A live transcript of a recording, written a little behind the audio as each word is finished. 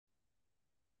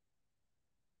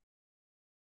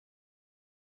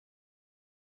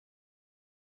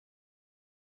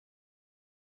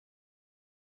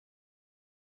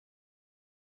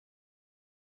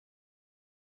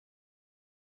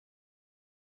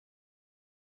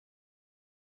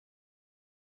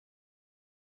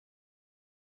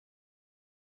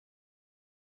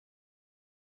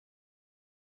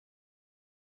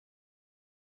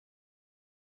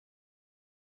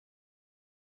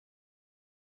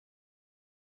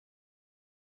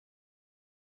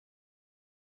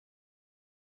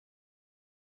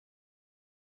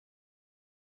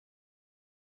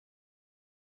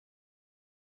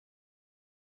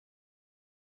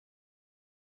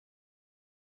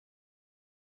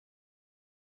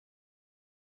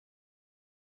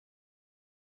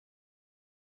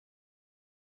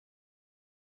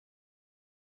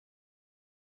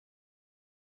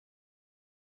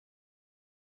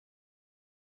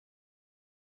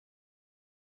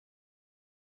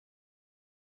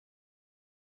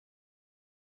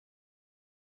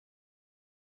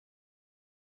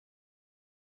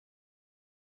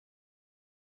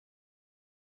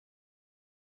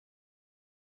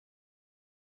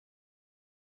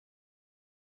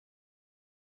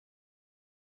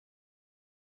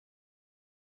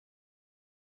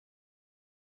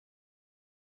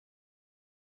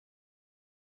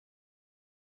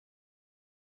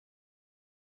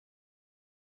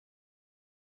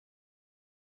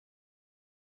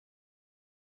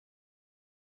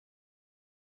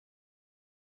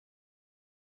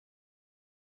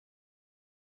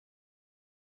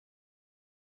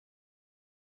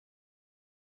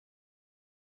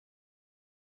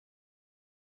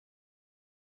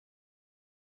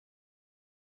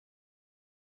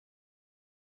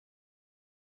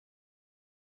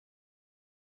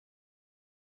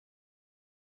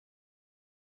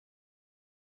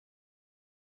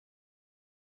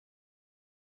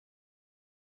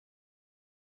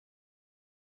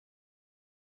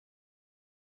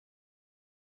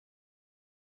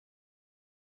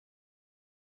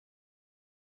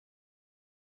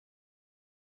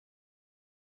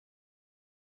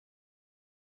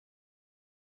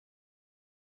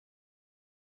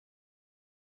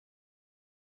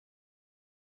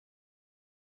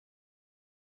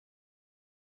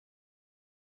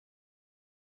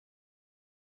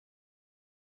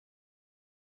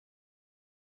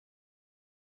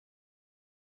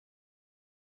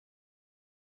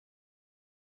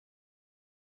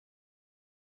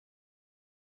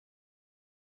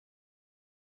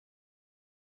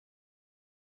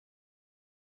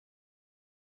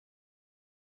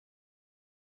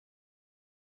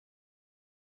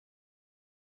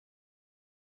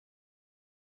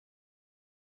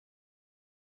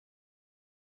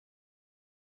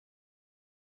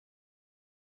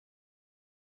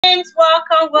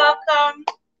Welcome, welcome.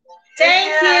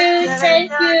 Thank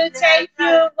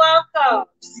you, welcome.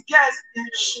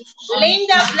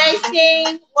 Linda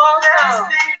Blessing, welcome.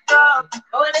 I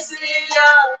want to see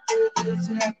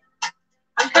you.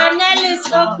 Cornelius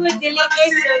Okudili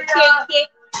Esokeke,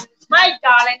 my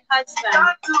darling husband.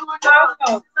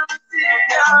 Welcome.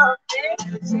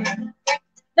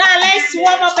 Now let's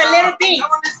warm up a little bit.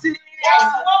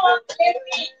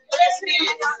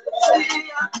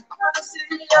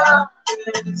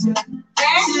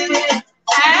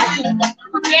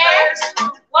 Yes.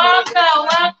 Welcome.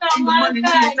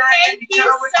 Thank you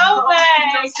so much.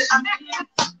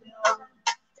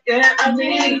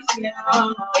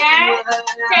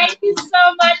 Thank you so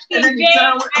much, KJ.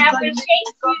 I appreciate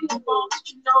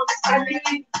you.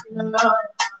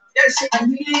 Yes, I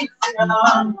need you.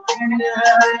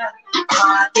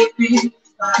 My baby,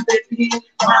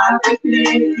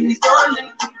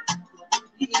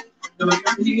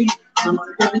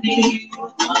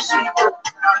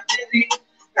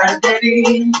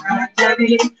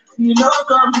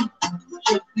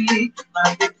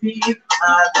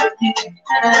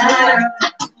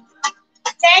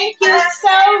 thank you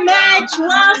so much.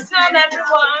 Welcome,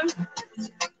 everyone.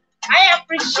 I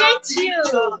appreciate you.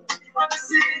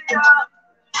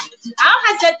 How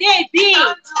has the day been?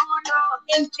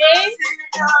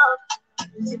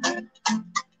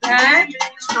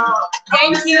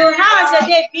 Thank you. How has the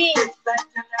day been?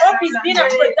 Hope it's been a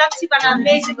productive and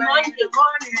amazing Monday.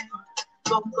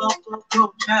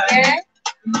 Yeah.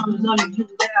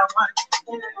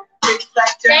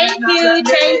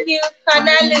 Thank you,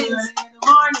 Cornelius.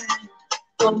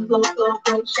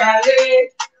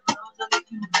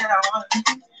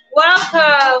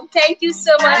 Welcome. Thank you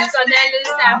so much, Cornelius.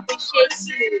 I appreciate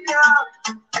you.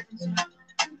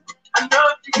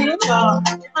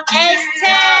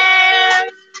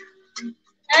 Esther.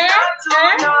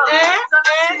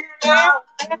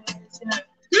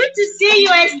 Good to see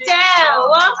you, Esther.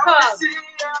 Welcome.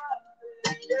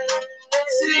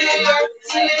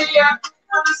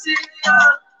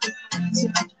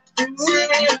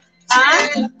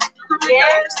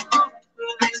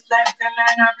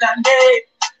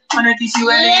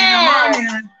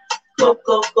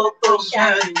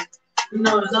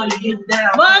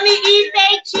 Mommy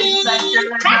Ifechi.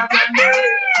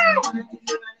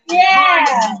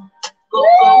 Yeah.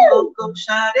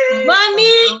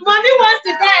 Mommy wants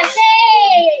to dance.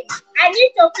 Hey, I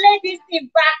need to play this thing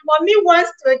back. Mommy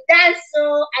wants to dance, so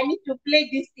I need to play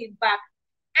this thing back.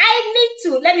 I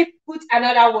need to. Let me put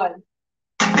another one.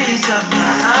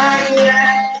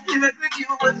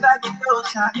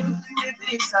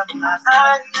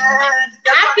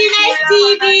 Happiness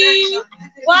TV,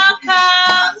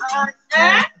 welcome.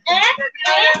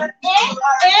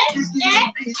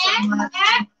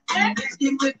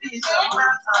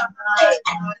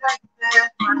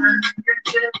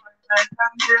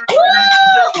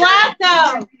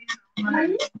 Welcome.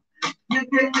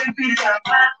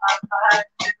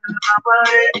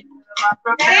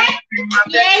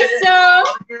 Yes, so.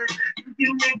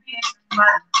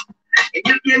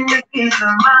 You give me peace of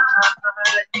mind.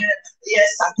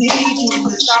 Yes, I need you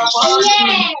to stop on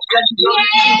me.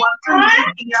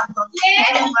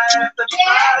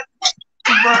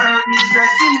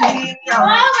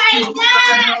 Oh my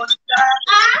God.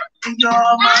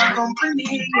 You're my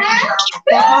company.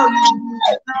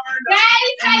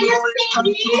 Guys, are you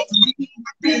singing?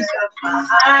 Peace of mind.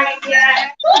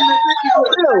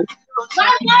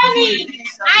 My mommy,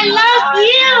 I love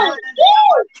you.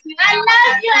 I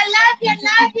love you.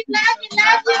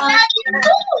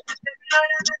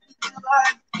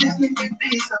 Please give me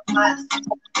peace of mind.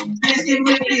 Please give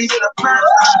me peace of mind.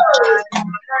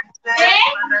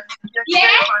 Yeah.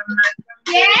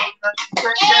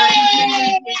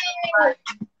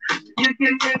 You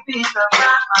give me peace of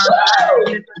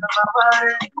mind.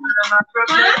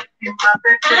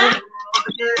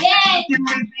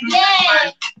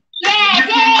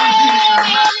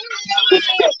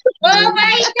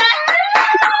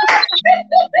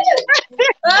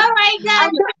 Oh my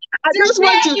God. I just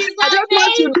want to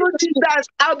do this dance.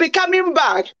 I'll be coming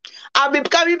back. I don't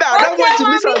want to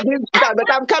miss on this dance, but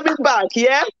I'm coming back,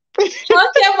 yeah?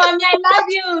 Okay, mommy, I love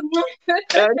you.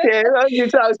 Okay, love you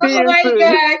too. I'll see you soon.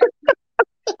 God.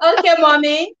 Okay,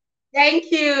 mommy.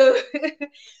 Thank you.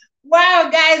 Wow,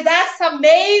 guys, that's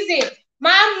amazing.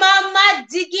 My mama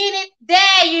digging it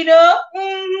there, you know.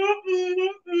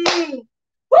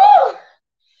 Woo!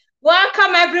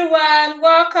 Welcome, everyone.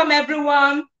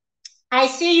 I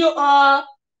see you all.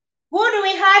 Who do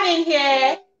we have in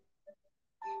here?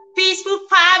 Peaceful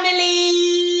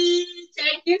family.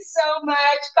 Thank you so much.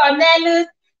 Cornelius,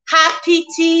 Happy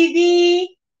TV.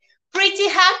 Pretty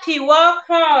happy,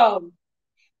 welcome.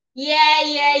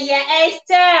 Yeah.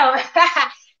 Estelle.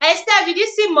 Estelle, did you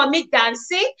see mommy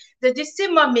dancing? Did you see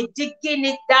mommy digging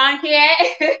it down here?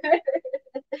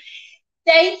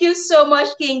 Thank you so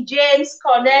much, King James,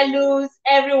 Cornelius,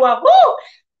 everyone. Woo!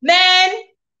 Man,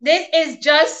 this is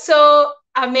just so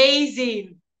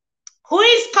amazing. Who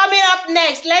is coming up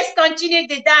next? Let's continue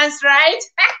the dance, right?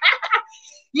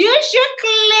 You should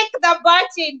click the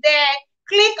button there.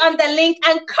 Click on the link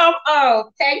and come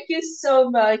up. Thank you so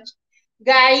much.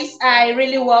 Guys, I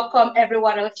really welcome every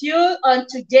one of you on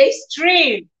today's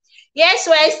stream. Yes,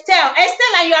 so Estelle.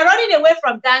 Estelle, you are running away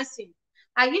from dancing.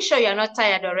 Are you sure you're not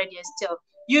tired already, Estelle?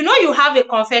 You know you have a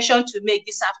confession to make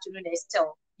this afternoon,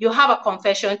 Estelle. You have a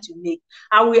confession to make.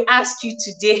 I will ask you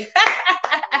today.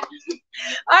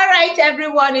 All right,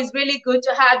 everyone. It's really good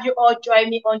to have you all join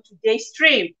me on today's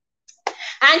stream.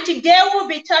 And today we'll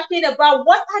be talking about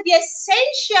what are the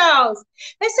essential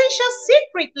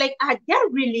secret. Like, are there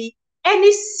really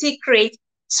any secret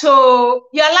to,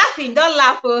 you're laughing, don't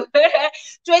laugh, to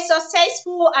a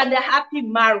successful and a happy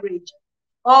marriage?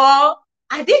 Or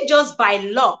are they just by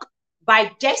luck,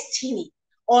 by destiny,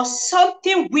 or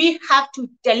something we have to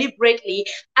deliberately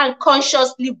and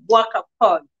consciously work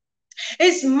upon?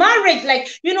 Is marriage, like,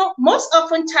 most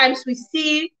oftentimes we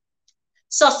see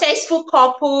successful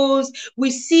couples,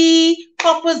 we see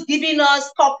couples giving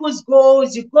us couples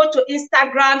goals. You go to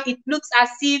Instagram, it looks as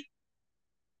if,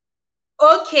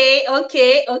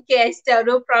 okay, Estelle,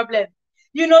 no problem.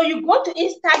 You go to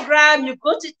Instagram, you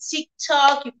go to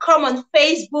TikTok, you come on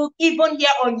Facebook, even here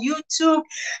on YouTube,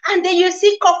 and then you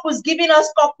see couples giving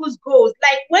us couples goals.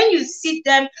 Like when you see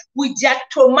them with their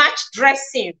to-match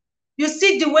dressing, you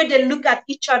see the way they look at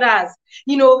each other's,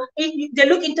 they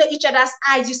look into each other's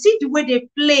eyes. You see the way they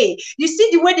play. You see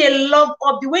the way they love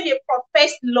up, the way they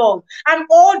profess love, and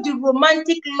all the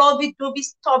romantic lovey-dovey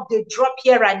stuff they drop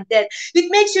here and there. It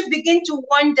makes you begin to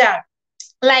wonder,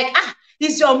 like,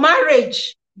 is your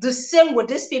marriage the same with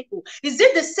these people? Is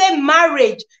it the same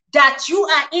marriage that you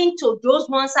are into, those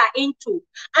ones are into?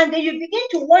 And then you begin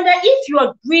to wonder if you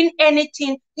are doing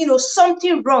anything,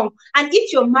 something wrong, and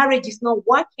if your marriage is not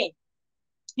working.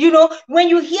 When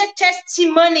you hear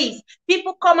testimonies,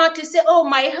 people come out to say, oh,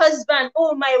 my husband,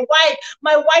 oh, my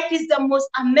wife is the most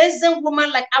amazing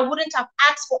woman. Like, I wouldn't have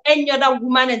asked for any other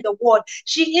woman in the world.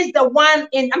 She is the one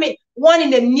in a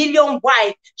million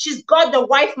wife. She's got the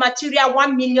wife material,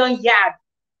 1 million yard.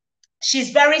 She's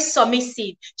very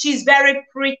submissive. She's very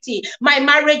pretty. My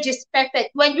marriage is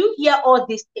perfect. When you hear all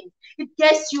these things, it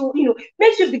gets you,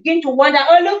 makes you begin to wonder,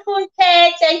 oh,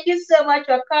 Lufunke, thank you so much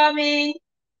for coming.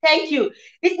 Thank you.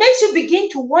 It makes you begin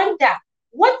to wonder,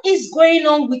 what is going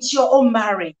on with your own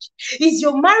marriage? Is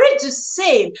your marriage the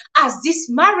same as this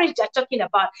marriage you're talking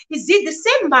about? Is it the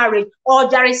same marriage, or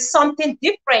there is something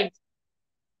different?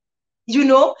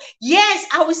 Yes,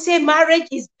 I would say marriage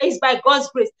is by God's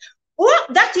grace. Well,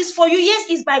 that is for you.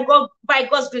 Yes, it's by God's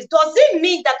grace. Does it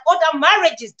mean that other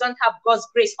marriages don't have God's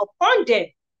grace upon them?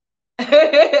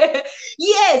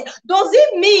 Yes. Does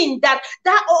it mean that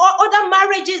other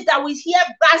marriages that we hear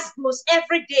almost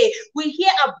every day, we hear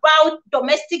about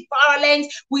domestic violence,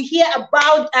 we hear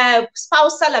about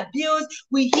spousal abuse,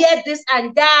 we hear this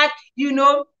and that,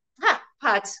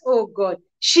 Pat, oh God,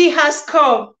 she has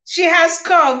come.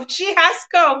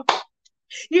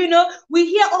 We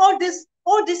hear all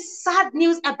this sad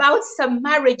news about some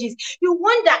marriages. You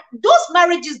wonder, those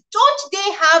marriages, don't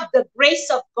they have the grace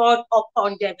of God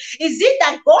upon them? Is it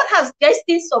that God has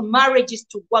destined some marriages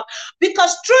to work?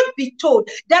 Because truth be told,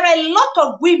 there are a lot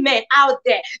of women out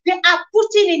there. They are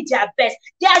putting in their best.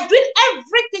 They are doing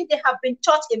everything they have been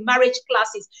taught in marriage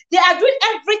classes. They are doing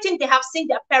everything they have seen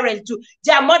their parents do,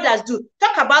 their mothers do.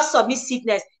 Talk about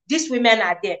submissiveness. These women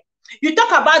are there. You talk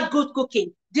about good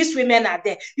cooking. These women are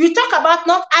there. You talk about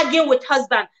not arguing with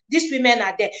husband. These women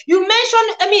are there. You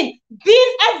mentioned,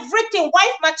 being everything,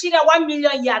 wife material, 1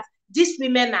 million yards. These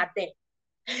women are there.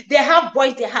 They have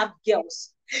boys, they have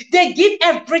girls. They give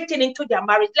everything into their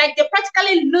marriage. Like, they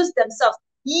practically lose themselves.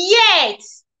 Yet,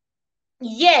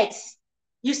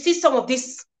 you see some of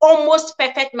this almost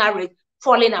perfect marriage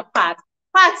falling apart.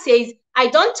 Pat says, I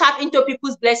don't tap into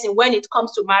people's blessing when it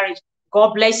comes to marriage.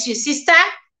 God bless you, sister.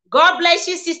 God bless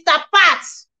you, Sister Pat.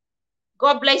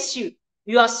 God bless you.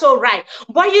 You are so right.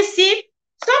 But you see,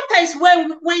 sometimes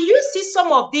when you see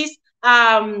some of these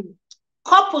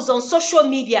couples on social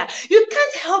media, you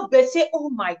can't help but say, oh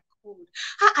my God,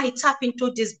 how I tap into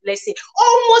this blessing.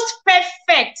 Almost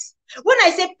perfect. When I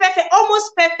say perfect,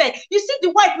 almost perfect. You see the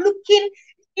wife looking,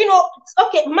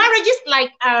 okay, marriages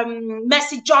like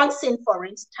Mercy Johnson, for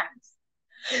instance.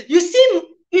 You see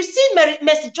You see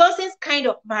Mercy Johnson's kind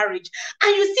of marriage,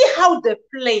 and you see how they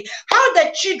play, how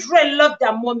the children love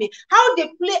their mommy, how they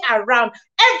play around,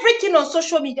 everything on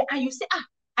social media, and you say,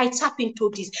 I tap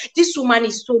into this. This woman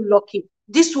is so lucky.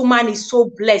 This woman is so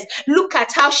blessed. Look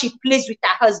at how she plays with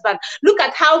her husband. Look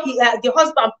at how the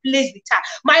husband plays with her.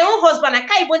 My own husband, I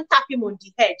can't even tap him on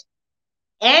the head.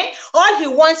 All he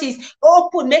wants is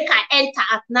open, make her enter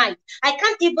at night. I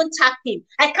can't even tap him.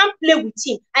 I can't play with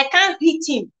him. I can't hit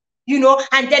him. You know,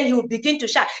 and then he will begin to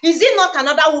shout. Is it not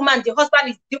another woman? The husband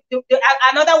is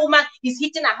another woman is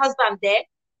hitting her husband there.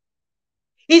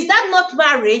 Is that not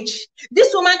marriage?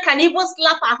 This woman can even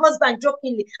slap her husband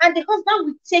jokingly, and the husband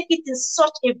will take it in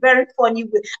such a very funny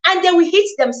way, and they will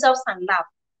hit themselves and laugh.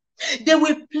 They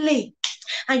will play,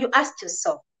 and you ask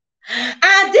yourself,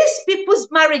 are these people's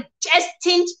marriage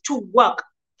destined to work?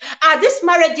 Are these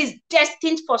marriages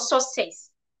destined for success?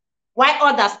 Why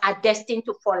others are destined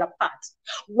to fall apart?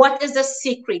 What is the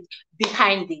secret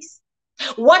behind this?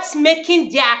 What's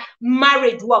making their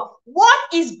marriage work?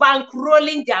 What is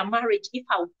bankrolling their marriage, if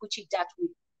I would put it that way?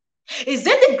 Is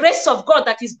it the grace of God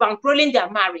that is bankrolling their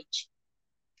marriage?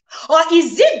 Or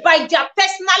is it by their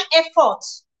personal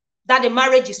efforts that the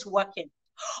marriage is working?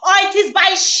 Or it is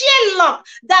by sheer luck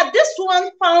that this one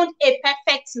found a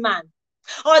perfect man,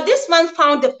 or this man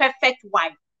found the perfect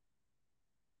wife?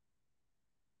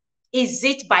 Is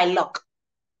it by luck,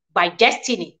 by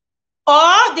destiny,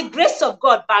 or the grace of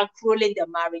God bankrolling the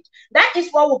marriage? That is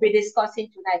what we'll be discussing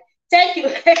tonight. Thank you.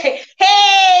 Hey,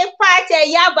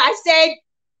 Pate Yaba said,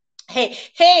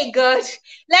 hey, God,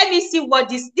 let me see what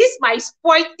this my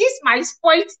spoiled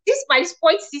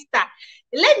sister.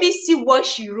 Let me see what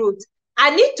she wrote. I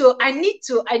need to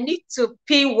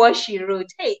pay what she wrote.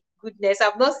 Hey, goodness,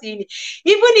 I've not seen it.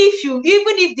 Even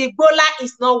if the bola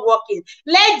is not working,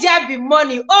 let there be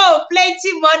money. Oh,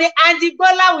 plenty money, and the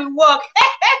bola will work.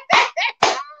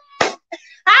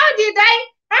 How did I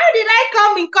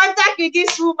come in contact with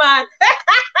this woman?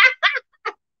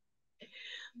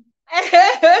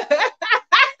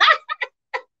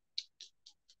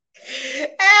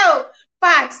 Oh,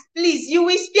 Pat, please, you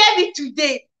will spare me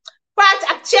today. Pat,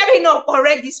 I'm cheering up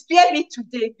already. Spare me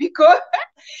today, because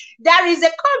there is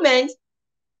a comment.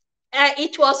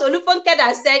 It was Olufonke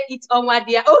that said it's on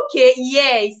Wadia. Okay,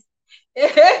 yes.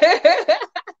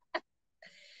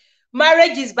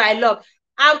 Marriage is by luck.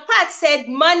 And Pat said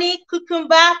money,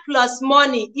 cucumber plus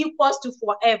money equals to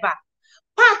forever.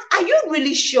 Pat, are you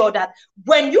really sure that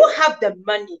when you have the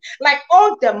money, like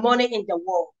all the money in the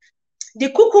world, the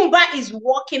cucumber is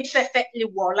working perfectly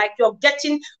well, like you're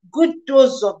getting good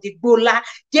dose of the bola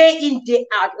day in, day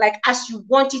out, like as you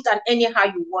want it and anyhow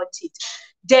you want it,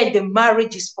 then the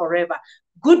marriage is forever.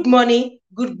 Good money,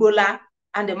 good bola,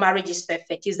 and the marriage is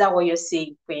perfect. Is that what you're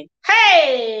saying, Queen?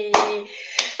 Hey,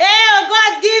 oh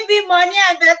God, give me money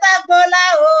and better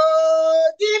bola.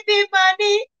 Oh, give me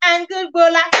money and good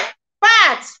bola.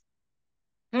 But,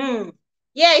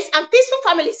 yes, and Peaceful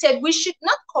Family said we should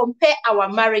not compare our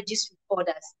marriages with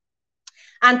others.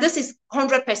 And this is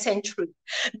 100% true.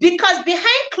 Because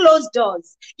behind closed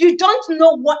doors, you don't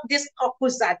know what these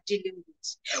couples are dealing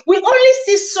with. We only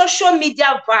see social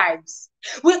media vibes.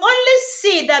 We only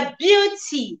see the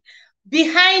beauty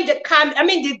behind the camera. I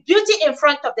mean, the beauty in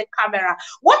front of the camera.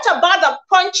 What about the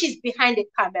punches behind the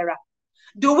camera?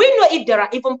 Do we know if there are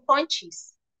even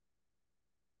punches?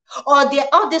 Or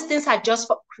all these things are just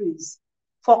for cruise,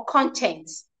 for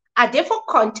content? Are they for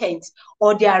content,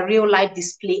 or they are real life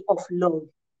display of love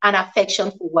and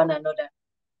affection for one another?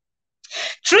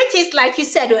 Truth is, like you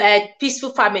said,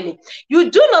 Peaceful Family,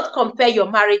 you do not compare your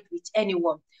marriage with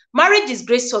anyone. Marriage is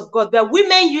grace of God, but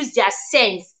women use their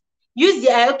sense.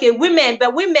 Women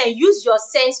use your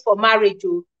sense for marriage.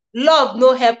 Oh. Love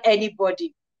no help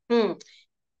anybody. Pat,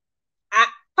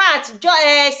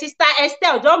 Sister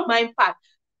Estelle, don't mind Pat.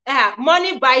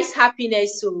 Money buys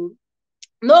happiness, so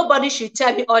nobody should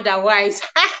tell me otherwise.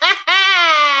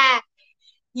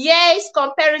 Yes,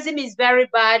 comparison is very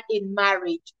bad in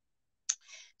marriage.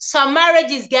 Some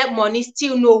marriages get money,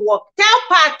 still no work. Tell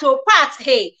Pat,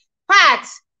 hey, Pat,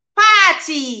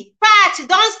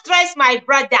 don't stress my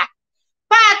brother.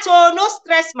 Pat, no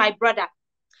stress my brother.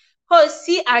 Oh,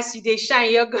 see as you dey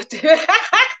shine, you got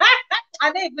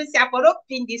I don't even say I don't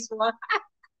pin this one.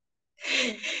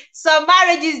 Some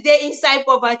marriages they inside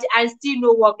poverty and still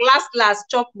no work. Last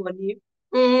chop money.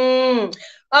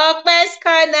 Okpe's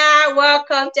Corner,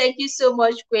 welcome. Thank you so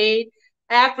much, Queen.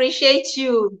 I appreciate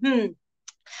you.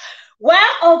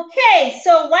 Well, okay.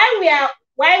 So while we are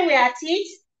at it,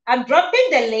 I'm dropping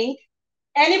the link.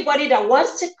 Anybody that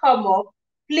wants to come up,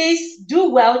 please do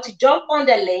well to jump on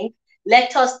the link.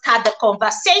 Let us start the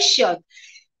conversation.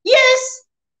 Yes,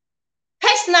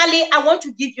 Personally, I want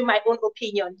to give you my own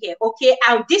opinion here, okay?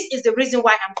 And this is the reason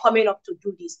why I'm coming up to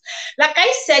do this. Like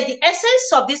I said, the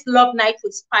essence of this love night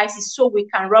with spice is so we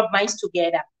can rub minds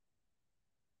together.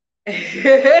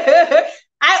 I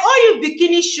owe you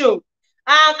bikini show.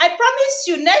 I promise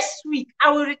you next week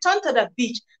I will return to the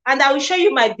beach and I will show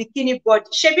you my bikini body.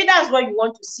 Shebi, that's what you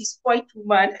want to see, spoiled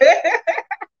woman.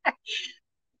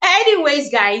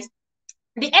 Anyways, guys,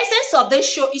 the essence of this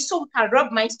show is so we can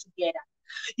rub minds together,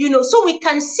 you know, so we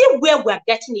can see where we're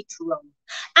getting it wrong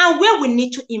and where we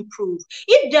need to improve.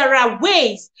 If there are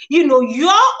ways, you know,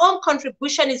 your own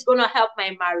contribution is going to help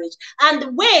my marriage, and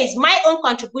the ways my own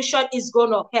contribution is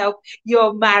going to help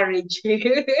your marriage.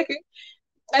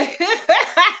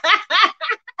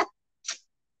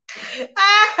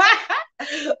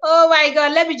 Oh my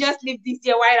God, let me just leave this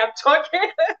here while I'm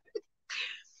talking.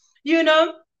 You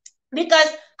know, because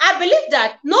I believe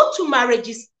that no two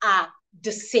marriages are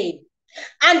the same.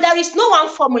 And there is no one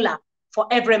formula for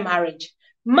every marriage.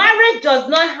 Marriage does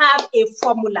not have a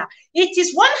formula. It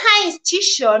is one high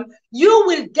institution you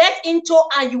will get into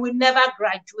and you will never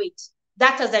graduate.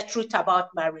 That is the truth about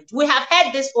marriage. We have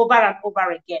heard this over and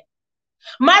over again.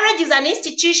 Marriage is an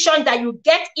institution that you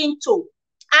get into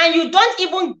and you don't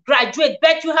even graduate,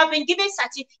 but you have been given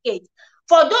certificates.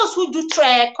 For those who do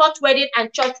court wedding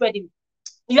and church wedding,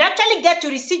 you actually get to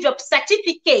receive your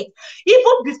certificate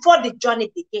even before the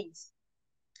journey begins.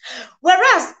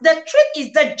 Whereas the truth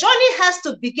is the journey has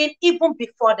to begin even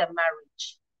before the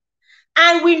marriage.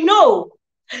 And we know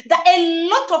that a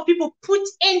lot of people put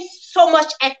in so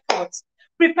much effort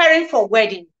preparing for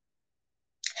wedding.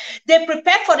 They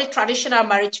prepare for the traditional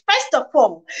marriage. First of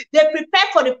all, they prepare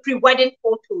for the pre-wedding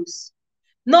photos.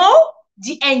 No,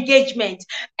 the engagement.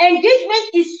 Engagement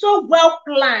is so well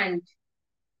planned.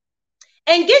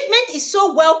 Engagement is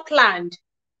so well planned.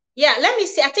 Yeah, let me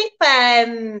see. I think,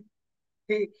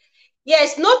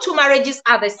 yes, no two marriages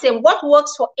are the same. What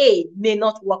works for A may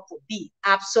not work for B.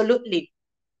 Absolutely.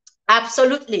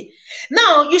 Absolutely.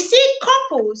 Now, you see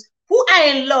couples who are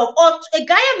in love, or a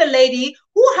guy and a lady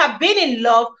who have been in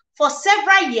love for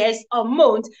several years or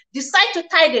months, decide to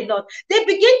tie the knot. They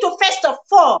begin to, first of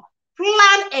all,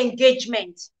 plan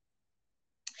engagement.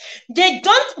 They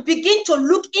don't begin to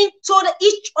look into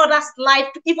each other's life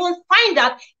to even find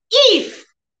out if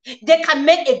they can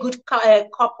make a good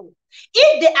couple,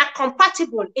 if they are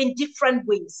compatible in different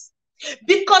ways.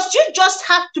 Because you just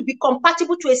have to be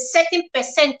compatible to a certain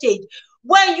percentage.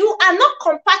 When you are not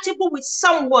compatible with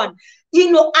someone,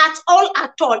 you know, at all,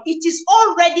 it is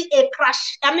already a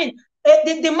crash. I mean,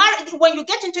 the marriage, when you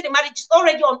get into the marriage, it's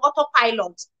already on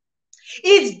autopilot.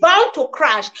 It's bound to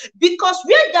crash, because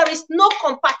where there is no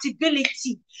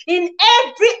compatibility in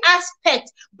every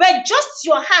aspect, but just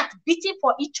your heart beating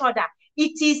for each other,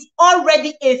 it is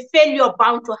already a failure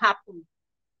bound to happen.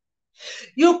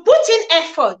 You put in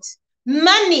effort,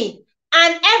 money,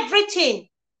 and everything.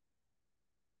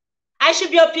 I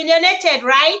should be opinionated,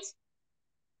 right?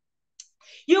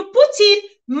 You put in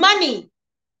money,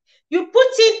 you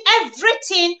put in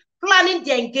everything planning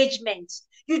the engagement.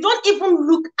 You don't even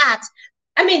look at,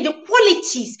 I mean, the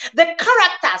qualities, the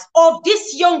characters of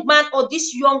this young man or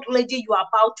this young lady you are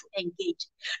about to engage.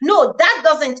 No, that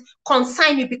doesn't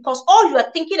concern you, because all you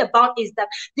are thinking about is that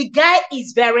the guy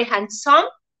is very handsome,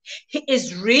 he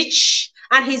is rich,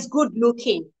 and he's good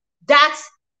looking. That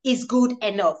is good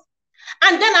enough.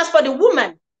 And then as for the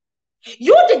woman,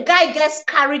 you, the guy, gets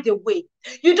carried away.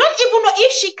 You don't even know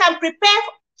if she can prepare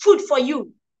food for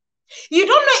you. You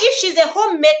don't know if she's a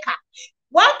homemaker.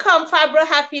 Welcome, Fabro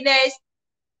Happiness.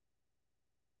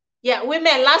 Yeah,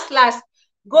 women, last,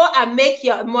 go and make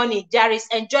your money. There is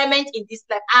enjoyment in this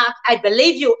life. I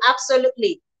believe you,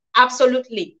 absolutely,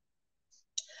 absolutely.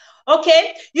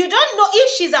 Okay, you don't know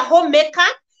if she's a homemaker.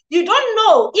 You don't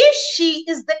know if she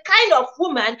is the kind of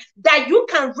woman that you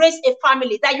can raise a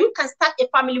family, that you can start a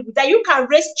family with, that you can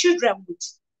raise children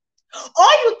with.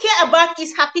 All you care about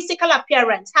is her physical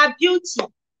appearance, her beauty,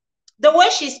 the way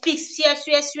she speaks,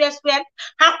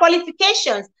 her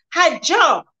qualifications, her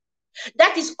job.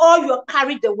 That is all you're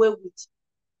carried away with.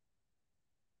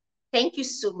 Thank you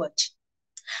so much.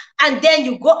 And then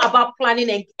you go about planning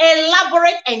an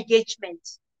elaborate engagement.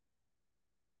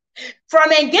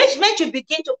 From engagement, you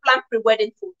begin to plan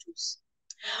pre-wedding photos.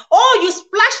 Oh, you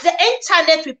splash the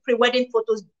internet with pre-wedding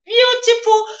photos.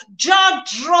 Beautiful,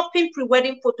 jaw-dropping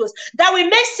pre-wedding photos that will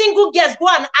make single girls go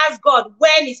and ask God,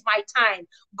 when is my time?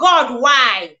 God,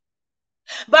 why?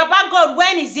 Baba God,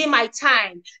 when is it my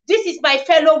time? This is my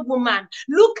fellow woman.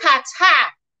 Look at her.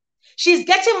 She's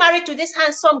getting married to this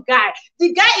handsome guy.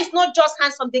 The guy is not just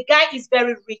handsome. The guy is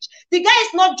very rich. The guy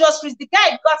is not just rich. The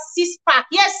guy got six-pack.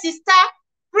 Yes, sister,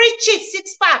 preach it,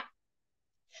 six-pack.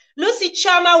 Lucy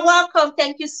Chama, welcome.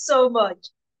 Thank you so much.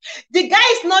 The guy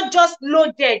is not just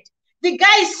loaded. The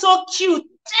guy is so cute.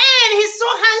 Damn, he's so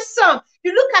handsome.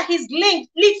 You look at his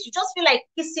lips, you just feel like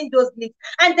kissing those lips.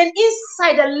 And then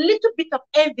inside, a little bit of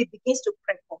envy begins to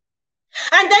creep up.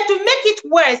 And then to make it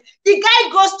worse, the guy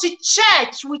goes to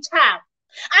church with her.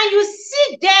 And you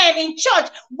see them in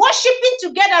church worshiping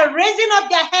together, raising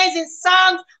up their hands in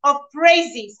songs of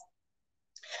praises.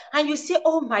 And you say,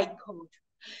 oh my God,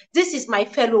 this is my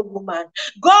fellow woman.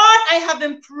 God, I have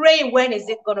been praying, when is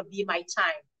it going to be my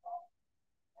time?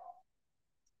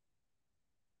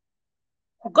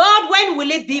 God, when will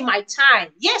it be my time?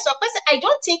 Yes, of course, I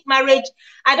don't think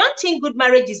good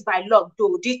marriage is by luck,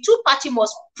 though. The two parties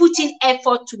must put in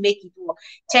effort to make it work.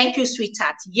 Thank you,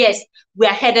 sweetheart. Yes, we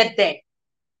are headed there.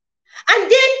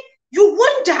 And then you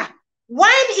wonder,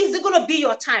 when is it going to be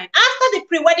your time? After the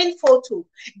pre-wedding photo,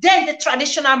 then the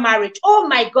traditional marriage. Oh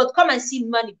my God, come and see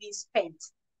money being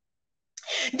spent.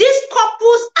 These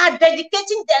couples are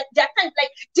dedicating their time,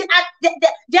 like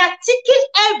they are ticking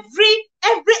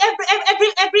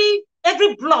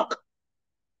every block,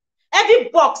 every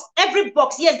box.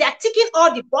 Yes, they are ticking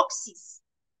all the boxes.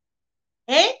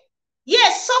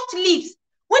 Yes, soft lips.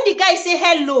 When the guy say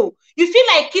hello, you feel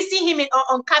like kissing him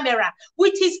on camera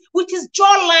with his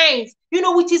jaw lines,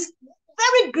 with his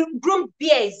very groomed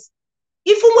beards.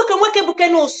 If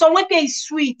someone is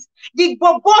sweet, the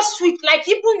bobo sweet, like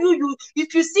even you,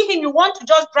 if you see him, you want to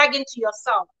just drag into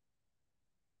yourself.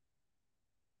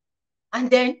 And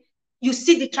then you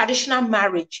see the traditional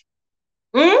marriage.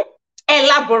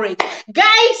 Elaborate.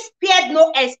 Guys spared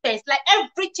no expense, like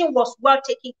everything was well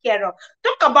taken care of.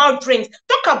 Talk about drinks,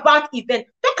 talk about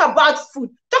events, talk about food,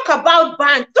 talk about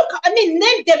band,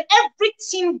 name them,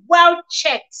 everything well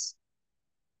checked.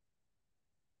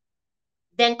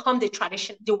 Then come the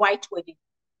tradition, the white wedding.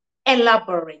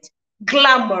 Elaborate,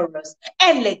 glamorous,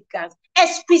 elegant,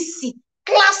 exquisite,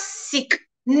 classic,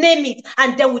 name it,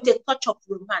 and then with a touch of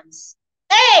romance.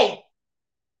 Hey,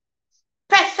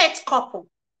 perfect couple.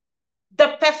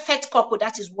 The perfect couple,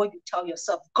 that is what you tell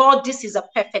yourself. God, this is a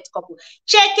perfect couple.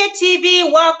 Check it,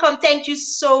 TV, welcome. Thank you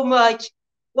so much.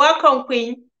 Welcome,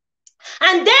 Queen.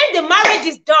 And then the marriage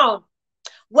is done.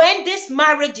 When this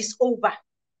marriage is over,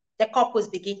 the couples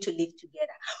begin to live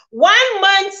together. 1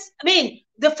 month,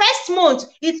 the first month,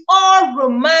 it's all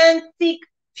romantic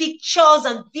pictures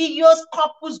and videos,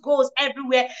 couples goes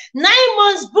everywhere. 9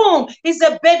 months, boom, it's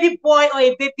a baby boy or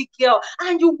a baby girl.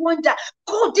 And you wonder,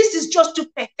 God, this is just too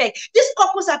perfect. These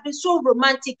couples have been so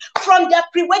romantic from their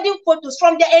pre-wedding photos,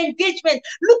 from their engagement.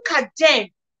 Look at them.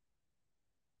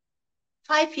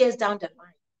 5 years down the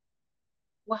line,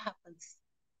 what happens?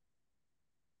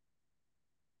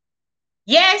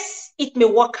 Yes, it may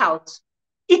work out.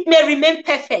 It may remain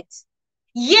perfect.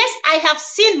 Yes, I have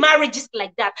seen marriages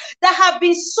like that have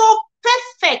been so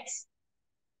perfect.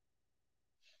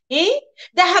 They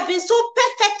have been so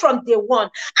perfect from day one.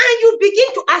 And you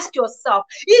begin to ask yourself,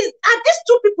 are these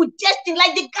two people destined?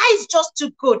 Like the guy is just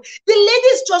too good. The lady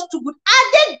is just too good.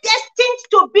 Are they destined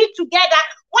to be together?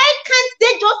 Why can't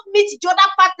they just meet each other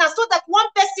partner so that one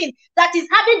person that is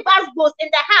having bad goals in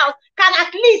the house can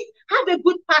at least have a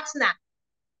good partner?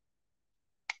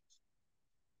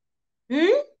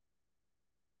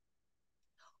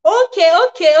 Okay,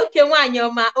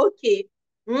 Wanyoma, okay.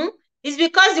 It's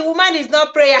because the woman is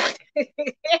not prayer.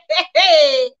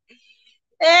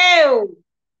 Oh,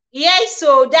 yes,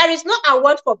 so there is no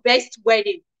award for best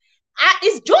wedding.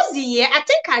 Is Josie here? I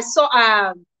think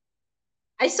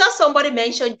I saw somebody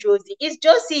mention Josie. Is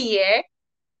Josie here?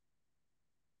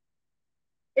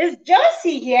 Is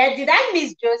Josie here? Did I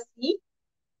miss Josie?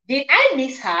 Did I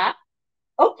miss her?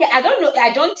 Okay, I don't know.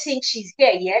 I don't think she's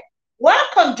here yet.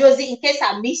 Welcome, Josie, in case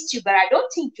I missed you, but I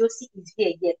don't think Josie is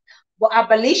here yet. But I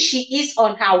believe she is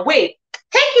on her way.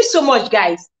 Thank you so much,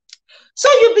 guys. So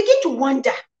you begin to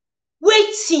wonder,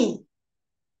 waiting.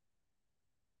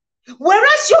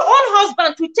 Whereas your own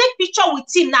husband to take picture with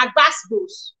him, now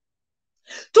goes.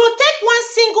 To take one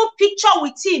single picture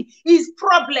with him is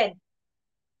problem.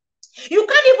 You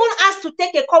can't even ask to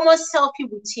take a common selfie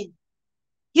with him.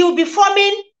 He will be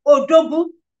forming Odogu,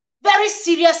 very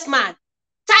serious man,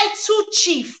 title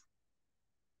chief.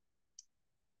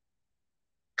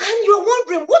 And you're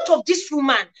wondering, what of this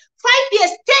woman? 5 years,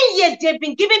 10 years, they've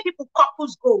been giving people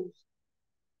couples goals.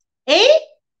 They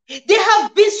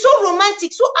have been so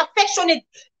romantic, so affectionate.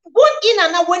 Going in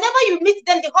and out, whenever you meet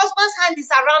them, the husband's hand is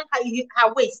around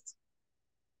her waist.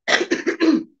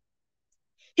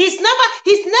 He's never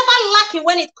lacking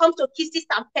when it comes to kisses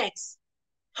and pecks.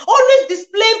 Always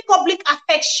displaying public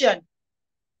affection.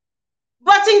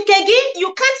 But in Kegi,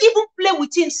 you can't even play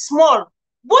with him small,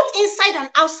 both inside and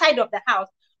outside of the house.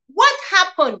 What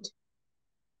happened?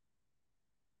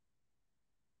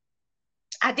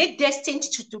 Are they destined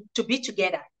to be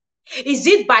together? Is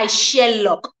it by sheer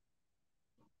luck?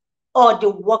 Or they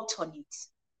worked on it?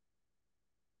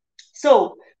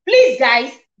 So please,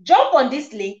 guys, jump on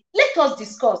this link. Let us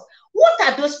discuss. What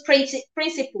are those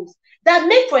principles that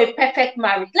make for a perfect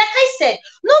marriage? Like I said,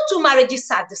 no two marriages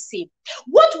are the same.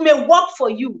 What may work for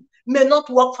you may not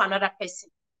work for another person.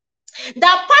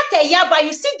 That Pateyaba,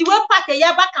 you see the way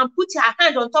Pateyaba can put her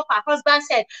hand on top of her husband's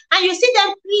head, and you see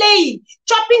them playing,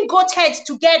 chopping goat heads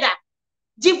together,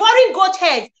 devouring goat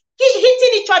heads,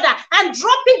 hitting each other, and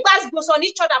dropping baskets on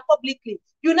each other publicly.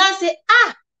 You now say,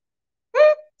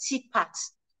 see Pat,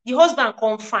 the husband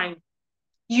come fine,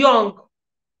 young,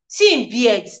 see him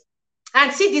beards,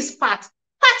 and see this Pat.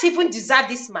 Pat even deserve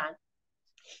this man.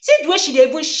 See the way she dey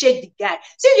even shake the guy.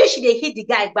 See the way she dey hit the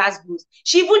guy baskets.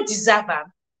 She even deserve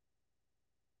him.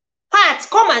 Pat,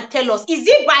 come and tell us, is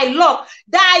it by luck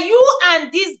that you and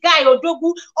this guy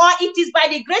Odogu, or it is by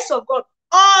the grace of God,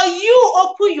 or you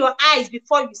open your eyes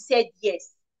before you said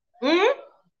yes?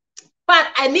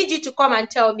 Pat, I need you to come and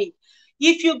tell me.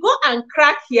 If you go and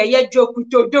crack here, yeah, joke with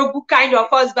Odogu kind of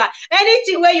husband,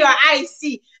 anything where your eyes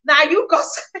see, now you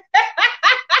cause.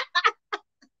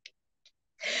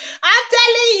 I'm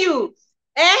telling you,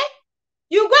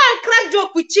 you go and crack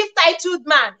joke with chief titled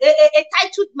man, a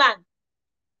titled man.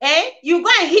 You go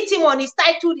and hit him on his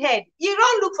titled head. You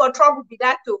don't look for trouble with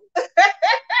that too.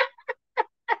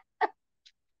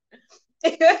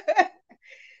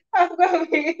 I'm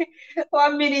going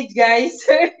 1 minute, guys.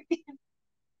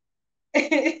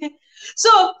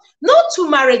 So, no two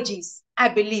marriages, I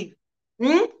believe.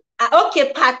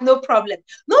 Okay, Pat, no problem.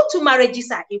 No two marriages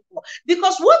are equal,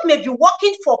 because what may be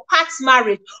working for Pat's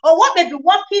marriage, or what may be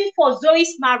working for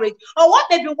Zoe's marriage, or what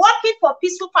may be working for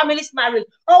Peaceful Family's marriage,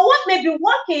 or what may be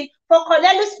working for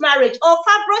Cornelius' marriage or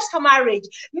Fabro's marriage,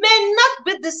 may not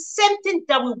be the same thing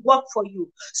that will work for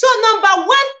you. So number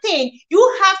one thing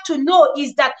you have to know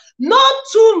is that no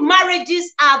two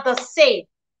marriages are the same,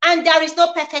 and there is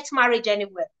no perfect marriage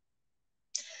anywhere.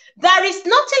 There is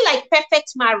nothing like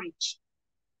perfect marriage.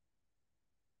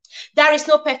 There is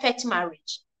no perfect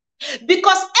marriage,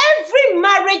 because every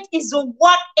marriage is a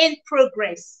work in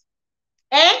progress.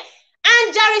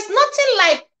 And there is nothing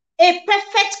like a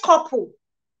perfect couple.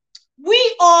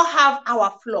 We all have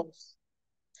our flaws.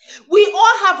 We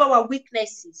all have our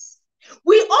weaknesses.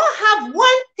 We all have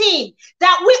one thing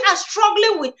that we are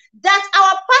struggling with, that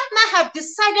our partner have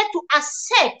decided to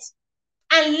accept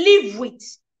and live with.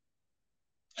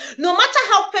 No matter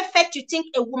how perfect you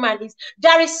think a woman is,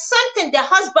 there is something the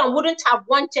husband wouldn't have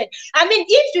wanted. I mean,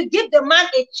 if you give the man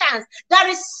a chance, there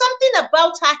is something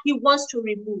about her he wants to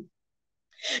remove.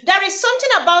 There is something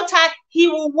about her he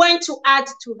will want to add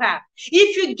to her.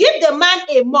 If you give the man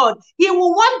a mold, he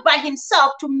will work by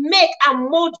himself to make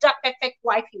and mold that perfect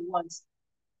wife he wants.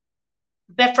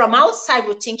 But from outside,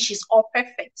 we think she's all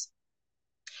perfect,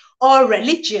 all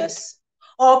religious,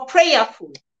 all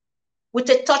prayerful, with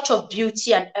a touch of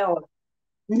beauty and all.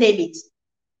 Name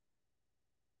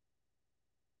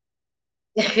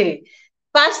it.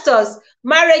 Pastors,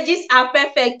 marriages are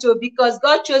perfect too, because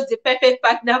God chose the perfect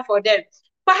partner for them.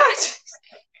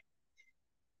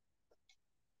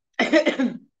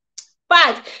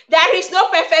 But there is no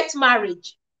perfect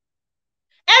marriage.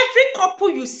 Every couple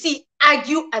you see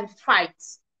argue and fight.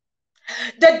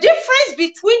 The difference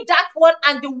between that one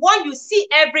and the one you see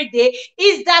every day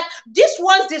is that this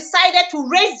ones decided to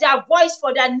raise their voice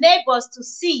for their neighbors to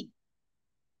see.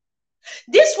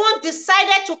 This one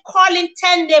decided to call in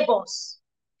 10 neighbors.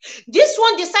 This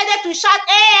one decided to shout,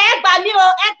 hey,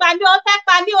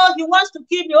 he wants to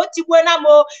kill me.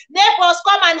 Neighbors,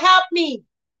 come and help me.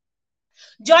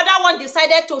 The other one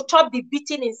decided to chop the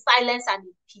beating in silence and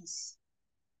in peace.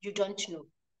 You don't know.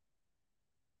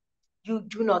 You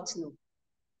do not know.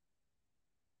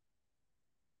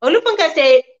 Olufunke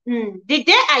say, the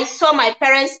day I saw my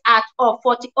parents at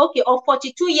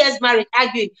 42 years married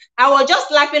arguing, I was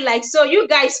just laughing like, so you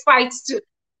guys fight too.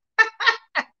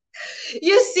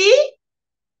 You see,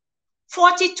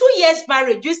 42 years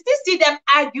married, you still see them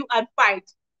argue and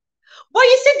fight. But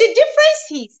you see, the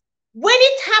difference is, when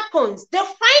it happens, they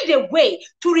find a way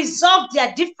to resolve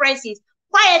their differences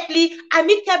quietly,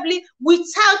 amicably,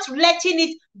 without letting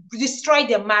it destroy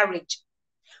the marriage,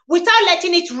 without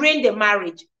letting it ruin the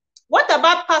marriage. What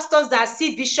about pastors that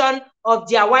see vision of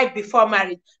their wife before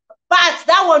marriage? But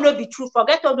that will not be true.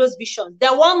 Forget all those visions. They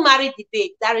won't marry the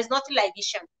babe. There is nothing like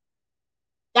vision.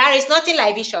 There is nothing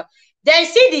like vision. Then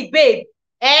see the babe,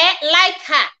 like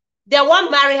her. They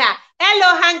won't marry her.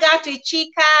 Hello, hang out with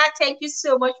Chika. Thank you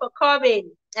so much for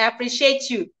coming. I appreciate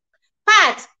you.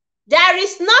 But There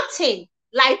is nothing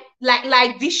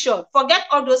like vision. Forget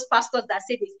all those pastors that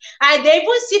say this. And they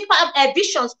even see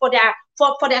visions for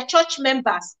their church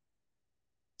members.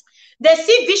 They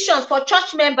see visions for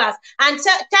church members and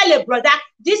tell a brother,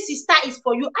 this sister is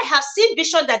for you. I have seen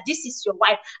vision that this is your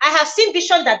wife. I have seen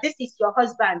vision that this is your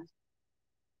husband.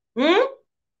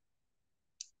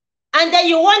 And then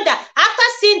you wonder, after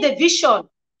seeing the vision,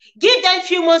 give them a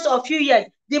few months or a few years,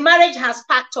 the marriage has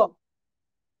packed up.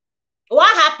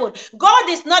 What happened? God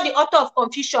is not the author of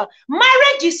confusion.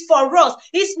 Marriage is for us.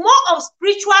 It's more of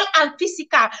spiritual and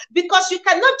physical, because you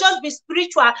cannot just be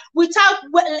spiritual without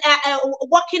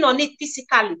working on it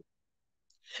physically.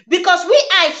 Because we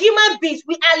are human beings.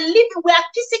 We are living. We are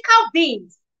physical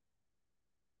beings.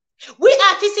 We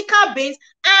are physical beings,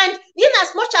 and in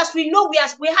as much as we know we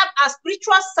have our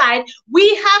spiritual side,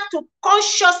 we have to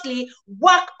consciously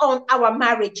work on our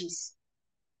marriages.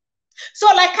 So,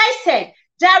 like I said,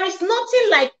 there is nothing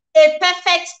like a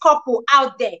perfect couple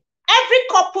out there. Every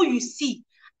couple you see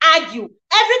argue.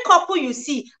 Every couple you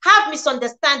see have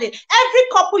misunderstanding. Every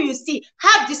couple you see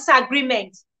have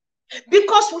disagreements.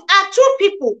 Because we are two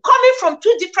people coming from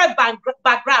two different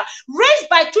backgrounds, raised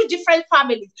by two different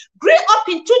families, grew up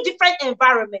in two different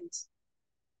environments,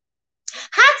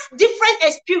 had different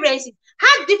experiences,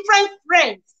 had different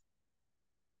friends.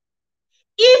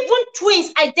 Even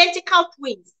twins, identical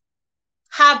twins,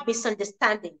 have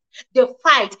misunderstanding. They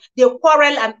fight, they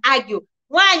quarrel and argue.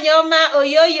 Wanyoma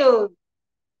oyoyo.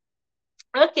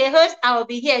 Okay, host, I will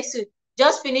be here soon.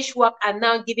 Just finished work and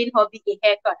now giving hubby a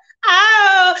haircut.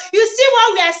 Oh, you see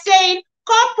what we are saying?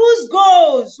 Couples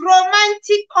goals,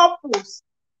 romantic couples.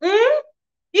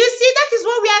 You see, that is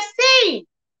what we are saying.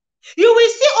 You will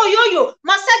see Oyoyo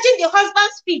massaging the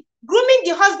husband's feet, grooming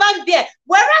the husband's beard,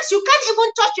 whereas you can't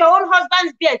even touch your own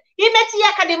husband's beard.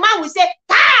 The man will say,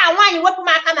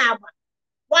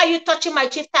 why are you touching my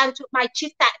chief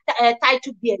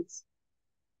title beards?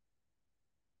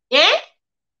 Yeah?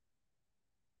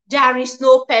 There is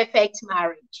no perfect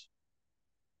marriage.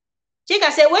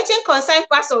 Chika said, waiting concern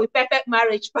pastor with perfect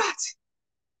marriage part.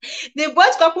 The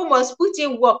both couple must put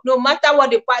in work, no matter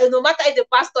what no matter if the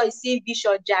pastor is seeing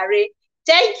vision, Jare.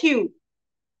 Thank you.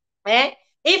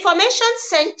 Information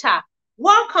Center.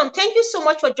 Welcome. Thank you so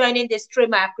much for joining the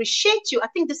stream. I appreciate you. I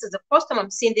think this is the first time I'm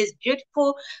seeing this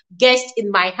beautiful guest in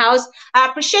my house. I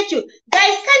appreciate you.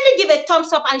 Guys, kindly give a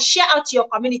thumbs up and share out to your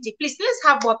community. Please, let's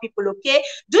have more people, okay?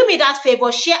 Do me that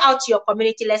favor. Share out to your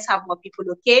community. Let's have more people,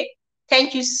 okay?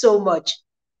 Thank you so much.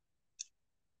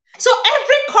 So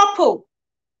every couple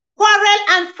quarrel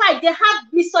and fight. They have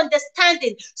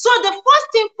misunderstanding. So the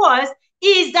first thing first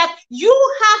is that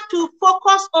you have to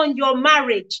focus on your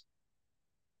marriage.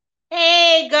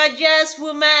 Hey, gorgeous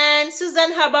woman.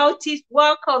 Susan, how about it?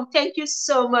 Welcome. Thank you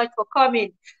so much for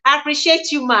coming. I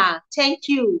appreciate you, ma. Thank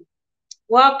you.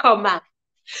 Welcome, ma.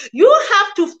 You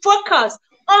have to focus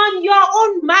on your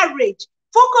own marriage.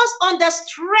 Focus on the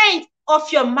strength of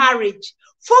your marriage.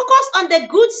 Focus on the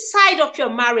good side of your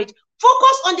marriage.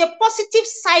 Focus on the positive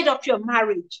side of your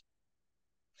marriage.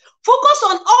 Focus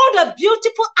on all the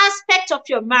beautiful aspects of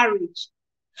your marriage.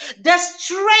 The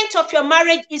strength of your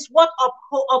marriage is what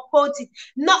upholds it,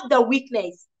 not the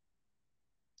weakness.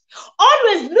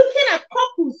 Always looking at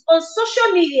couples on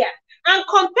social media and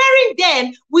comparing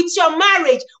them with your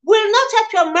marriage will not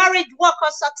help your marriage work or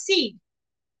succeed.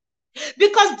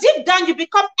 Because deep down you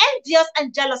become envious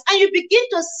and jealous, and you begin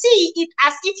to see it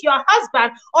as if your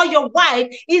husband or your wife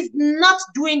is not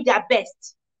doing their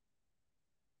best.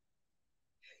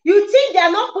 You think they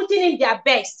are not putting in their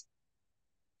best.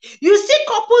 You see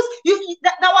couples,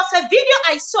 there was a video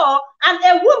I saw, and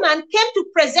a woman came to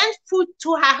present food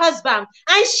to her husband,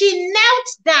 and she knelt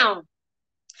down.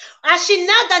 As she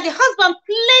knelt down, the husband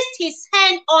placed his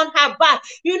hand on her back.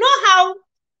 You know how,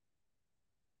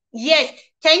 yes,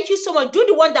 thank you so much. Do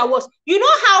the one that was. You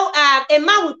know how a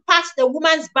man would pat the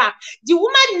woman's back. The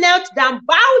woman knelt down,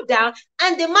 bowed down,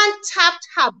 and the man tapped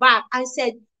her back and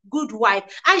said, good wife.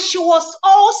 And she was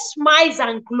all smiles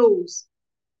and glows.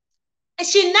 And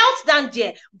she knelt down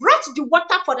there, brought the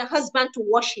water for the husband to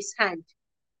wash his hand.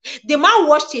 The man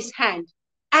washed his hand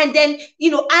and then,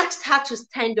 asked her to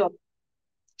stand up.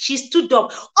 She stood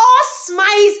up, all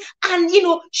smiles, and,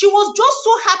 she was just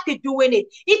so happy doing it.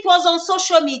 It was on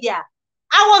social media.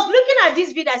 I was looking at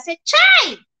this video. I said,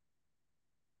 Chai!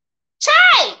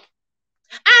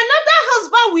 Another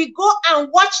husband will go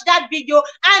and watch that video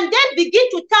and then begin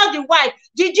to tell the wife,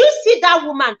 did you see that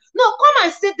woman? No, come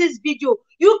and see this video.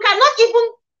 You cannot even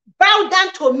bow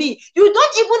down to me. You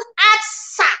don't even add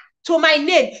sir to my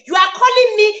name. You are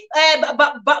calling me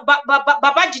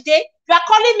Babajide. You are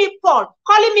calling me Paul,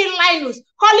 calling me Linus,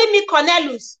 calling me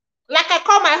Cornelius. like I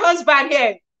call my husband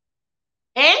here.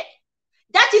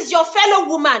 That is your fellow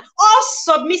woman, all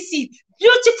submissive,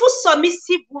 beautiful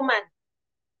submissive woman.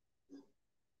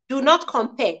 Do not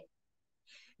compare.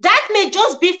 That may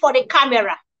just be for the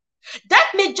camera.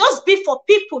 That may just be for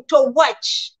people to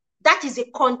watch. That is a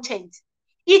content.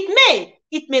 It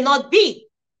may not be.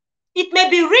 It may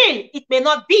be real, it may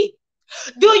not be.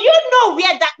 Do you know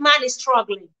where that man is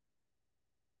struggling?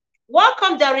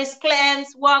 Welcome, Doris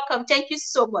Clance. Welcome. Thank you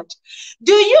so much.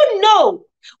 Do you know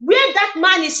where that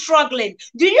man is struggling?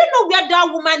 Do you know where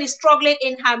that woman is struggling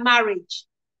in her marriage?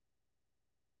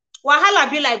 Wahala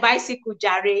be like bicycle,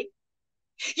 Jare.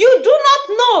 You do not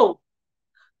know.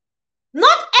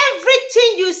 Not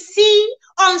everything you see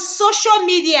on social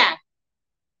media.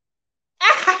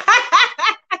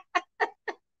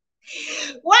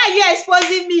 Why are you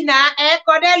exposing me now,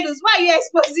 Cornelius? Why are you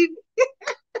exposing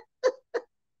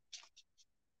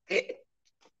me?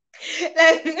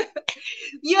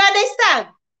 You understand?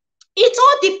 It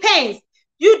all depends.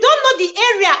 You don't know the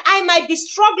area I might be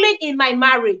struggling in my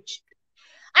marriage.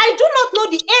 I do not know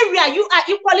the area you are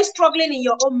equally struggling in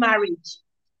your own marriage.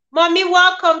 Mommy,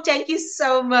 welcome. Thank you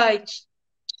so much.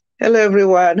 Hello,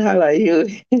 everyone. How are you?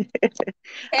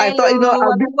 I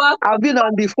thought, I've been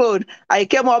on the phone. I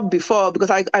came up before because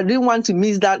I didn't want to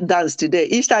miss that dance today.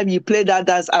 Each time you play that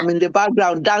dance, I'm in the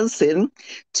background dancing.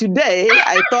 Today,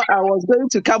 I thought I was going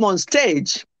to come on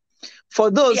stage.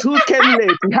 For those who came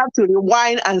late, you have to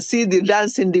rewind and see the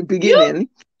dance in the beginning.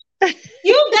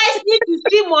 You guys need to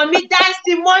see Mommy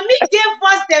dancing. Mommy gave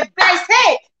us the best.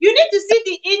 Hey, you need to see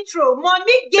the intro.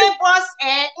 Mommy gave us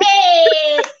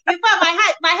hey. In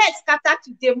fact, my head scattered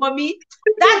today, Mommy.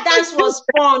 That dance was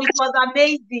fun. It was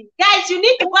amazing. Guys, you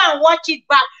need to go and watch it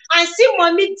back and see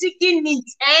Mommy digging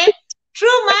it. True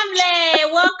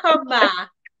Mamle, welcome back.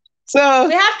 So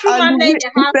we have True Mamle in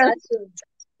the house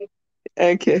soon.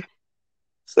 Okay.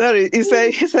 Sorry,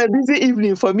 it's a busy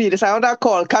evening for me. There's another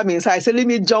call coming, so I said let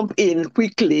me jump in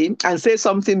quickly and say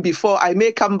something before I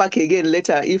may come back again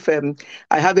later if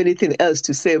I have anything else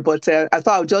to say. But I thought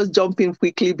I'll just jump in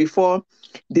quickly before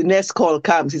the next call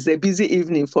comes. It's a busy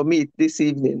evening for me this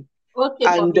evening. Okay,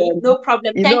 and, Mommy, no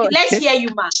problem. Thank you. Let's hear you,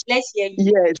 ma. Let's hear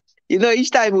you. Yes.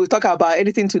 Each time we talk about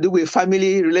anything to do with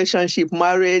family, relationship,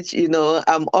 marriage,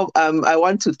 I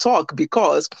want to talk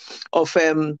because of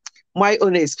my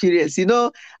own experience.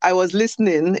 I was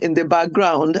listening in the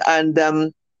background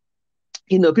and,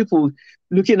 people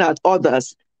looking at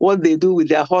others, what they do with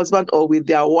their husband or with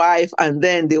their wife, and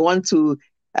then they want to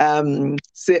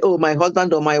say, oh, my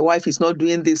husband or my wife is not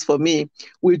doing this for me.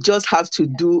 We just have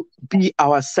to be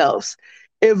ourselves.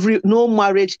 No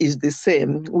marriage is the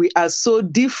same. We are so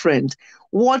different.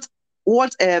 What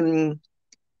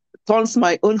turns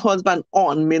my own husband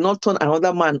on may not turn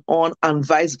another man on, and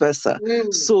vice versa.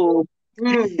 So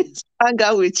hang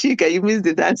out with Chika, you missed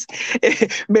the dance,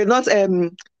 may not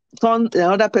turn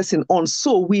another person on.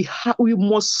 So we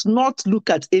must not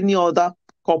look at any other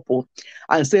couple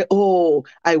and say, oh,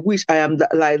 I wish I am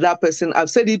like that person. I've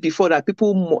said it before that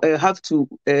people have to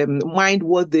mind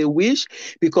what they wish,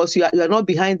 because you are not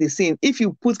behind the scene. If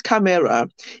you put camera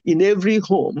in every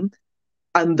home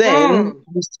and then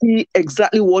you see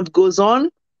exactly what goes on,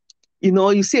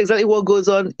 you see exactly what goes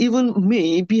on. Even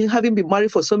me, having been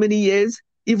married for so many years,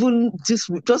 even just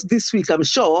this week, I'm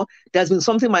sure there's been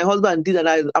something my husband did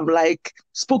and I'm like,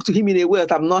 spoke to him in a way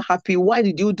that I'm not happy. Why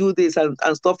did you do this? And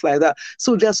stuff like that.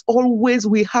 So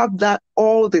we have that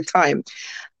all the time.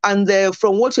 And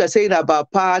from what you're saying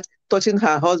about Pat touching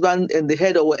her husband in the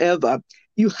head or whatever,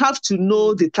 you have to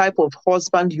know the type of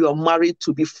husband you are married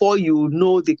to before you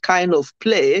know the kind of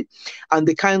play and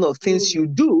the kind of things you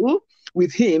do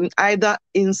with him, either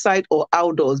inside or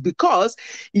outdoors. Because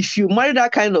if you marry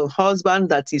that kind of husband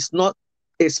that is not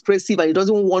expressive and he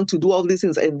doesn't want to do all these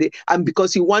things, and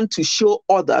because you want to show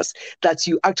others that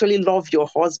you actually love your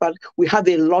husband, we have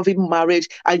a loving marriage,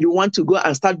 and you want to go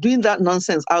and start doing that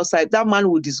nonsense outside, that man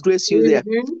will disgrace you there.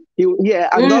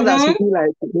 Others will be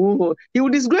like, oh, he will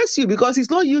disgrace you because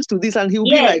he's not used to this, and he will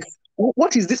be like,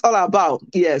 what is this all about?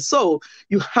 Yeah. So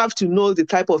you have to know the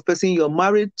type of person you're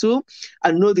married to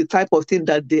and know the type of thing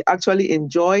that they actually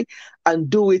enjoy, and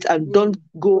do it, and don't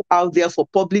go out there for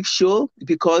public show,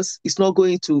 because it's not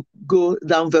going to go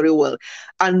down very well.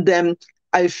 And then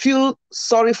I feel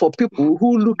sorry for people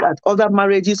who look at other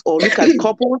marriages or look at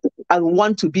couples and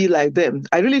want to be like them.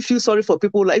 I really feel sorry for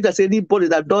people, like there's anybody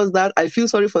that does that. I feel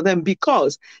sorry for them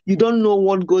because you don't know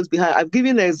what goes behind. I've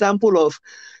given an example of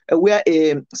where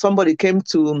somebody came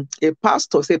to a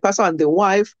pastor and the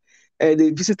wife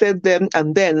They visited them,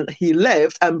 and then he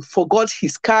left and forgot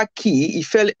his car key. He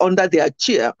fell under their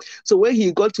chair. So when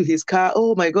he got to his car,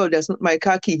 oh my God, that's not my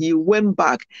car key. He went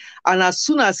back, and as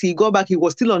soon as he got back, he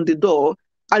was still on the door,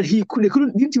 and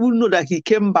didn't even know that he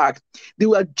came back. They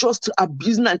were just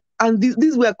abusing, and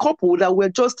these were a couple that were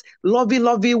just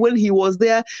lovey when he was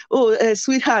there. Oh,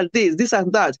 sweetheart, this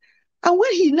and that. And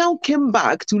when he now came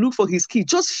back to look for his key,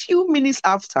 just few minutes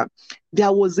after,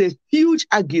 there was a huge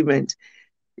argument,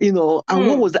 and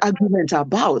what was the argument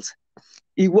about?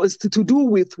 It was to do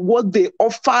with what they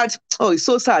offered. Oh, it's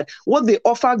so sad. What they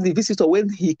offered the visitor when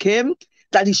he came,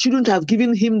 that he shouldn't have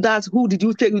given him that. Who did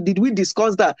you take? Did we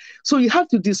discuss that? So you have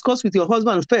to discuss with your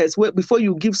husband first before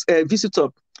you give a visitor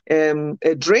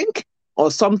a drink or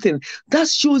something. That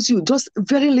shows you just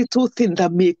very little thing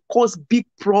that may cause big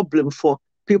problem for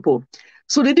people.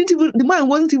 So the man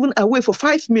wasn't even away for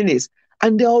 5 minutes,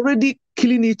 and they're already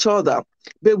killing each other.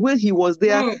 But when he was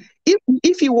there,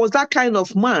 if he was that kind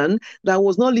of man that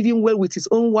was not living well with his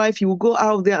own wife, he would go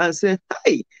out there and say,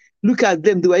 hey, look at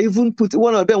them. They were even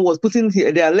one of them was putting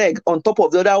their leg on top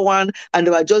of the other one, and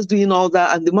they were just doing all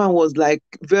that. And the man was like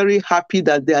very happy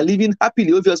that they are living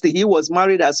happily. Obviously, he was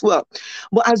married as well.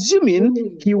 But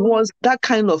assuming he was that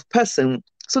kind of person,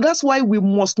 so that's why we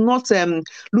must not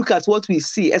look at what we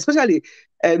see, especially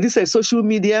this is social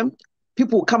media.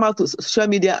 People come out to social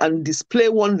media and display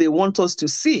what they want us to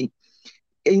see.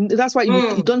 And that's why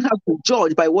you don't have to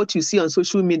judge by what you see on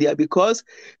social media, because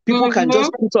people can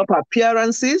just put up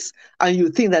appearances and you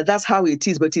think that that's how it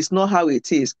is, but it's not how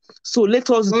it is. So let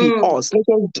us be us.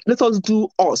 Let us do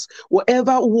us.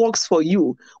 Whatever works for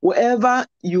you, whatever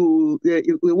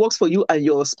it works for you and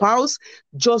your spouse,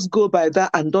 just go by that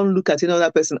and don't look at any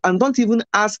other person, and don't even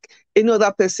ask any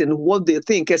other person what they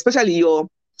think, especially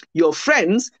your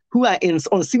friends who are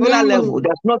on similar level.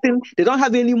 There's nothing, they don't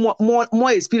have any more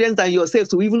experience than yourself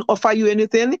to even offer you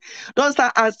anything. Don't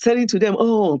start telling to them,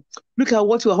 oh, look at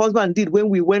what your husband did when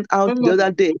we went out the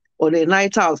other day on a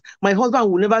night out. My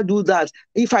husband will never do that.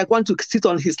 If I want to sit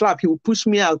on his lap, he will push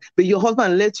me out. But your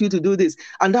husband let you to do this.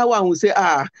 And that one will say,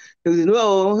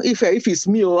 if it's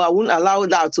me, I won't allow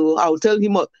that. So I'll tell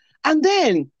him. And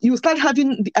then you start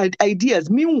having ideas.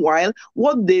 Meanwhile,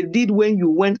 what they did when you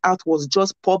went out was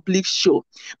just public show.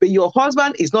 But your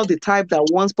husband is not the type that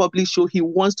wants public show. He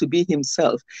wants to be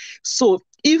himself. So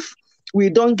if we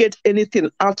don't get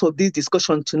anything out of this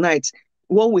discussion tonight,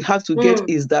 what we have to get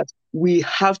is that we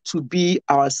have to be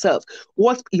ourselves.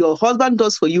 What your husband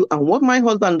does for you and what my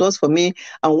husband does for me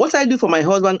and what I do for my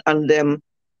husband and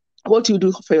what you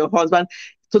do for your husband,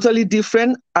 totally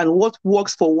different, and what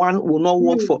works for one will not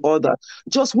work for other.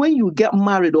 Just when you get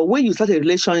married or when you start a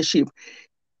relationship,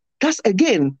 that's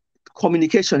again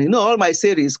communication. All my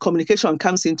series, communication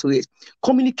comes into it.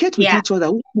 Communicate with each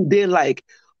other. What do they like?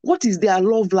 What is their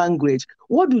love language?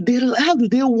 How do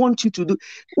they want you to do?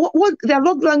 What their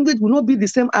love language will not be the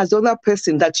same as the other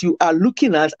person that you are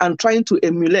looking at and trying to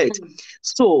emulate.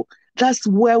 So that's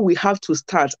where we have to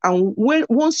start. And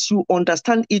once you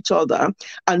understand each other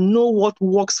and know what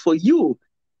works for you,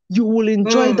 you will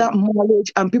enjoy that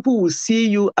knowledge, and people will see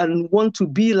you and want to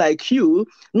be like you,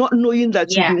 not knowing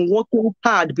that you've been working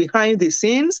hard behind the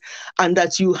scenes and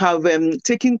that you have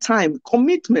taken time,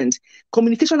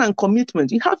 communication and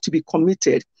commitment. You have to be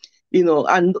committed,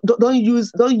 and don't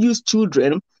use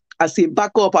children as a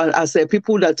backup and as a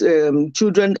people that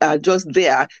children are just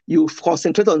there. You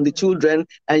concentrate on the children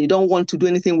and you don't want to do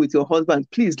anything with your husband.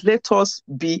 Please let us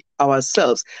be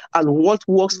ourselves, and what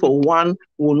works for one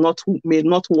may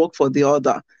not work for the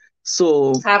other.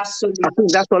 So absolutely, I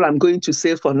think that's all I'm going to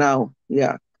say for now.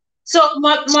 Yeah. So,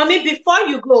 mommy, before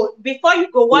you go,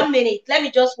 1 minute, let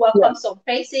me just welcome some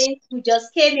persons who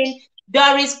just came in.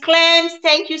 Doris Clems,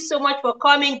 thank you so much for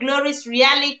coming. Glorious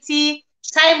Reality,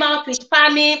 Time Out with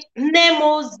Pammy,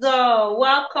 Nemo's,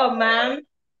 welcome, ma'am.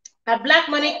 Black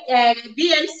Money,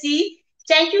 BMC,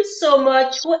 thank you so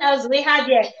much. Who else we had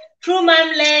here? True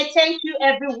Mamle, thank you,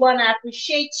 everyone. I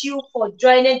appreciate you for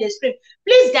joining the stream.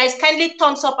 Please, guys, kindly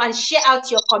thumbs up and share out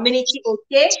your community,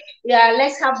 okay? Yeah,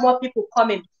 let's have more people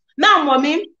coming. Now,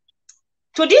 mommy,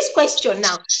 to this question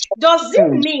now, does it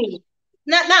mean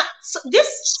now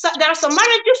there are some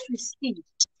marriages we see.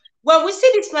 When we see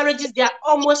these marriages, they are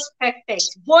almost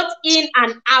perfect, both in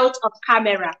and out of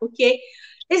camera. Okay,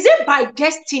 is it by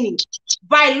destiny,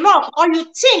 by luck, or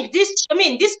you think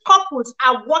these couples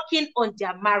are working on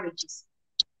their marriages?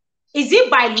 Is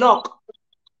it by luck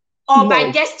or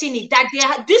by destiny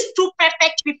that these two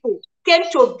perfect people came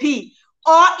to be?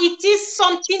 Or it is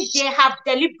something they have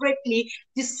deliberately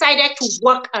decided to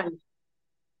work on?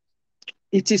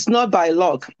 It is not by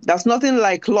luck. There's nothing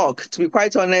like luck, to be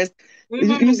quite honest.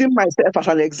 Using myself as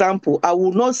an example, I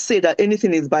will not say that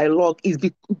anything is by luck.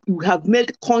 We have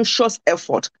made conscious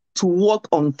effort to work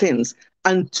on things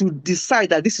and to decide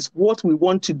that this is what we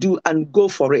want to do and go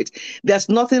for it. There's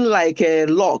nothing like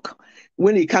luck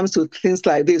when it comes to things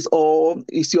like this, or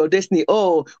it's your destiny.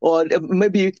 Or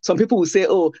maybe some people will say,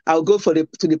 "Oh, I'll go to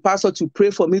the pastor to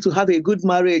pray for me to have a good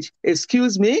marriage."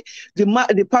 Excuse me,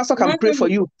 the pastor can pray for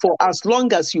you for as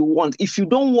long as you want. If you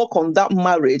don't work on that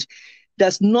marriage,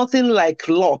 there's nothing like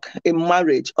luck in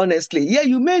marriage, honestly. Yeah,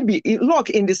 you may be in luck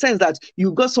in the sense that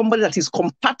you got somebody that is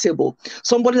compatible,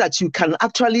 somebody that you can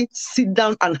actually sit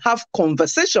down and have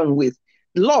conversation with.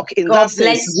 Luck in that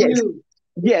sense, yes.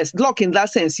 Yes, luck in that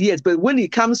sense, yes. But when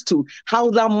it comes to how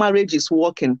that marriage is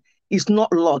working, it's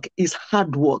not luck, it's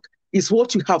hard work. It's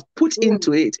what you have put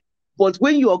into it. But because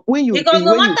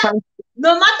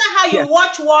no matter how you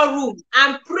watch War Room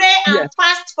and pray and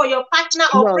fast for your partner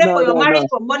or pray for your marriage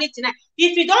from morning to night,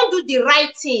 if you don't do the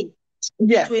right thing,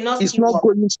 it's not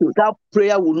going to. That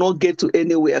prayer will not get to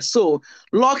anywhere. So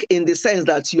luck in the sense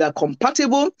that you are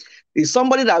compatible, is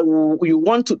somebody that you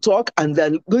want to talk and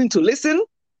they're going to listen.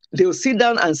 They'll sit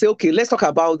down and say, "Okay, let's talk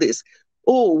about this.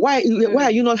 Oh, why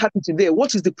are you not happy today?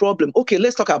 What is the problem? Okay,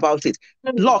 let's talk about it."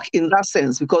 Luck in that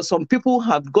sense, because some people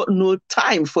have got no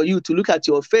time for you to look at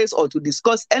your face or to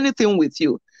discuss anything with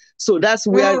you. So that's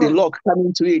where the luck comes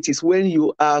into it, is when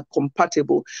you are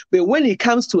compatible. But when it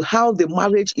comes to how the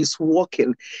marriage is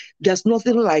working, there's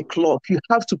nothing like luck. You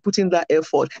have to put in that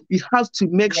effort. You have to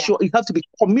make sure, you have to be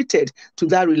committed to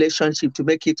that relationship to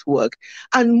make it work.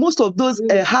 And most of those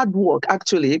hard work,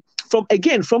 actually, from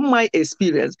my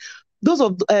experience, most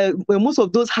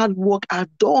of those hard work are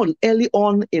done early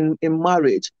on in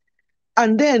marriage.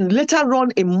 And then later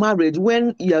on in marriage,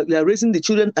 when you're raising the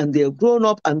children and they're grown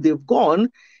up and they've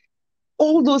gone,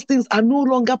 all those things are no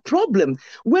longer problem.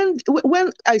 When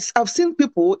I've seen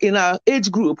people in our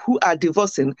age group who are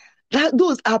divorcing,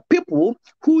 those are people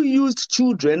who used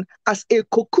children as a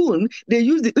cocoon. They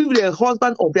use if their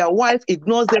husband or their wife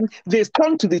ignores them, they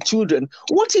turn to the children.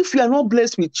 What if you are not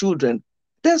blessed with children?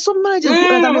 There are some marriages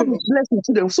that are not blessed with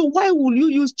children. So why will you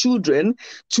use children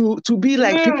to be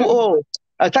like people? Oh,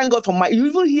 thank God for my. You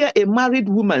even hear a married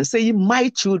woman saying, "My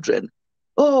children."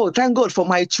 Oh, thank God for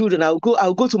my children. I'll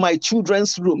go to my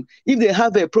children's room. If they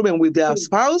have a problem with their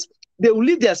spouse, they will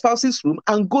leave their spouse's room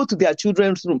and go to their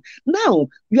children's room. Now,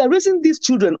 you are raising these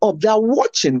children up. They are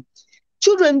watching.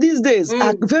 Children these days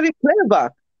are very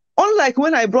clever. Unlike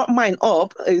when I brought mine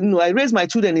up, I raised my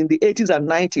children in the 80s and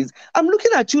 90s. I'm looking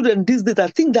at children these days. I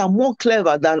think they're more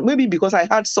clever than, maybe because I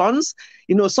had sons.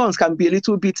 Sons can be a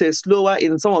little bit slower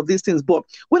in some of these things. But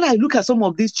when I look at some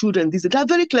of these children these days, they're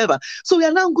very clever. So we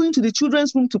are now going to the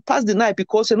children's room to pass the night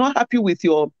because you're not happy with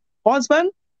your husband.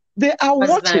 They are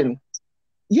watching.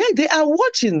 Yeah, they are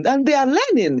watching and they are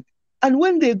learning. And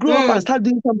when they grow up and start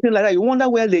doing something like that, you wonder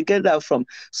where they get that from.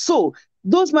 So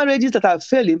those marriages that are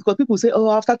failing, because people say,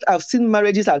 "Oh, I've seen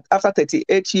marriages after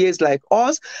 38 years like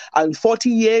us and 40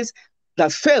 years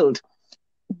that failed."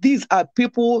 These are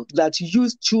people that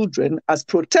use children as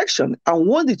protection. And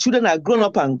once the children are grown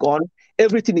up and gone,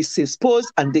 everything is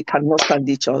exposed and they cannot stand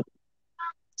each other.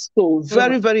 So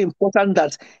very, very important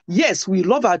that, yes, we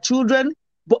love our children,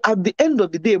 but at the end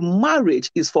of the day,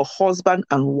 marriage is for husband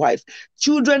and wife.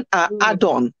 Children are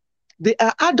add-on. They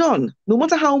are add-on. No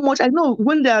matter how much, I know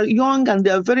when they are young and they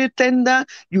are very tender,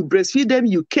 you breastfeed them,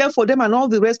 you care for them and all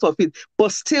the rest of it,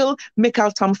 but still make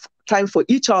out time for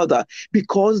each other,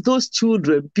 because those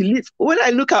children believe. When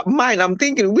I look at mine, I'm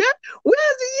thinking, where are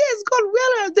the years gone?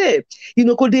 Where are they?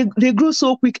 Because they grow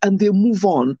so quick and they move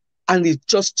on, and it's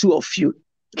just two of you.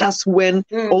 That's when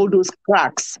all those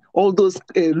cracks, all those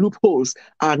loopholes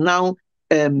are now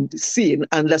seen,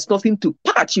 and there's nothing to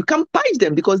patch. You can't patch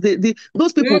them because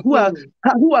those people who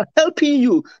are helping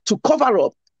you to cover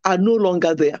up are no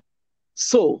longer there.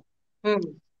 So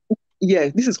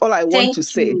yeah, this is all I want to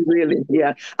say, really.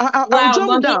 Yeah, I'll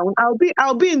jump down.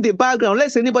 I'll be in the background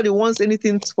unless anybody wants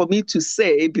anything for me to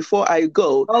say before I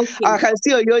go. Okay. I can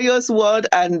see Oyoyo's word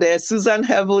and Susan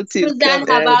Hevelty. Susan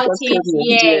about it,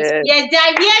 yes. They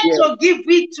are here to give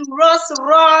it to us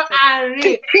raw and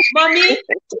real. Mommy,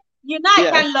 I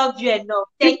can't love you enough.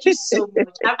 Thank you so much.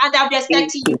 And I'll be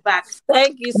expecting you back.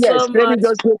 Thank you so much. Let me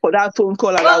just go for that phone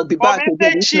call and I'll be back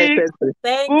again if necessary.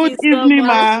 Thank you so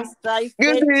much, Sister.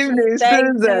 Good evening,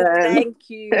 Susan. Thank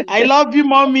you. I love you,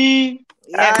 Mommy.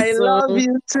 Yes, I love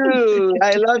you too.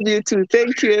 I love you too.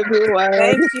 Thank you, everyone.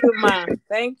 Thank you, ma.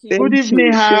 Thank you. Good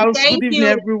evening, house. Thank Good you.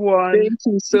 evening, everyone. Thank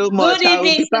you so much. Good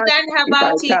evening, Susan. How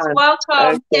about it? Welcome.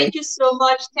 Okay. Thank you so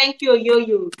much. Thank you,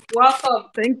 Oyoyo. Welcome.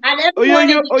 And everyone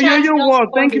in the chat, Oyoyo, what?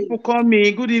 Thank you for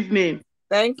coming. Good evening.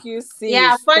 Thank you, sis.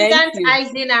 Yeah, Thank fondant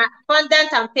you.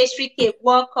 fondant and pastry cake.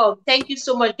 Welcome. Thank you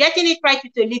so much. Getting it right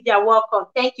with Olivia. Welcome.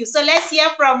 Thank you. So let's hear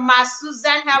from Ma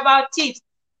Susan. How about it?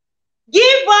 Give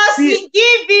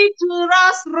it to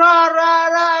us.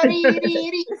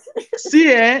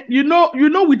 See,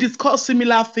 we discussed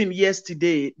similar thing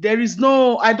yesterday.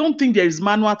 I don't think there is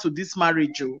manual to this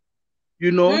marriage.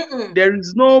 There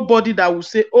is nobody that will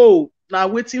say, oh, now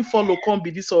waiting for come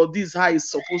be this or this how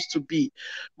it's supposed to be.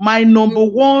 My number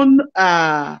one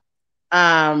how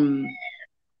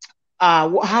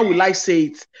will I say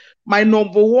it? My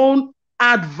number one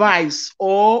advice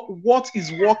or what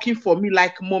is working for me,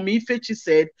 like Mommy Ifechi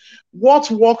said, what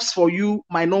works for you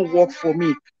might not work for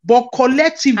me. But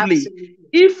collectively,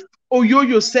 if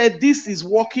Oyoyo said this is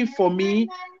working for me,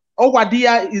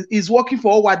 Owadia is working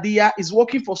for Owadia, is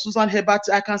working for Susan Herbert,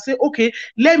 I can say, okay,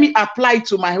 let me apply it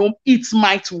to my home. It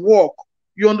might work.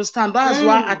 You understand? That's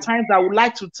why at times I would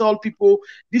like to tell people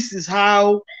this is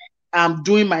how I'm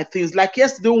doing my things. Like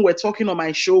yesterday when we're talking on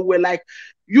my show, we're like,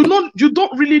 you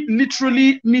don't really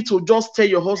literally need to just tell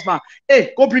your husband,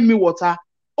 hey, go bring me water.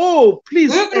 Oh,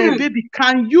 please, baby,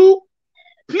 can you,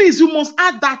 please, you must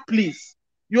add that, please.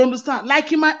 You understand?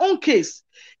 Like in my own case,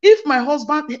 if my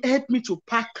husband helped me to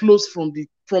pack clothes from the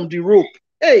rope,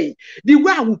 hey, the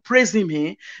way I will praise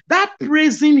him, that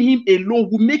praising him alone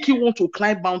will make him want to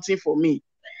climb mountain for me.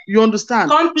 You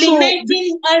understand?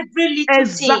 Complimenting every little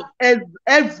thing.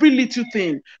 Every little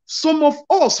thing. Some of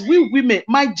us, we women,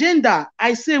 my gender,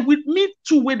 I say with me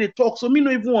too when they talk, so me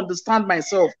not even understand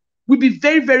myself, will be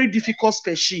very, very difficult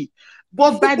special.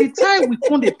 But by the time we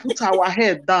come, they put our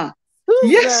head down.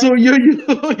 Yes, so you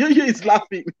is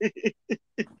laughing.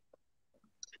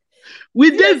 We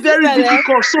did very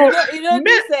difficult. So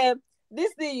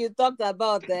this thing you talked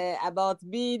about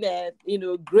being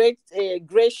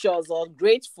gracious or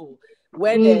grateful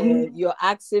when you're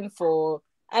asking for,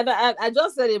 and I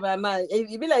just said in my mind,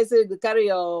 it be like saying to carry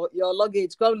your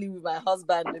luggage, come live with my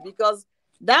husband, because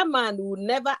that man will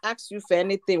never ask you for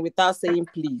anything without saying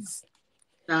please.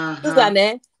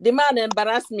 Susan, the man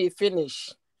embarrassed me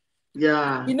finish.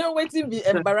 Yeah. You know, waiting be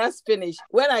embarrassed finish.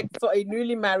 When I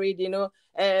newly married,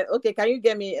 okay, can you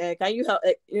get me, can you help?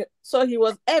 So he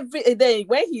was every day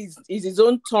when it's his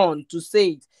own turn to say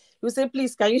it, he would say,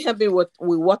 please, can you help me with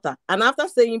water? And after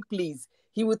saying please,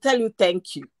 he will tell you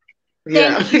thank you.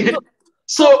 Yeah. Thank you.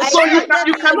 So you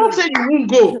cannot say you won't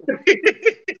go.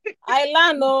 I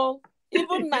learn,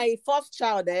 even my first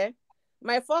child,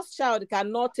 my first child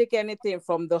cannot take anything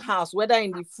from the house, whether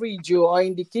in the fridge or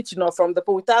in the kitchen or from the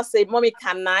pot, without saying, Mommy,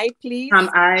 can I please? Can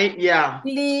I? Yeah.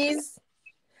 Please.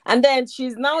 And then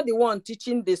she's now the one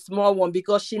teaching the small one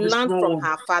because she learned from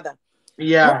her father.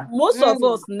 Yeah. Most of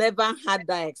us never had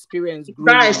that experience.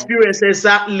 That experience,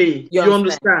 exactly. You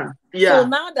understand? Yeah. So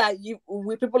now that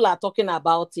people are talking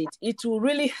about it, it will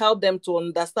really help them to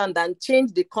understand and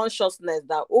change the consciousness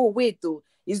that, oh, wait,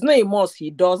 it's not a must he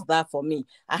does that for me.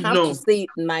 I have to say it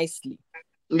nicely.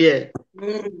 Yeah.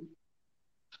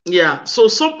 Yeah. So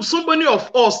somebody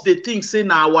of us, they think say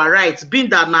now our rights,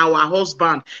 being that now our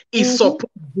husband is supposed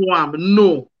to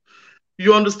no.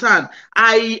 You understand?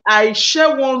 I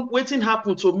share one waiting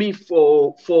happened to me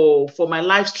for my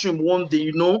live stream one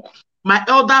day, My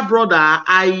elder brother,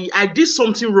 I did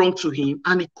something wrong to him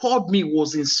and he called me,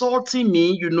 was insulting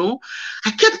me, I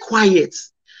kept quiet.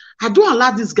 I don't allow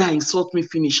this guy insult me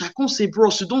finish. I can't say,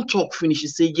 bros, you don't talk finish. He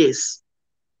say, yes.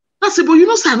 I say, but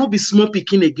say I not be small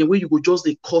picking again where you go just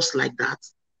a curse like that.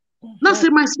 Now say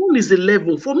my son is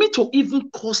 11. For me to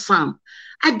even curse him,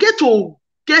 I get to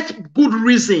get good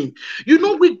reason.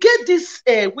 We get this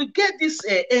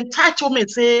entitlement,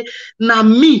 say na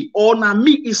me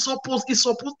is supposed,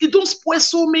 it don't spoil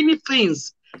so many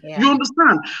things. Yeah. You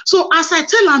understand? So as I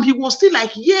tell him, he was still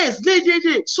like, yes.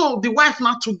 So the wife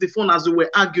now took the phone as they were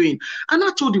arguing. And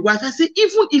I told the wife, I said,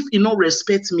 even if he not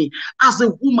respect me as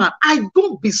a woman, I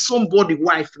don't be somebody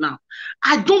wife now.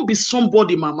 I don't be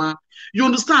somebody mama. You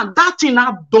understand? That thing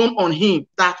I've done on him,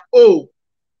 that, though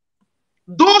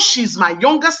she's my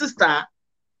younger sister,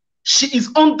 she is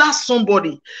under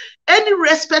somebody. Any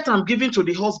respect I'm giving to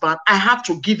the husband, I have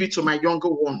to give it to my younger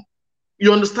one.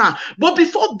 You understand? But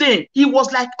before then, he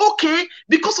was like, okay,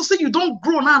 because I say you don't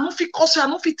grow now, I don't feel cause you, I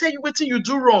don't feel tell you what you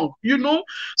do wrong,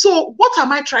 So what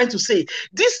am I trying to say?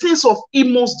 These things of he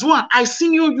must do, I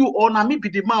senior you, or na me be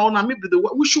the man, or na me be the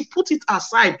one, we should put it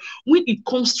aside when it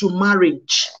comes to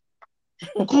marriage.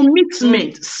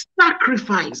 Commitment,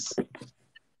 sacrifice,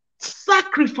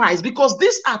 because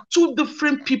these are two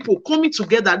different people coming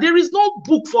together. There is no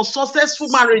book for successful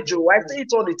marriage. I say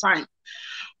it all the time.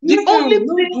 The only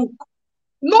thing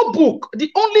No book.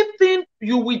 The only thing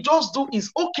you will just do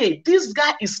is, okay, this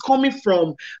guy is coming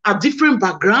from a different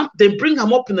background. They bring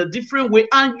him up in a different way.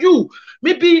 And you,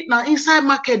 maybe now inside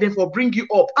market, they for bring you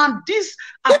up. And these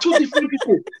are two different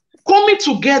people coming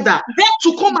together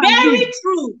to come and very live.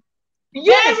 true.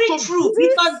 Yes, Very so true.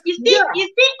 Because you see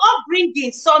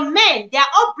upbringing, some men, their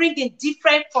upbringing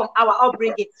different from our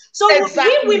upbringing. So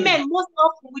exactly. we women, most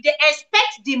often, we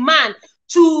expect the man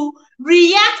to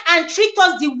react and treat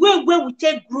us the way we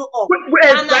take grow up.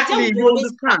 Exactly, you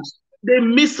understand? They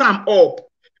miss them up.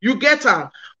 You get them.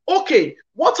 Okay,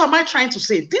 what am I trying to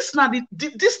say? This now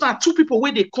two people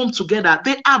where they come together.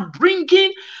 They are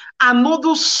bringing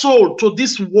another soul to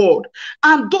this world,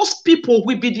 and those people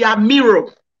will be their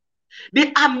mirror.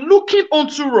 They are looking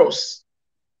onto us.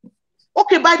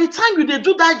 Okay, by the time you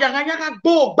do that,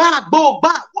 go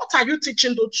back. What are you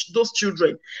teaching those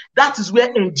children? That is where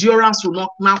endurance will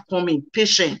not now come in.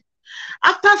 Patience.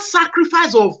 After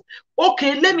sacrifice of,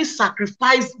 okay, let me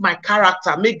sacrifice my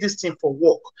character, make this thing for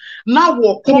work. Now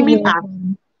we're coming at,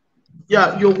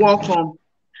 yeah, you're welcome.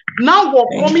 Now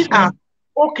we're coming at,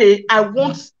 okay, I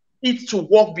want it to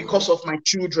work because of my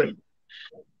children.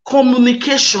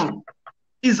 Communication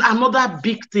is another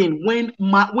big thing when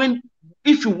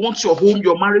if you want your home,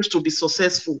 your marriage to be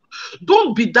successful.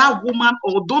 Don't be that woman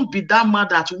or don't be that man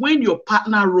that when your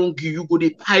partner wrong you, you go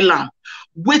to pile on,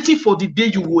 waiting for the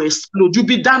day you will explode. You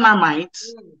be dynamite.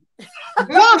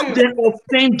 Once they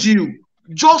offend you,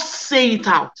 just say it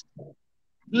out.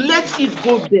 Let it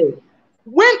go there.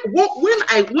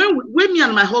 When me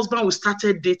and my husband we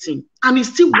started dating, and it's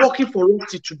still working for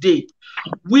us today,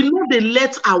 we know they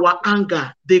let our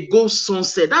anger they go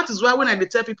sunset. That is why when I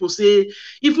tell people, say,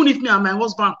 even if me and my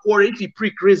husband quarrel, if he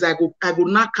prick raise, I go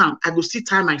knock him, I go see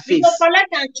time my face.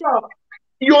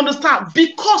 You understand?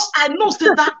 Because I know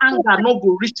say that anger not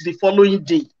go reach the following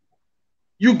day.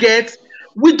 You get?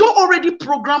 We don't already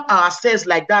program ourselves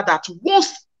like that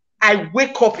once I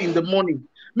wake up in the morning,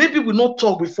 maybe we not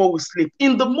talk before we sleep.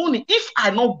 In the morning, if I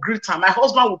not greet her, my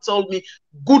husband will tell me,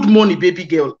 good morning, baby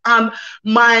girl. And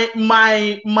my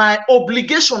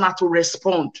obligation are to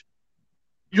respond.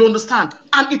 You understand?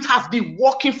 And it has been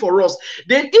working for us.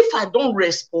 Then if I don't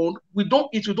respond, we now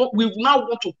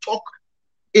want to talk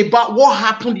about what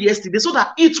happened yesterday so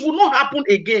that it will not happen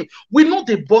again. We know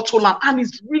the bottle and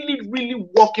it's really, really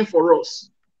working for us.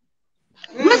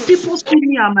 When people see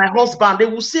me and my husband, they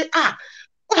will say, how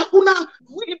una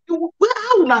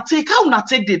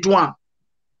take the one?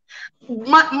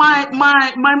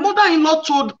 My mother-in-law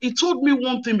told me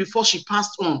one thing before she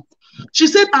passed on. She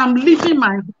said, I'm leaving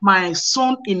my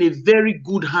son in a very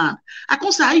good hand. I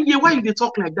can't say, why you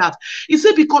talk like that? He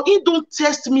said, because he don't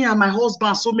test me and my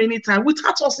husband so many times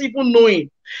without us even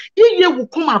knowing. He will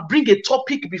come and bring a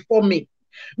topic before me.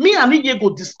 Me and he go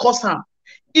discuss him.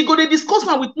 He go to discuss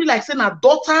him with me like saying a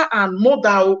daughter and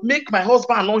mother make my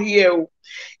husband not here.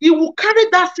 He will carry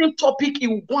that same topic. He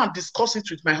will go and discuss it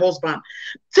with my husband,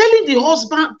 telling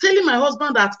my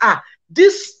husband that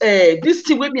this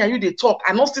thing with me and you they talk.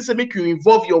 I not still say make you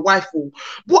involve your wife.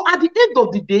 But at the end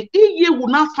of the day, he will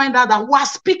not find out that we are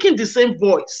speaking the same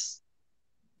voice.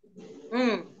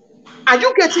 Are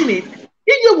you getting it?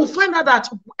 He will find out that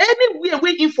anywhere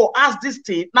waiting for us this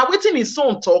thing, now waiting his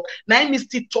son talk, now he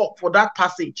still talk for that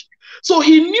passage. So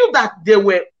he knew that we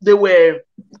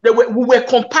were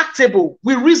compatible,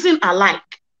 we reason alike.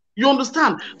 You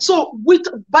understand? So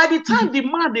by the time the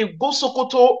man they go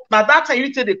Sokoto, now that time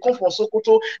you say they come from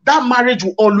Sokoto, that marriage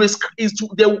will always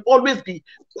there will always be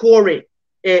quarrel.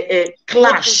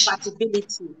 Clash. No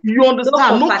compatibility. You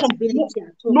understand?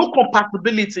 No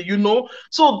compatibility, you know.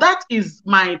 So that is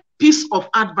my piece of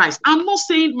advice. I'm not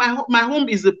saying my home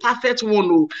is a perfect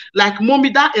one. Like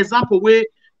mommy, that example where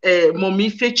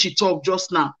mommy Fechi talk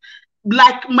just now.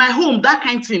 Like my home, that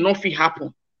kind of thing nothing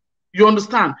happen. You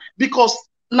understand? Because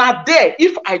now there,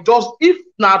 if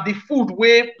now the food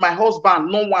where my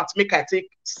husband no want make I take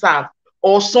serve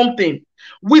or something,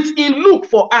 with in look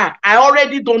for her, I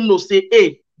already don't know, say,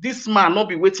 hey, this man not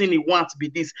be waiting, he wants to be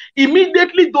this.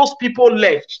 Immediately those people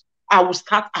left, I will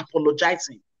start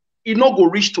apologizing. It not go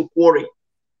reach to quarrel.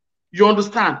 You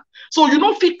understand? So you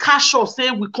don't feel casual, say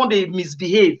we can't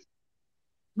misbehave.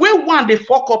 When one they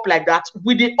fuck up like that,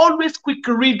 we they always quick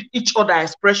read each other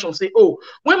expression, say, oh,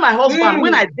 when my husband,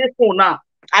 when I date for now,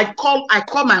 I call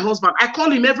my husband. I call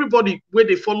him everybody where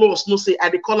they follow us. No say I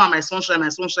they call him my sunshine.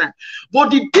 But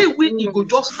the day when he go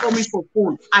just call me for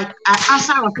phone, I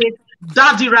answer and say,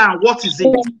 Daddy Ram, what is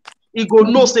it? He go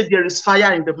no say there is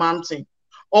fire in the mountain.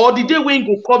 Or the day when he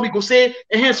go call me, go say,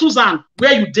 hey Susan,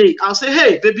 where you day? I'll say,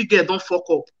 hey baby girl, don't fuck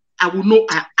up. I will know.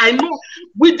 I know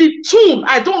with the tune.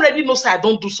 I don't already know say I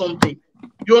don't do something.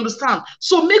 You understand?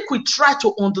 So make we try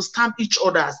to understand each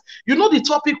other's. You know, the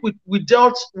topic we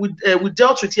dealt with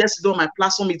yesterday on my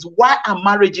platform is why our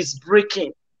marriage is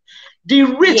breaking. The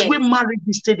rate where marriage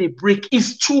is still a break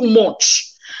is too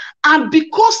much. And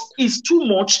because it's too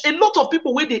much, a lot of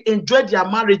people, when they enjoy their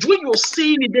marriage, when you're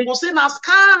seeing it, they go say, now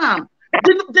scam.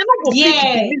 They're not going to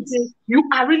believe you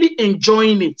are really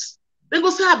enjoying it. They go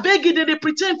say, I beg you, they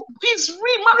pretend. It's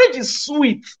real. Marriage is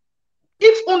sweet.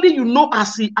 If only you know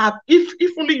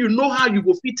if only you know how you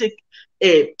go fit take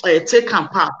and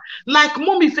pass. Like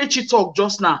Mommy Fechi talk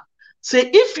just now. Say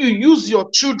if you use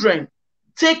your children,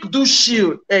 do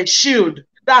shield,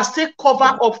 that's take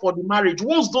cover up for the marriage.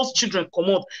 Once those children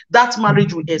come out, that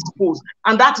marriage will expose.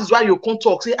 And that is why you can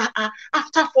talk. Say,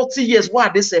 after 40 years, why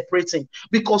are they separating?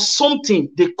 Because something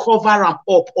they cover them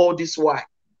up all this while.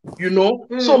 You know?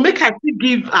 So make I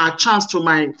give a chance to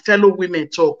my fellow women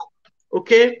talk.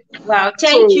 Okay. Wow,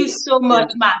 thank you so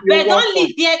much, ma. But don't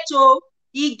leave there too.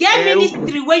 You get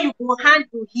ministry where you will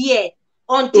handle here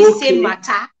on this same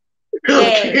matter.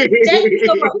 Thank you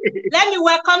so much. Let me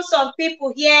welcome some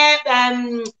people here.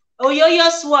 Oyoyo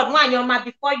Sword, one your ma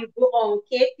before you go on,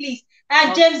 okay, please.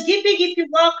 James Giving,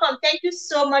 welcome. Thank you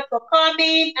so much for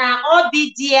coming.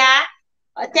 Obi dear,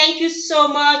 thank you so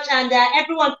much, and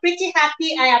everyone pretty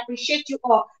happy. I appreciate you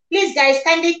all. Please, guys,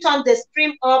 kindly turn the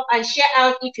stream up and share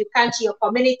out if you can to your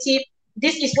community.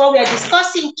 This is what we are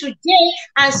discussing today.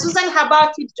 And Susan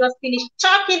Habati just finished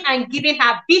talking and giving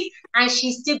her bit, and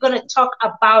she's still going to talk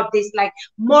about this. Like,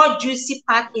 more juicy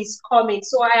part is coming.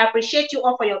 So I appreciate you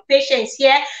all for your patience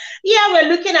here. Here we're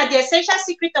looking at the essential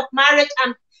secret of marriage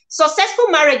and successful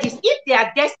marriages. If they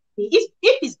are destiny, if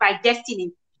it's by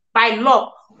destiny, by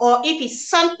law, or if it's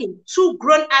something two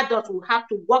grown adults will have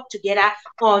to work together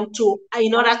on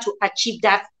in order to achieve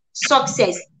that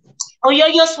success.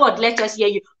 Oyoyo Sword, let us hear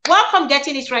you. Welcome,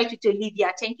 Getting It Right with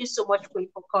Olivia. Thank you so much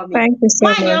for coming. Thank you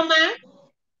so much.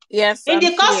 Yes. In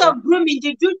the course of grooming,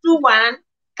 did you do one?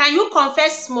 Can you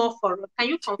confess small for us? Can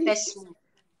you confess small?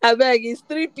 I beg, it's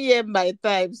 3 p.m. my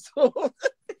time, so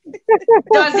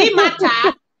does it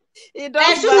matter? It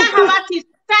does. Susan Habati's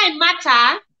time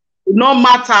matter. No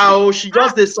matter, oh, she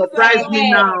just surprised me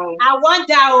now. I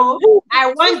wonder,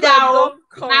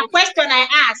 my question I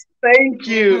asked. Thank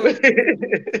you.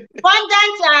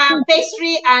 Fondant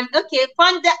pastry and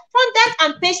fondant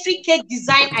and pastry cake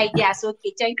design ideas.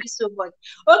 Okay, thank you so much.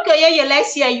 Okay, yeah,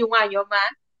 let's hear you one, your man.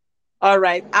 All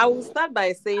right, I will start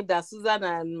by saying that Susan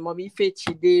and Mommy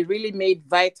Fechi, they really made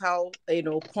vital,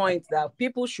 points that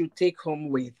people should take home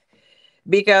with,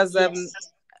 because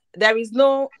there is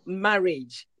no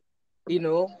marriage,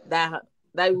 that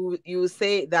you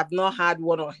say they have not had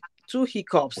one or two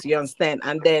hiccups, you understand,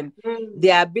 and then the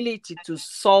ability to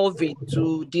solve it,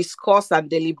 to discuss and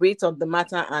deliberate on the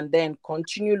matter, and then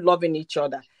continue loving each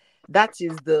other. That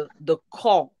is the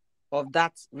core of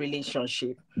that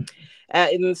relationship.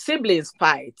 In siblings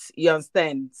fight, you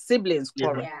understand, siblings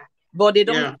quarrel, but they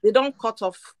don't cut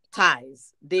off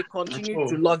ties. They continue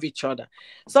to love each other.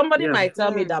 Somebody might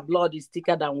tell me that blood is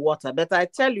thicker than water, but I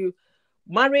tell you,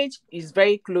 marriage is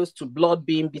very close to blood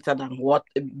being bitter than water,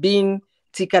 being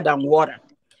thicker than water.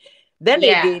 Then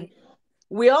again,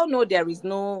 we all know there is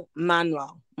no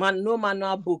manual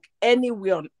book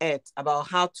anywhere on earth about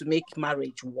how to make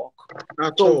marriage work.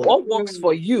 So what works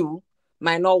for you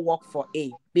might not work for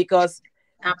A, because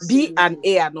B and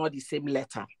A are not the same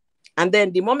letter. And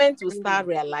then the moment you start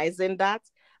realizing that,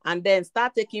 and then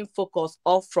start taking focus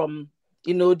off from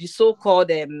the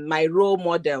so-called my role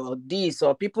model or this,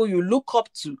 or people you look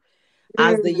up to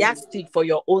as the yardstick for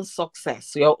your own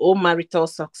success, your own marital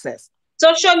success.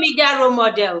 Social media role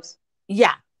models.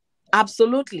 Yeah,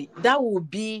 absolutely. That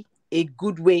would be a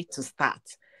good way to start.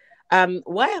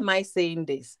 Why am I saying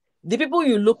this? The people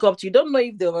you look up to, you don't know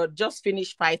if they were just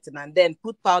finished fighting and then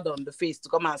put powder on the face to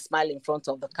come and smile in front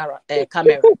of the camera.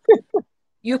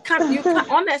 You can't,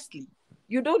 honestly,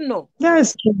 you don't know.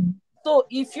 Yes. So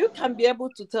if you can be able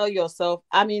to tell yourself,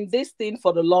 I'm in this thing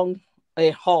for the long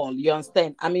haul, you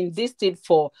understand? I'm in this thing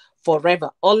for forever.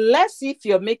 Unless if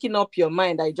you're making up your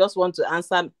mind, I just want to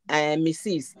answer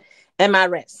Mrs.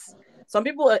 MRS. Some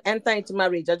people enter into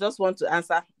marriage, I just want to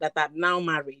answer that I'm now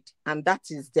married. And that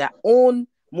is their own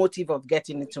motive of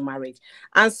getting into marriage.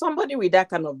 And somebody with that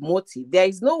kind of motive, there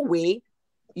is no way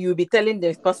you'll be telling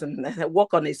this person,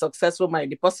 work on a successful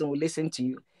marriage, the person will listen to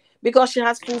you. Because she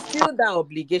has fulfilled that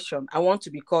obligation. I want to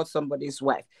be called somebody's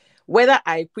wife. Whether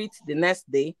I quit the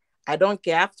next day, I don't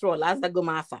care. After all, as I go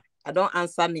matter, I don't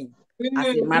answer me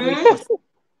as a married person.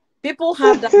 People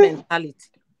have that mentality.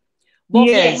 But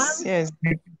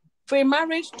for a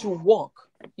marriage to work,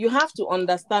 you have to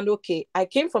understand, okay, I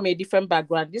came from a different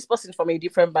background, this person from a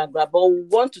different background, but we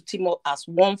want to team up as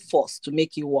one force to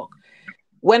make it work.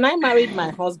 When I married my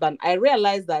husband, I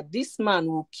realized that this man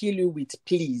will kill you with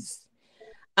please.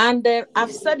 And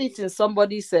I've said it in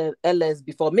somebody's LS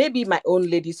before, maybe my own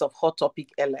Ladies of Hot Topic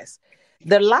LS.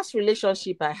 The last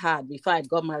relationship I had before I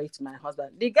got married to my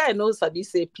husband, the guy knows Sabi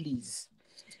say please.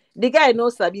 The guy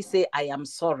knows Sabi say I am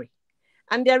sorry.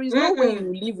 And there is no way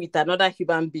you live with another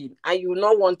human being and you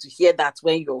not want to hear that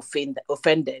when you're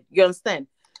offended. You understand?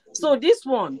 So this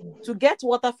one, to get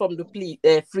water from the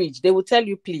fridge, they will tell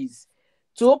you please.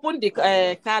 To open the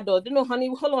car door, honey,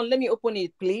 hold on, let me open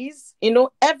it, please.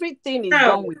 Everything is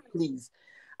done with please.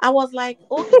 I was like,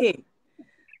 okay.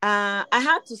 I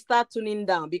had to start tuning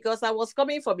down because I was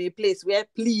coming from a place where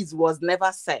please was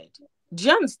never said. Do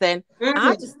you understand? I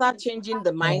had to start changing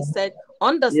the mindset,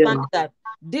 understand that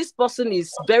this person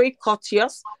is very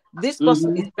courteous, this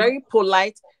person is very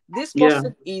polite, this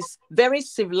person is very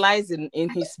civilized in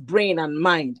his brain and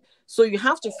mind. So you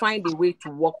have to find a way to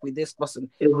work with this person.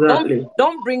 Exactly.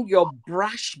 Don't bring your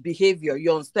brash behavior,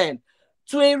 you understand,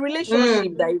 to a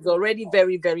relationship that is already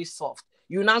very, very soft.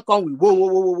 You now come with whoa, whoa,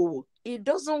 whoa, whoa, whoa. It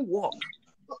doesn't work.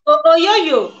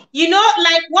 Yo,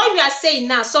 like what you are saying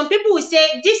now, some people will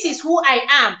say, this is who I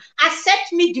am.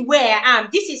 Accept me the way I am.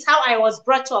 This is how I was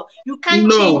brought up. You can't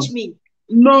change me.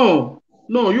 No,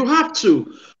 you have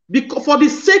to. Because for the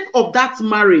sake of that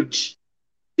marriage,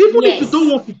 even if you don't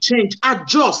want to change,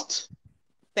 adjust.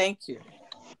 Thank you.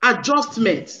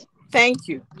 Adjustment. Thank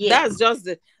you. That's just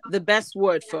the best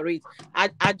word for it.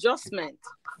 Adjustment.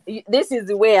 This is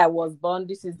the way I was born.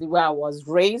 This is the way I was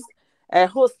raised.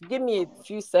 Host, give me a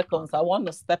few seconds. I want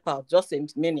to step out. Just a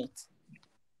minute.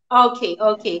 Okay.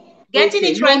 Getting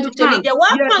it right to Lydia.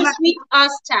 Welcome, sweet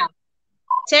Asta.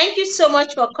 Thank you so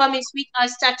much for coming, sweet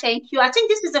Asta. Thank you. I think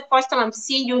this is the first time I'm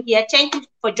seeing you here. Thank you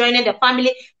for joining the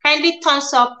family. Kindly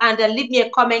thumbs up and leave me a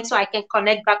comment so I can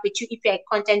connect back with you if you're a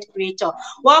content creator.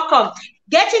 Welcome.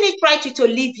 Getting it right with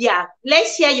Olivia.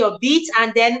 Let's hear your beat,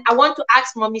 and then I want to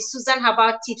ask Mommy Susan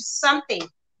about tips. Something.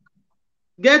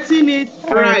 Getting it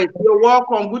right. You're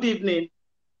welcome. Good evening.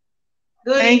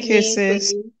 Thank you,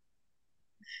 sis.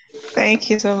 Thank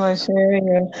you so much,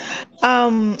 Sharon.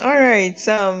 All right.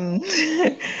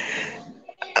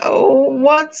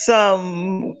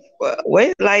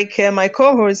 Like my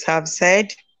co-hosts have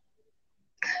said,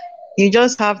 you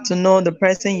just have to know the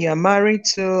person you are married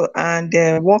to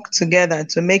and work together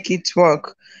to make it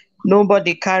work.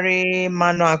 Nobody carry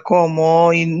mano come,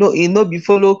 or be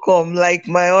follow come, like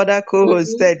my other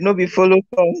co-host said. No be follow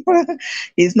come.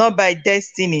 It's not by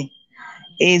destiny.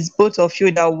 It's both of you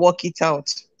that work it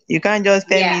out. You can't just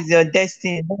tell me it's your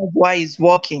destiny. That's why it's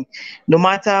working. No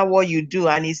matter what you do,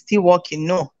 and it's still working.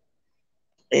 No,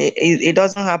 it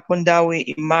doesn't happen that way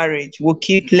in marriage. We'll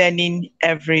keep learning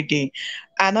every day.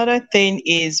 Another thing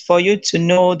is for you to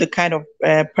know the kind of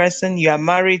person you are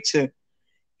married to.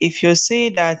 If you see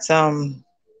that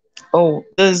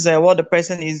this is what the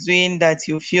person is doing that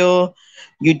you feel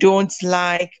you don't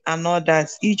like and all that,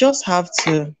 you just have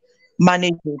to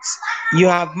manage it. You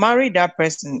have married that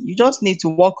person. You just need to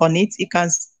work on it. You can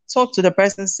talk to the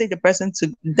person, sit the person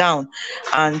down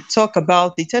and talk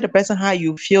about it. Tell the person how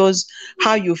you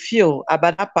feel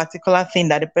about that particular thing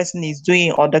that the person is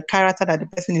doing or the character that the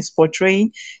person is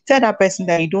portraying. Tell that person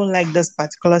that you don't like this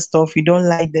particular stuff, you don't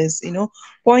like this,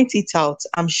 point it out.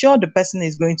 I'm sure the person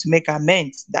is going to make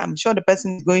amends. I'm sure the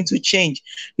person is going to change.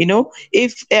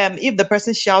 If the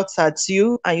person shouts at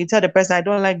you and you tell the person, I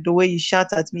don't like the way you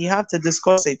shout at me, you have to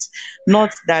discuss it.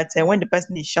 Not that when the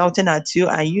person is shouting at you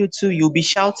and you too, you'll be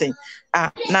shouting.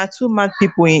 Now two mad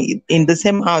people in the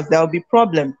same house, there will be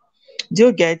problem. Do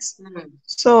you get?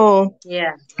 So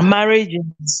marriage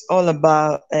is all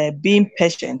about being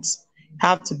patient.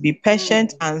 Have to be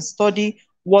patient and study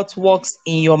what works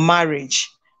in your marriage.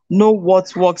 Know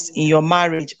what works in your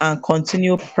marriage and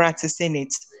continue practicing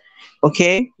it.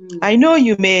 Okay, I know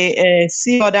you may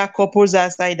see other couples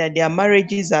outside that their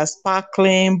marriages are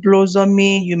sparkling,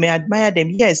 blossoming. You may admire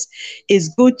them. Yes, it's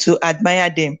good to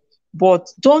admire them, but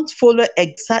don't follow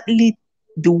exactly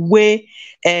the way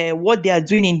what they are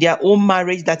doing in their own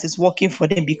marriage that is working for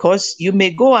them, because you may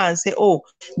go and say, oh,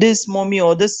 this mommy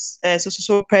or this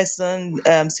so person,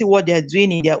 see what they are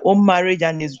doing in their own marriage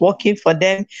and is working for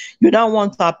them. You don't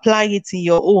want to apply it in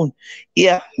your own.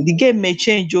 Yeah, the game may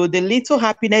change, or the little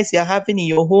happiness you're having in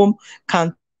your home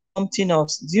can something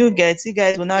else. Do you get? You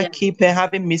guys will not keep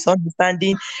having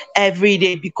misunderstanding every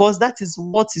day, because that is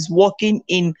what is working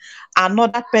in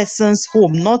another person's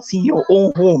home, not in your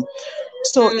own home.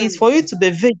 So it's for you to be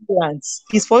vigilant.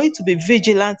 It's for you to be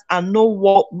vigilant and know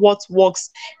what works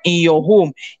in your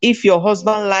home. If your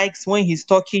husband likes when he's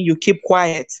talking, you keep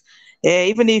quiet.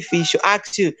 Even if he should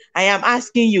ask you, I am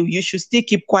asking you, you should still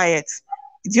keep quiet.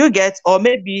 Do you get? Or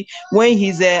maybe when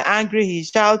he's angry, he's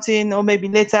shouting, or maybe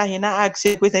later he now asks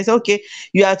you a question. It's okay.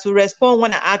 You have to respond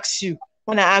when I ask you.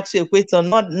 When I ask you a question,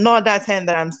 not that time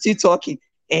that I'm still talking.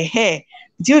 Do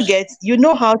you get? You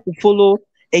know how to follow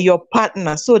your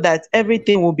partner so that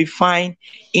everything will be fine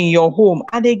in your home.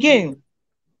 And again,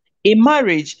 in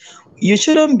marriage, you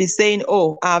shouldn't be saying,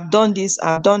 oh, I've done this,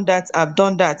 I've done that, I've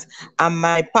done that, and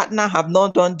my partner have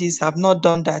not done this, have not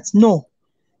done that. No,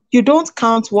 you don't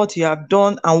count what you have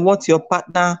done and what your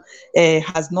partner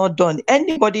has not done.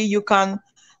 Anybody, you can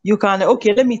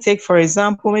okay, let me take for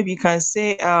example, maybe you can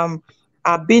say,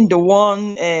 I've been the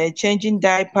one changing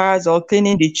diapers or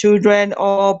cleaning the children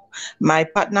up. My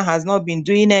partner has not been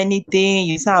doing anything.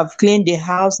 You say, I've cleaned the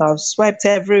house, I've swept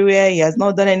everywhere. He has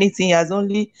not done anything. He has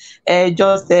only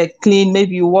just cleaned,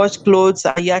 maybe you wash clothes.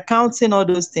 You're counting all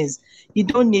those things. You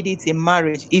don't need it in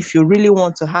marriage. If you really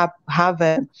want to have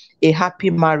a happy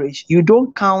marriage, you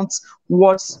don't count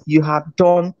what you have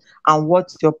done and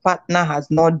what your partner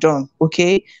has not done.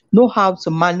 Okay, know how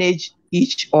to manage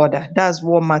each other. That's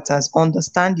what matters.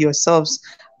 Understand yourselves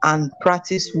and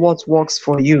practice what works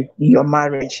for you in your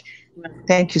marriage.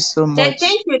 Thank you so much.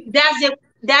 Thank you.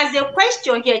 There's a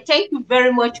question here. Thank you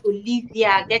very much,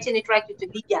 Olivia. Getting it right with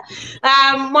Olivia.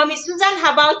 Mommy Susan,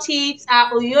 how about tips?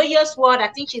 Oyoyo's word. I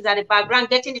think she's at the background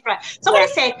getting it right.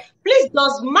 Somebody said, please,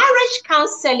 does marriage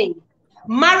counseling,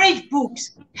 marriage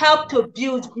books help to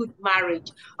build good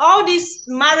marriage? All these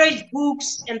marriage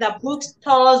books and the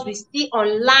bookstores we see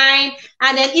online,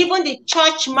 and then even the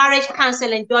church marriage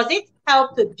counseling, does it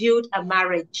help to build a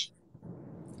marriage?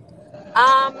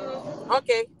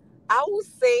 Okay. I will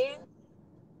say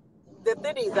the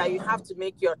thing is that you have to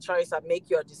make your choice and make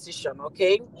your decision,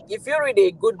 okay? If you read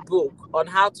a good book on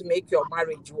how to make your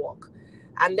marriage work,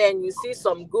 and then you see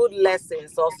some good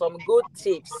lessons or some good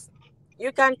tips,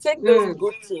 you can take those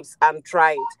good tips and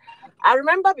try it. I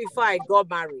remember before I got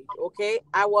married, okay,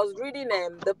 I was reading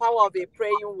The Power of a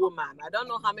Praying Woman. I don't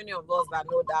know how many of us that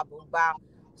know that book, but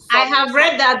I have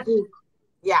read that book.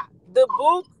 Yeah, the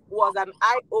book was an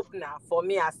eye-opener for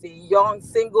me as a young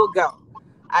single girl.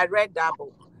 I read that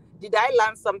book. Did I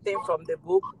learn something from the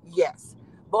book? Yes.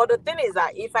 But the thing is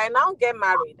that if I now get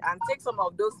married and take some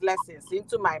of those lessons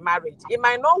into my marriage, it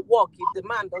might not work if the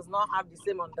man does not have the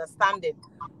same understanding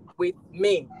with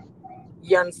me.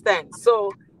 You understand?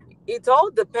 So it all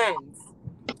depends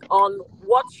on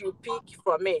what you pick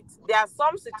from it. There are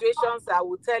some situations I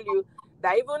will tell you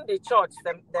that even the church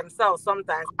themselves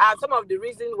sometimes are some of the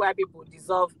reasons why people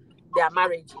dissolve their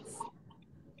marriages.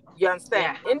 You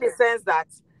understand? Yeah. In the sense that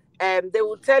they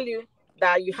will tell you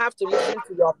that you have to listen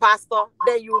to your pastor.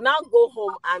 Then you now go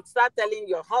home and start telling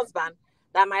your husband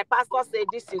that my pastor said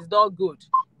this is not good.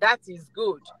 That is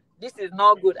good. This is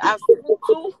not good. I've seen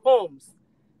two homes,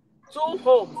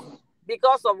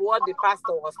 because of what the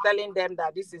pastor was telling them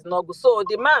that this is not good. So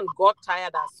the man got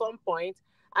tired at some point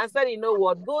and said, you know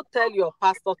what, go tell your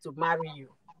pastor to marry you.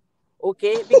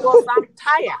 Okay? Because I'm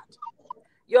tired.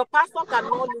 Your pastor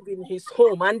cannot live in his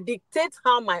home and dictate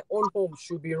how my own home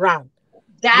should be run.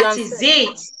 That is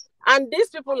it. And these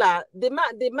people are, the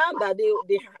man that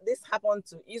this happened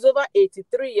to is over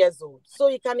 83 years old. So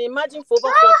you can imagine for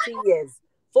over 40 years.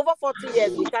 For over 40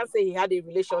 years, we can't say he had a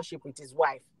relationship with his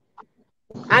wife.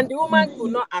 And the woman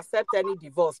could not accept any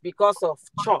divorce because of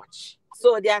church.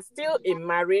 So they are still in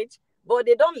marriage, but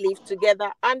they don't live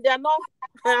together and they're not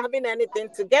having anything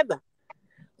together.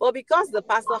 But because the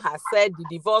pastor has said the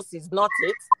divorce is not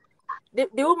it,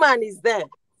 the woman is there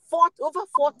for over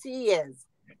 40 years.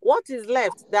 What is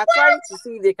left? They're trying to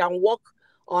see if they can work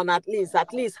on at least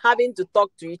having to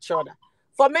talk to each other.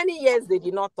 For many years, they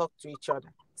did not talk to each other.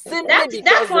 Simply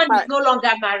that one is no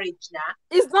longer marriage now.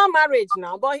 It's not marriage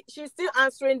now, but she's still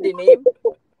answering the name.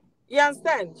 You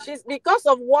understand? She's because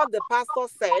of what the pastor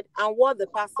said and what the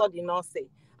pastor did not say.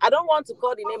 I don't want to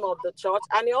call the name of the church,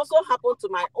 and it also happened to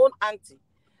my own auntie.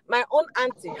 My own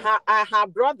auntie, her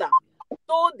brother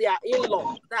told their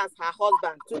in-law, that's her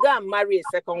husband, to go and marry a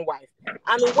second wife,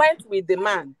 and went with the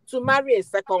man to marry a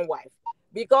second wife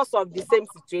because of the same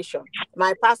situation.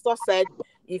 My pastor said,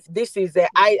 if this is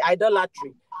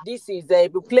idolatry, this is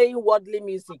playing worldly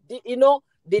music,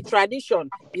 the tradition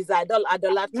is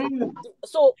idolatry.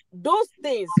 So those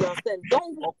things, you understand,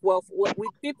 don't work well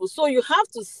with people. So you have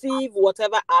to sieve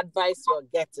whatever advice you're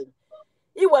getting.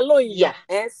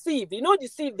 Sieve. You know the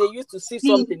sieve they used to sieve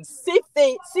something. Sieve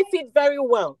it very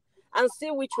well and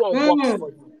see which one works for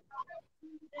you.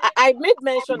 I made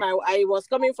mention I was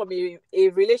coming from a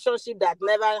relationship that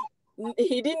never,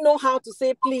 he didn't know how to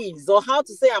say please or how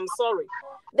to say I'm sorry.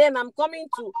 Then I'm coming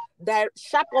to the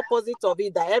sharp opposite of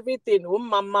it, that everything,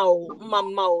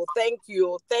 mama, thank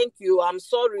you, I'm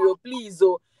sorry, please,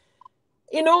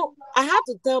 I had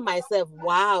to tell myself,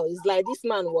 wow, it's like this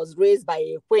man was raised by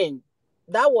a queen.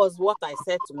 That was what I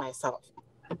said to myself.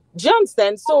 Do you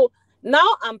understand? So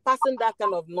now I'm passing that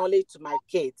kind of knowledge to my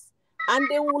kids, and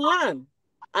they will learn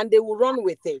and they will run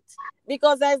with it,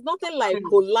 because there's nothing like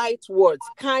polite words,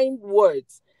 kind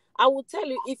words. I will tell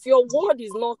you, if your word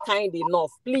is not kind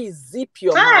enough, please zip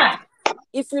your mouth.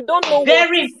 If you don't know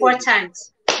very important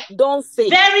say, don't say.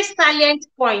 Very salient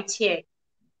point here.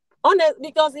 Honest,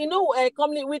 because we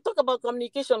talk about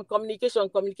communication.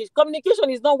 Communication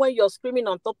is not when you're screaming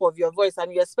on top of your voice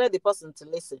and you expect the person to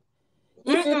listen.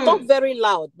 If you talk very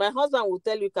loud, my husband will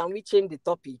tell you, can we change the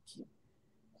topic?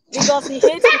 Because he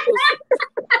hates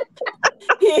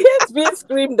he hates being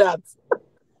screamed at.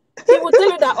 He will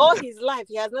tell you that all his life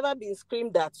he has never been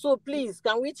screamed at. So please,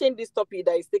 can we change this topic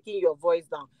that is taking your voice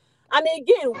down? And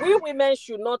again, we women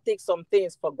should not take some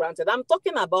things for granted. I'm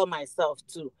talking about myself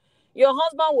too. Your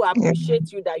husband will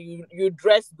appreciate you that you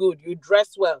dress good, you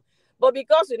dress well. But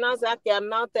because you now say, okay, I'm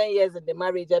now 10 years in the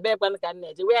marriage,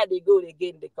 where they go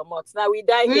again, they come out. Now we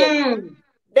die here.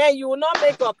 Then you will not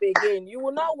make up again. You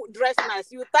will not dress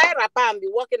nice. You tie wrapper and be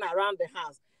walking around the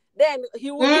house. Then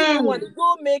he will give you money.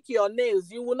 Go make your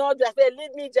nails. You will not just say,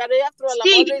 leave me, Jerry. After all,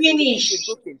 I'm always in the kitchen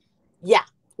cooking. Yeah,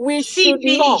 we should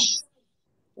not.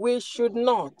 We should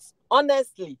not.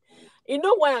 Honestly. You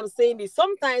know why I'm saying this?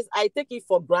 Sometimes I take it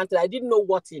for granted. I didn't know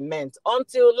what it meant.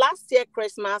 Until last year,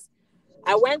 Christmas,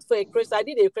 I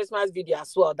did a Christmas video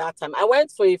as well that time. I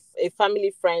went for a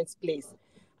family friend's place.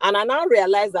 And I now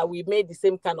realized that we made the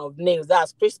same kind of nails.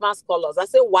 That's Christmas colors. I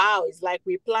said, wow, it's like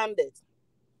we planned it.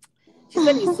 She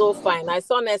said, it's so fine. I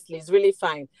said, honestly, it's really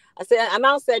fine. I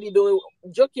now said,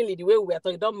 jokingly, the way we were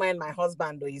talking, don't mind my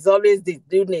husband, though. He's always this,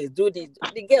 do this, do this.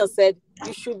 The girl said,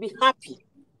 you should be happy.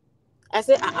 I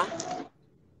said,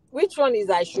 which one is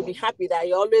I should be happy that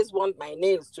you always want my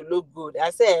nails to look good? I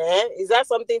said, is that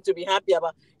something to be happy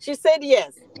about? She said,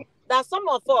 yes. That some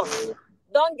of us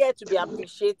don't get to be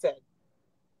appreciated.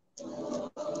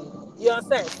 You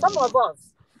understand? Some of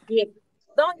us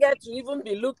don't get to even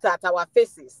be looked at our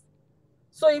faces.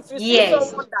 So if you see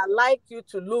someone that like you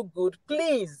to look good,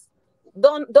 please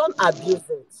don't abuse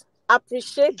it.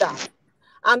 Appreciate that.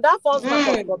 And that falls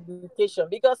back on communication,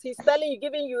 because he's telling you,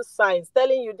 giving you signs,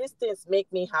 telling you these things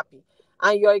make me happy,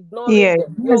 and you're ignoring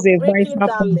them. You're breaking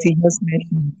that link.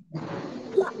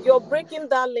 Yeah, you're breaking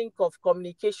that link of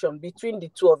communication between the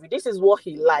two of you. This is what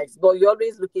he likes, but you're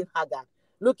always looking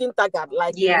taggart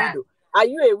like a widow. Are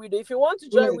you a widow? If you want to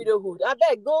join widowhood, I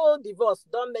beg, go divorce.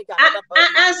 Don't make another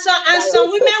person. And some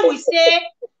women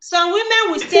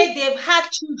will say they've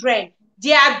had children.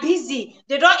 They are busy.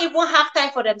 They don't even have time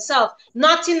for themselves.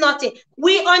 Nothing.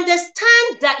 We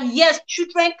understand that, yes,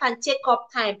 children can take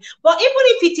up time. But even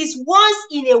if it is once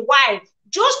in a while,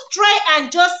 just try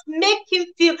and just make him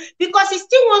feel, because he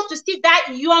still wants to see that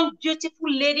young, beautiful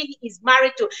lady he is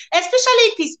married to, especially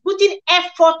if he's putting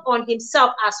effort on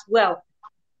himself as well.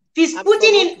 If he's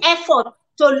putting in effort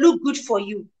to look good for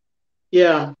you.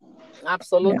 Yeah.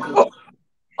 Absolutely. Yeah.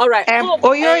 All right.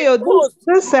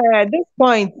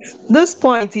 This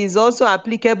point is also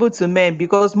applicable to men,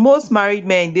 because most married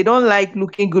men, they don't like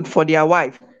looking good for their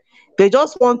wife. They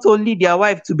just want only their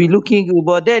wife to be looking good,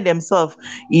 but they themselves,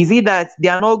 is it that they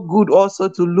are not good also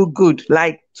to look good,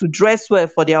 like to dress well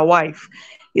for their wife?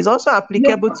 It's also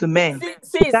applicable to men.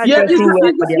 Trust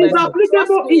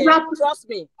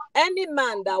me. Any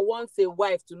man that wants a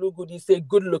wife to look good is a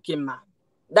good-looking man.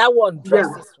 That one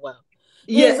dresses well.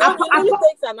 He only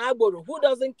takes an agboro who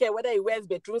doesn't care whether he wears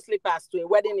bedroom slippers to a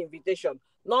wedding invitation.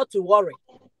 Not to worry.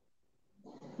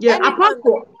 Yeah,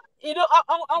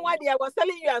 on one day I was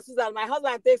telling you and Susan, my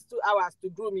husband takes 2 hours to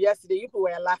groom yesterday. You people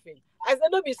were laughing. I said,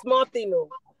 don't be small thing, no.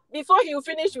 Before he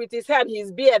finish with his hair,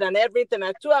 his beard and everything,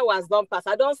 and 2 hours don't pass.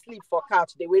 I don't sleep for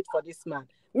couch. They wait for this man.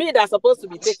 Me, that's supposed to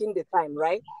be taking the time,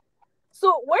 right?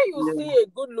 So when you see a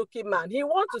good-looking man, he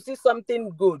wants to see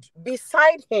something good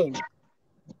beside him.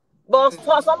 But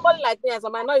for somebody like me, as I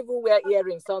might not even wear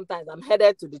earrings sometimes, I'm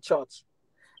headed to the church.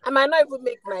 I might not even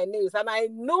make my nails. And I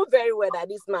know very well that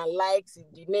this man likes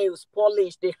the nails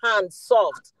polished, the hands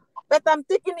soft. But I'm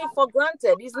taking it for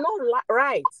granted. It's not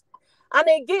right. And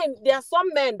again, there are some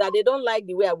men that they don't like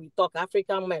the way we talk,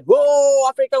 African men. Oh,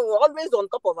 African, we're always on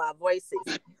top of our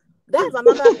voices. That's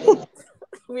another thing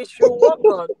we should work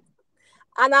on.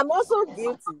 And I'm also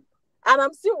guilty. And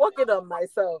I'm still working on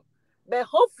myself. But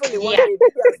hopefully one day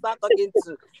maybe I'll start talking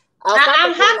to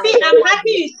I'm happy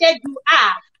you said you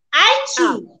are. I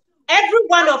too, every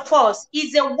one of us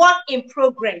is a work in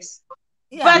progress.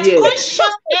 Yeah. But conscious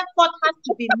effort has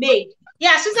to be made.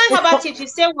 Yeah, Susan, how about if you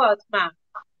say what, ma'am?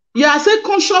 Yeah, I say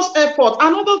conscious effort.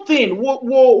 Another thing,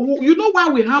 you know why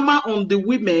we hammer on the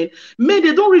women? Men,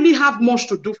 they don't really have much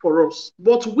to do for us.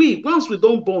 But once we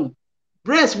don't born,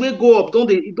 breasts will go up, don't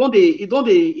they look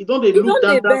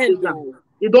down,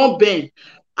 it don't bend.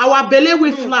 Our belly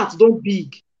will flat, don't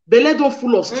big. Belly don't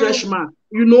full of stretch mark.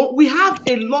 You know, we have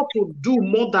a lot to do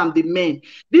more than the men.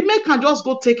 The men can just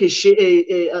go take a shave,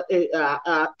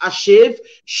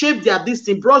 shave their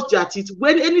distance, brush their teeth.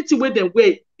 When anything where they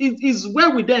wear is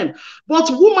well with them. But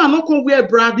woman not can wear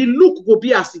bra, the look will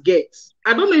be as it gets.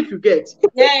 I don't know if you get.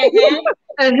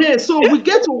 So we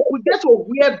get to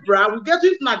wear bra, we get to,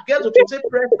 if not get to say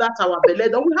press that our belly,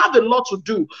 then we have a lot to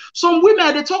do. Some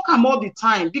women, they talk them all the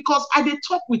time because they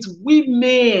talk with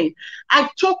women. I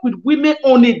talk with women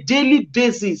on a daily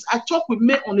basis. Especially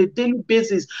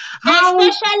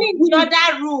in the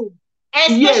other room.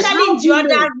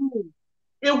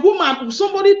 A woman,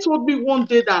 somebody told me one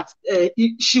day that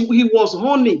he was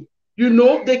horny. You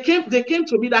know, they came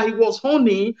to me that he was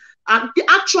horny, and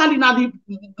actually now the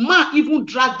man even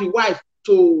dragged the wife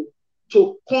to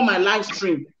call my live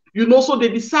stream. You know, so they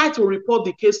decided to report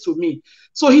the case to me.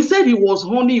 So he said he was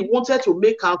horny, he wanted to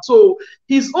make out. So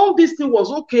his own this thing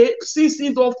was okay, since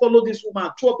he don't follow this woman,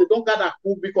 they don't gather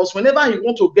cool, because whenever he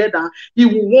want to get her, he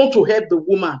will want to help the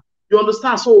woman. You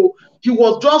understand? So he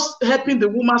was just helping the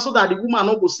woman so that the woman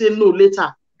not go say no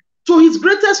later. To his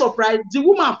greatest surprise, the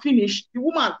woman finished. The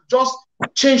woman just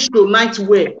changed to night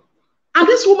wear. And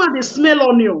this woman, they smell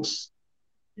onions.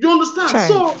 You understand? Fine.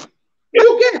 So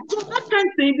you get so that kind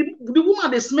of thing. The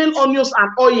woman, they smell onions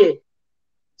and oil.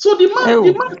 So the man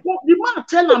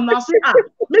tell him now, say,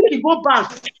 make he go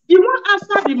back. He won't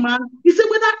answer the man. He said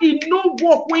whether he no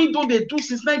work when he don't they do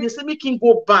since night, they say make him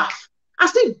go back. I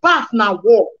say back now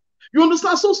work. You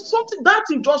understand? So something that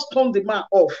thing just turned the man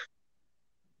off.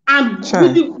 And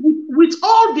with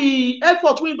all the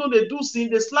effort we don't they do, see,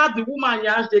 they slap the woman,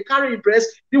 yeah, they carry the breast.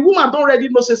 The woman don't already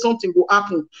know say something will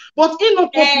happen. But in no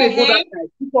complaint go that time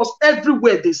because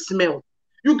everywhere they smell.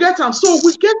 You get them. So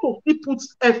we get to put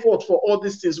effort for all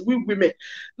these things. We women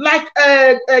like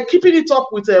keeping it up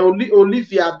with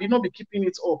Olivia. Be not be keeping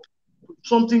it up.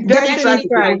 Something getting it right to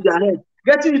Olivia head.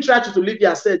 Getting it right to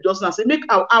Olivia said just now. Say make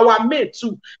our men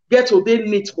too get to they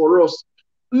need for us.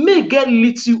 May get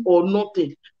little or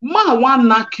nothing. Man want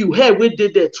knock you hair where they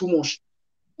there too much.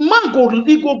 Man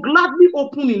he go gladly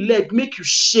open his leg, make you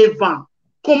shave him.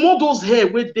 Come on those hair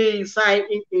where they inside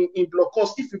in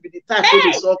blockhouse. If you be the type where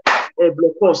they saw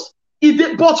blockhouse.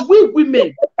 But we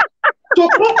women to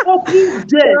come open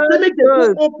there, they make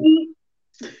them open.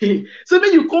 So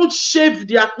maybe you can't shave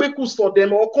the akpekus for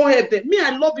them or can't help them. Me,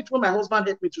 I love it when my husband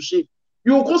help me to shave.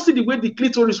 You will see the way the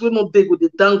clitoris will not they go, the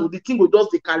dangle, the thing will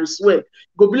just they carry sweat.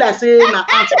 Go be like say na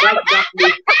ant right that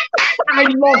place. I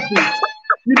love it.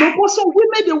 You know, for some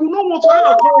women they will not want to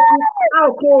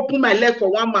I'll open my leg for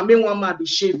one man, make one man be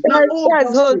shaved. Now,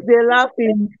 they're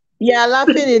laughing. Yeah,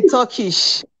 laughing in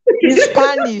Turkish, in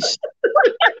Spanish.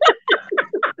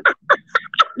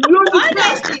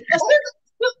 Honestly, so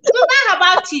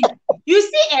about it. You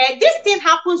see, this thing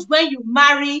happens when you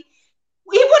marry.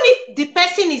 Even if the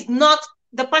person is not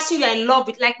the person you are in love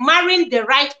with, like marrying the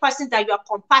right person that you are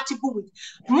compatible with.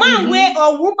 Man way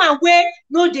or woman way,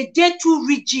 no, they date too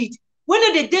rigid. When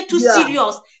they date too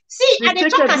serious. See, and they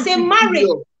talk and say marriage,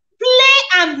 play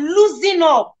and loosen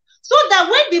up. So that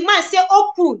when the man say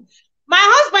open, my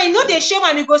husband, you know, they shame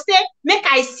and he go say, make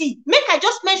I see. Make I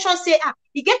just mention, say,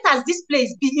 he get as this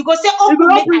place be. He go say, open,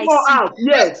 make I see. Out.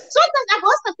 Yes. Sometimes I go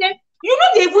also say, you know,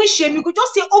 they even shame. You could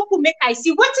just say, open, make I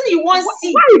see. What do you want to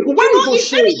see? It's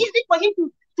very easy for him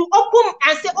to open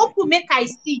and say, open, make I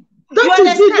see. That you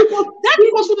understand?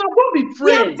 Because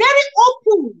we are very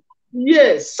open.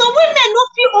 Yes. So women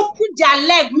don't feel open their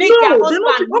leg, make their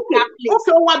husband look their place.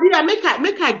 Okay, Wabia,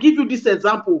 make I give you this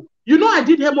example. You know, I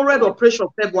did hemorrhoid operation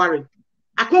February.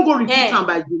 I can't go repeat them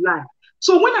by July.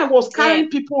 So when I was carrying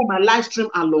people on my live stream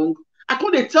along, I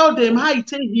couldn't tell them how it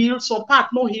heal, some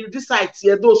part no heal, this side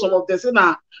here, though some of them say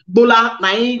na bola,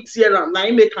 na tierra, na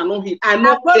make no heal. I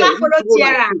know follow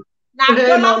tierra.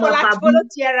 Follow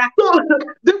tierra. So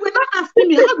they were not asking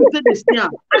me how you take this thing.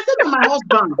 I said to my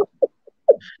husband.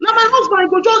 Now my husband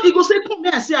he go say, come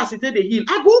here and see as he take the heal.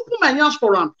 I go open my hands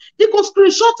for him. He go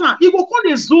screenshot him. He go call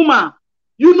the zoomer.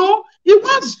 You know, he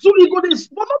wants to go this,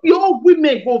 but not be all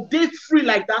women go date free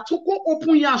like that to go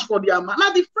open yash for their man.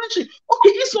 Now the friendship, okay,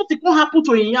 if something can happen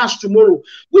to him yash tomorrow,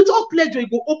 with all pleasure, he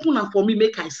go open and for me,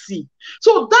 make I see.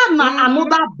 So that now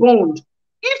another bond.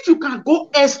 if you can go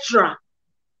extra,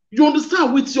 you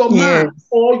understand, with your man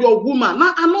or your woman,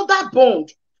 now another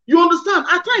bond. You understand?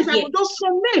 At times, I would just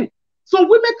some men. So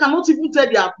women cannot even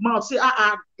tell their mouth, say,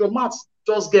 your mouth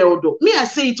just get old. Me, I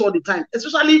say it all the time,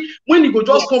 especially when you go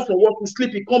just come from work, you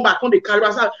sleep, you come back, on the carry,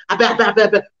 I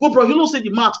bet, go bro, you don't say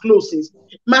the mouth closes.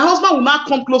 My husband will not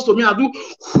come close to me and do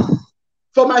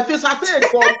for my face. I said,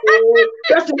 God,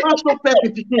 that's so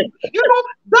perfect. You know,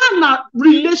 that's not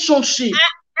relationship.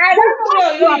 I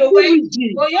don't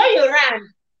know, you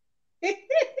ran.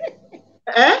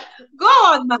 Go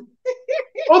on, man.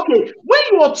 Okay, when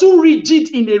you are too rigid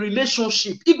in a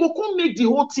relationship, it go come make the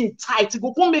whole thing tight. It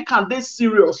go come make and they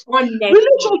serious.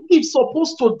 Relationship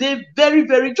supposed to be very,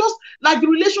 very just like the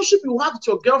relationship you have with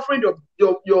your girlfriend,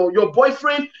 your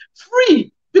boyfriend,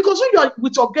 free. Because when you are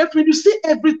with your girlfriend, you say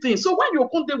everything. So when you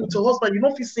come there with your husband, you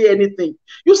don't feel say anything.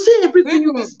 You say everything,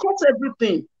 you discuss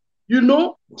everything. You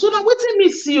know, so now waiting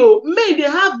me see may they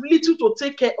have little to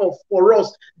take care of for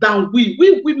us than we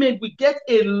women, we get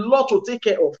a lot to take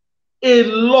care of, a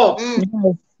lot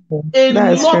to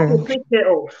take care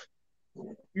of,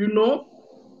 you know.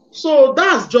 So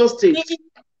that's just it.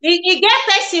 It get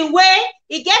person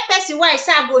where I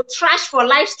say I go trash for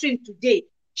live stream today.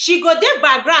 She go there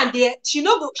background there. She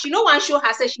no one show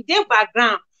her say she there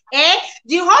background.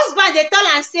 The husband they tell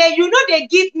and say, you know, they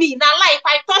give me now. Like if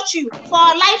I touch you for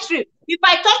a live stream, if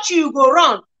I touch you, you go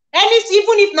run. And it's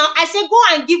even if now I say go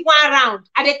and give one round,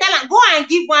 and they tell her go and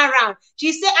give one round.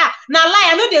 She say, now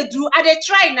lie, I know they do, and they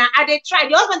try now, and they try.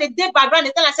 The husband they did background,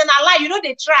 they tell her say now lie, you know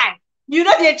they try. You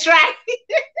know they try.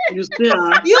 You see,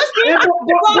 but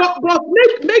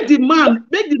make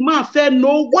the man fair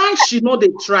know why she know they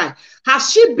try. Has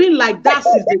she been like that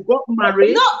since they got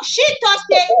married? No, she thought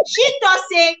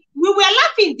say we were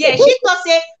laughing there. She thought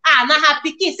say now her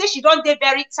pikin say she don't get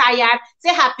very tired.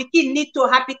 Say her pikin need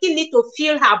to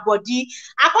feel her body.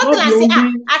 I come tell her say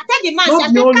I tell the man say I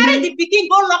say carry the pikin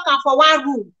go lock her for one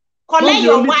room. Collect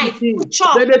your wife,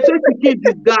 chop. They take pikin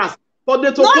this gas. But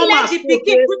they don't let the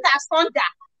pikin put her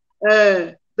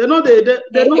under. They know they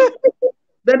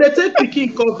take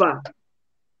pikin cover.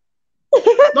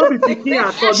 Not be pikin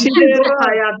at all. The pikin don't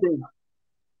tire them.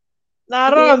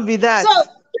 Now wrong be that. So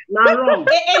now wrong.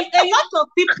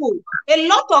 A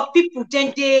lot of people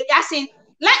then they asking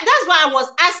like that's why I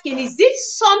was asking, is it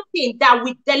something that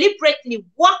we deliberately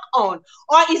work on,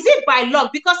 or is it by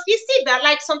luck? Because you see that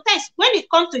like sometimes when it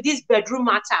comes to this bedroom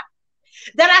matter,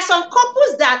 there are some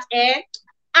couples that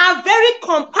are very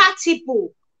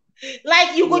compatible.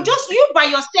 Like you go just you by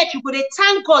yourself, you go to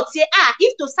thank God, say,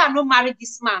 if to say I no marry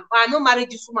this man or I no marry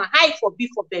this woman, how it for be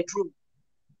for bedroom.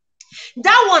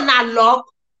 That one I love,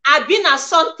 I've been at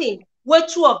something where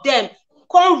two of them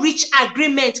can't reach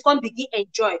agreement, can't begin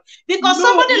enjoy. Because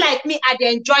somebody like me, I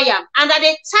dey enjoy them, and I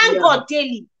dey thank God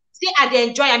daily. Say I dey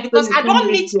enjoy them because I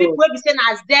don't meet people where we say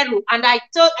as zero, and I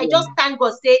just thank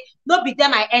God, say no be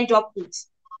them I end up with.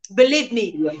 Believe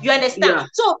me, you understand?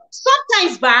 So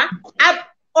sometimes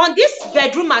on this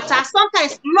bedroom matter,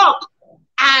 sometimes luck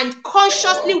and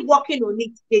consciously working on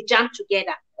it, they jam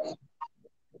together.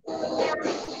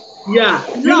 Yeah,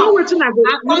 you know what I go.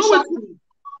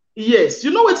 Yes,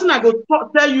 you know what I go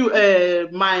tell you.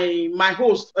 My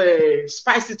host,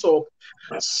 spicy talk.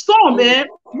 Some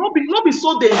not be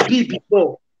so they be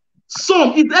before.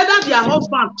 Some it's either their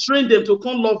husband train them to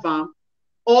come love them,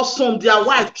 or some their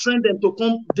wife train them to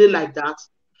come day like that,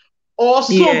 or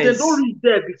some they don't reach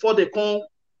there before they come.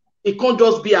 It can't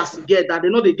just be as together. They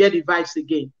know they get the vibes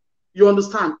again. You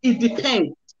understand? It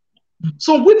depends.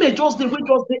 So women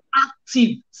they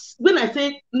active. When I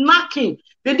say knocking,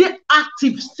 they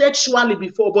active sexually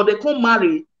before, but they can't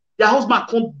marry. Their husband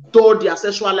can't do their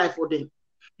sexual life for them.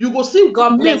 You go see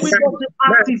men we just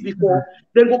active before,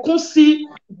 then go come see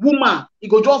woman, it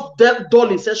go just dull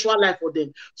in sexual life for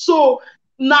them. So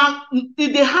now it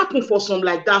they happen for some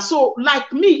like that. So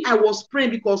like me, I was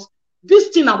praying because this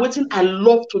thing I'm waiting, I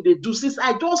love to do since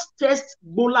I just test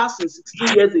Bola since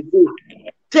 16 years ago,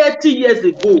 30 years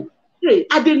ago. Hey,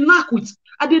 I did knock with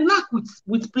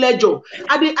pleasure.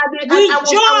 I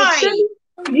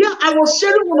was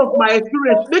sharing one of my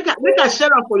experience. Make I share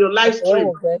it for your live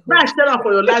stream. Make I share it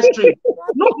for your live stream.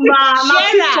 No,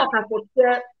 TikTok I for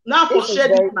share. Now for share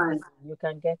this time. You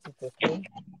can get it, okay?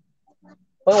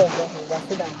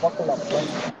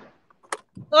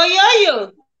 Oh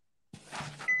yo.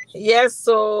 Yes,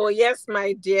 yes,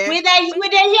 my dear. We dey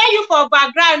hear you for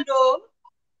background though.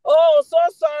 Oh, so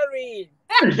sorry.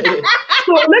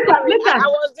 So later. I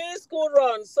was doing school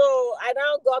run, so I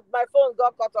now got my phone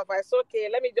got cut off. I said, okay,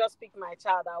 let me just pick my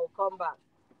child. I will come back.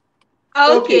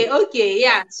 Okay,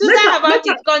 yeah. Susan, about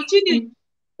it, continue.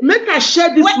 Make I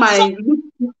share this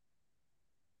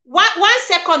one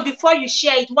second before you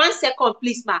share it. 1 second,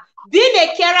 please, ma. Being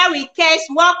a carer with cares,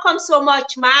 welcome so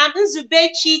much, ma'am.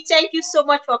 Nzubechi, thank you so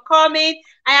much for coming.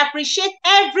 I appreciate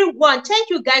everyone. Thank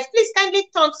you, guys. Please kindly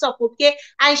thumbs up, okay,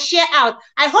 and share out.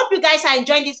 I hope you guys are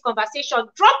enjoying this conversation.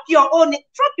 Drop your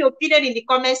opinion in the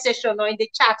comment section or in the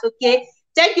chat, okay?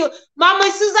 Thank you. Mama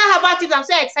Susan, how about it? I'm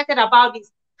so excited about this.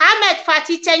 Ahmed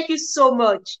Fatih, thank you so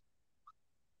much.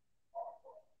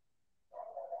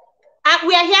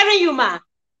 We are hearing you, ma.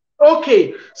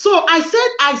 Okay, so I said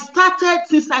I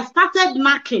started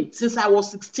knacking since I was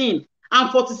 16. I'm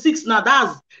 46 now.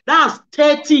 That's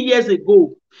 30 years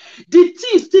ago. The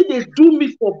thing still they do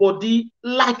me for body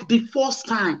like the first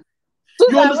time.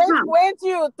 Susan, you understand? When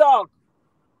you talk.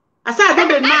 I said I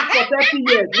don't knack for 30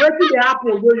 years. Waiting they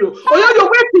happen, yo. Oh,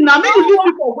 you're waiting now. Maybe you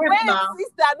leave for wait now.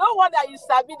 Sister, no wonder you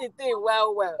sabi the thing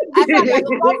well. I said I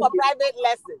will come for private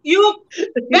lesson. You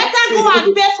better go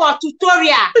and pay for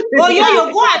tutorial. Oh, you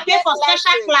go and pay for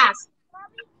special class.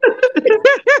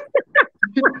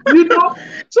 You know,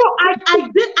 so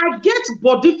I get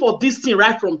body for this thing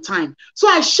right from time. So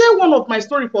I share one of my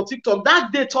story for TikTok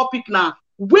that day topic now.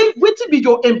 When to be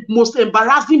your most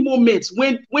embarrassing moments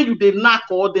when you they knock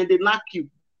or then they knock you.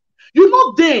 You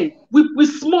know, then we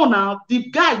small now. The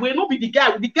guy will not be the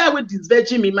guy with this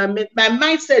virgin me. My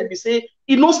mindset we say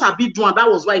he knows I be doing. That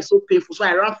was why it's so painful. So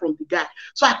I ran from the guy.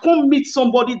 So I come meet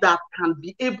somebody that can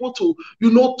be able to,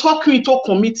 you know, talk me into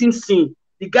committing sin.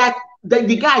 The guy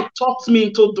talked me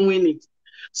into doing it.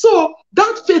 So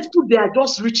that faithful day, I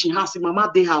just reach in house in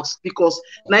mama day house because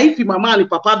now if your mama and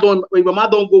papa if mama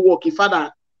don't go work, if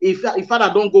father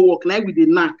don't go work, now we dey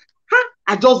knack.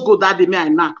 I just go that day, me I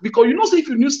knack because you know, so if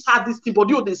you start this thing, but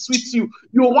they sweet you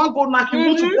want go knack, you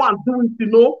want to go and do it, you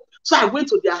know. So I went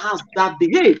to their house that day.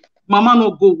 Hey, mama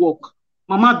no go work,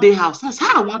 mama day house. I said,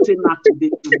 I want to knack today.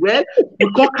 Well,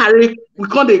 we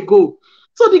can't go.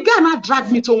 So the guy now dragged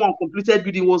me to one completed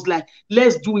building, was like,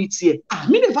 let's do it here.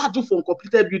 Me never do for a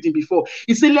completed building before.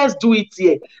 He said, let's do it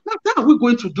here. Now, how are we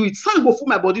going to do it? Sang go for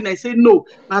my body, and I say, no.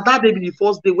 Now, that day be the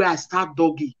first day where I start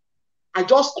doggy. I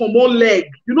just come on leg.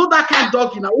 You know that kind of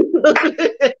doggy now?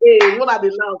 What are they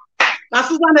now? Now,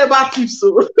 Susan never keeps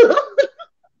so.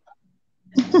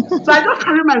 So I just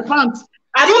carry my pants.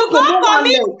 I don't come on one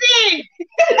leg.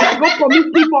 I go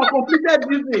commit for completed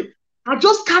building. I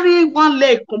just carry one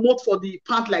leg, come out for the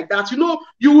pant like that. You know,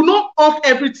 you will not off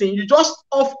everything. You just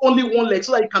off only one leg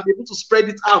so that you can be able to spread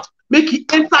it out. Make it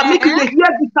enter, make it hear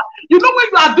the. You know, when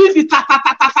you are doing the ta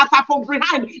from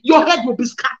behind, your head will be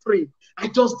scattering. I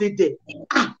just did that.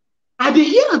 I did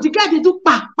hear the guy they do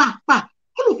pa.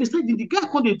 All of a sudden, the guy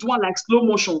can't do one like slow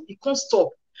motion. He can't stop.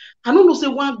 I don't know, say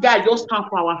one guy just stand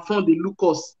for our front, they look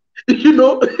us. You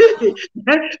know,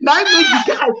 now I make the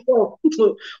guy stop.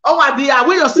 Oh my dear,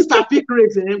 where your sister pick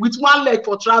race with one leg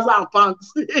for trouser and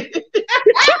pants. When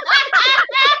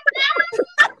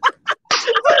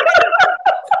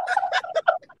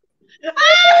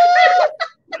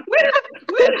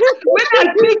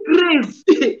I pick race,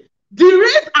 the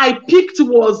race I picked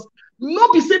was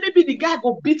not be say maybe the guy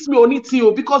go beat me on it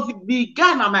because the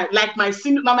guy now my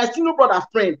senior brother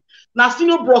friend. Now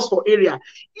senior bros for area.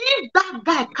 If that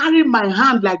guy carry my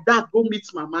hand like that, go meet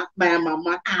my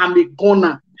mama, I'm a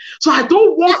gunner. So I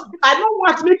don't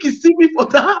want to make it see me for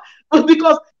that. But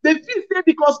because they feel say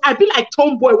because I be like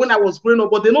tomboy when I was growing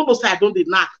up, but they don't know say I don't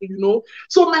knack, you know.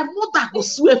 So my mother go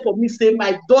swear for me, say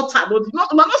my daughter,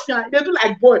 not say they do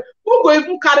like boy, who go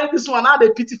even carry this one out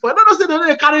they pity for. I don't know say they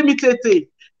don't carry me tete.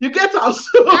 You get us.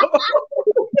 So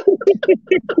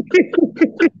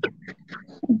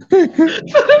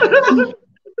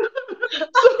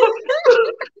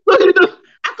you know,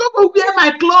 I can't go wear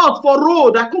my clothes for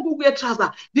road. I can't go wear trousers.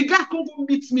 The guy can't go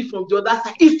meet me from the other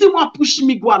side. He still want to push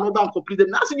me go another one completely.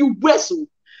 Now so you wear so.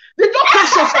 They don't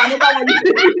catch us for another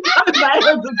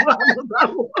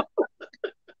one.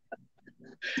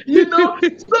 You know,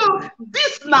 so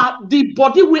this now the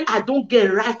body where I don't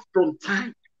get right from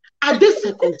time. Are they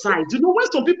circumcised? You know, when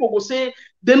some people will say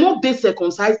they're not they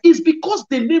circumcised, it's because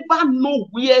they never know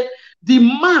where the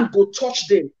man go touch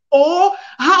them or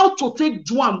how to take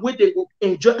drum where they will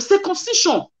enjoy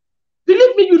circumcision.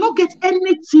 Believe me, you don't get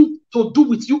anything to do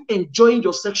with you enjoying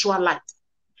your sexual life.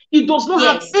 It does not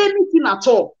have anything at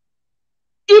all.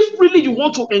 If really you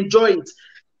want to enjoy it,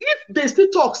 if they still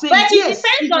talk, say but it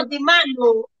depends on the man,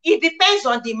 no. It depends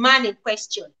on the man in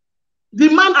question. The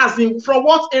man as in from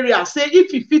what area? Say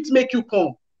if he fit make you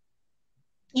come.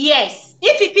 Yes.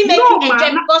 If it fit make you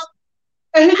enjoy because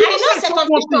I know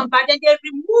circumcision, but then they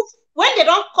remove when they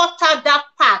don't cut out that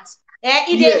part,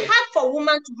 it is hard for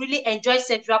women to really enjoy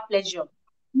sexual pleasure.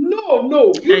 No.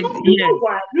 You know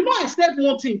why? You know, I said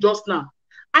one thing just now.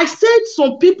 I said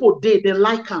some people they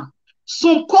like them.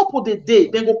 Some couple they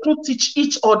go come teach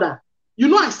each other. You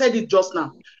know, I said it just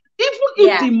now. Even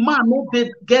if the man no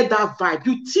they get that vibe,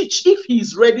 you teach if he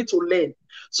is ready to learn.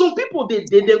 Some people they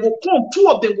go come, two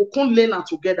of them go come learn and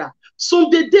together. Some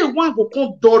they one go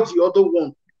come dodge the other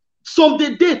one. Some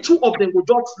they two of them will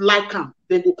just like them,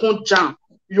 they go come jam.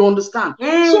 You understand?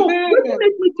 So what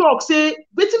make me talk say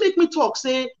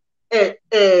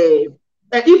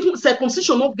even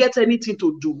circumcision not get anything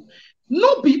to do.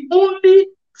 No be only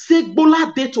say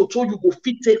bola day to you go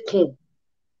fit take home.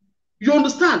 You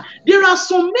understand? There are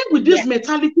some men with this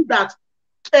mentality that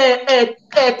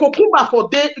cucumber for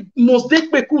day must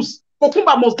take pekus.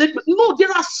 Cucumber must take. No,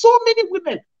 there are so many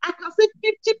women. I can say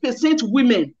 50%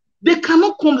 women. They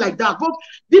cannot come like that. But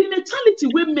the mentality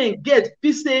women get,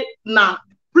 they say, nah,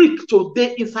 prick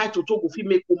today inside to talk if you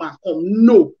make woman come.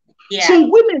 No. So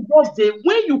women just they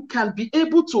when you can be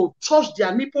able to touch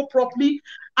their nipple properly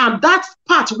and that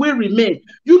part will remain.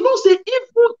 You know, say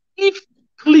even if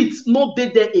cleats not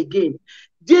there again,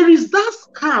 there is that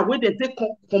scar where they take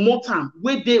promote time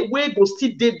where go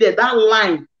still there, that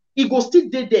line. It go still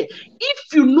there.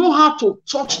 If you know how to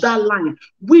touch that line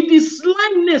with the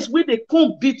slimeness where they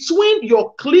come between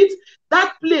your clit,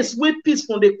 that place where piece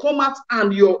from they come out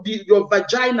and your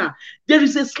vagina, there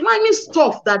is a slimy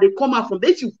stuff that they come out from.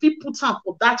 If you feel put out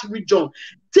for that region,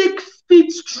 take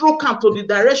feet stroke out to the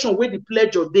direction where the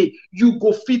pleasure day, you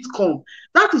go fit come.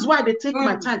 That is why they take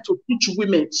my time to teach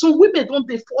women. So women don't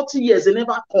take 40 years, they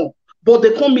never come, but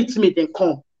they come meet me, they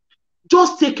come.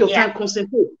 Just take your time,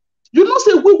 concentrate. You know,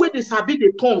 say we when they sabi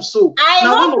they come. So I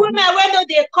know women when no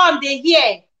they come, they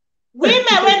hear. Women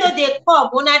when no they come,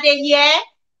 when they hear,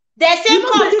 they say you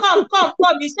know,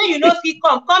 come. You say you know if you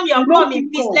come your come in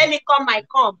peace. Let me come my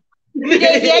come. You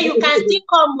they hear, you can still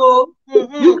come.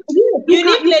 You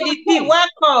need Lady P,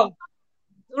 welcome.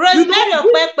 Rosemary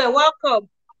Okwepe, welcome.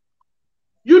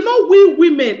 You know, we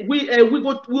women, we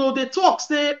go they talk,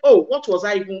 say, oh, what was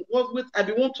I even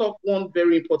I won't talk one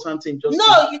very important thing just no,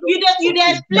 now. You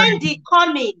explain the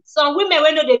coming. Some women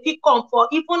when they pick come for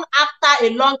even after a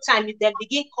long time, if they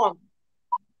begin come.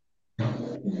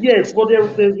 Yes, but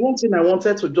there's one thing I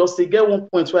wanted to just say. Get one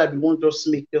point where I won't just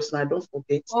make just now. Don't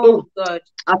forget. Oh God.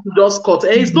 I have to just cut.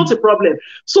 It's not a problem.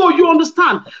 So you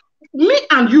understand. Me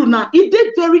and you now, it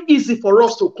did very easy for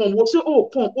us to come. We'll say, oh,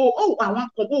 come, I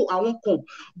want come, I want come.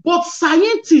 But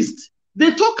scientists,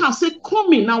 they talk and say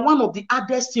coming now one of the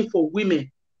hardest thing for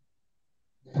women.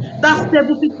 That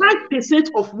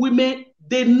 75% of women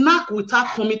they knock without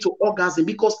coming to orgasm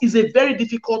because it's a very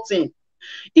difficult thing.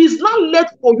 It's not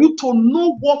left for you to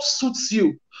know what suits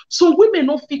you. So women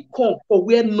don't feel come for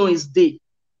where noise day.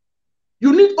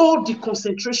 You need all the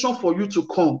concentration for you to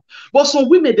come. But some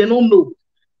women, they don't know.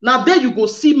 Now there you go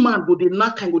see man go they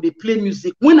knock and go they play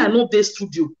music. When I know their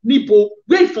studio, Nibo,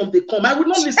 where from they come? I will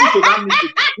not listen to that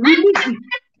music. Release it.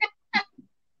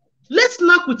 Let's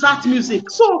knock without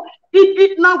music. So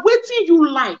it now waiting you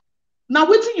like. Now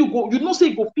waiting you go, you know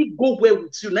say go fit go well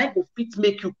with you. Now go fit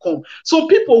make you come. Some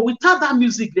people without that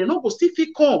music, they not go still fit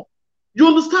come. You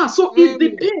understand? So it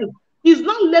depends. It's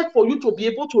not left for you to be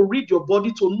able to read your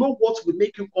body to know what will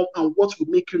make you come and what will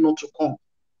make you not to come.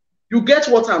 You get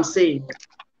what I'm saying?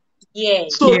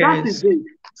 Yes. So that is it.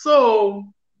 So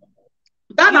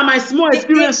that are my small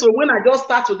experience. So when I just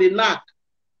start to the knock.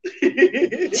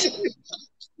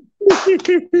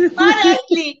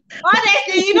 honestly,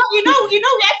 you know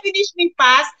where finish me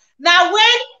fast. Now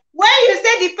when you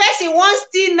say the person wants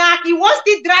to knock, he wants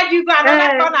to drag you go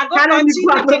another corner, go continue.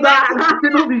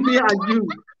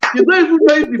 You don't even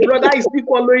know if the brother is still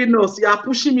following us. You are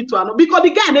pushing me to another because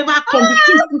the guy never come. The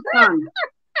thing still stand.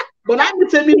 But I will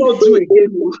tell me not do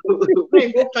again. Go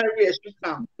carry a street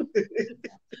now.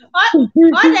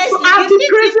 Honestly, so I've been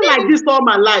crazy like this all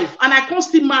my life, and I can't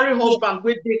still marry husband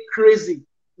where they crazy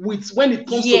with when it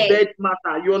comes to bed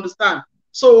matter. You understand?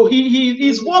 So he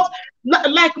is what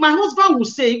like my husband will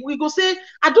say. We go say,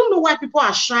 I don't know why people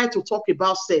are shy to talk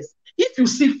about sex. If you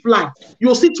see fly,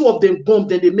 you'll see two of them bump,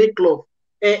 then they make love.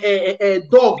 A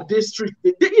dog, this street.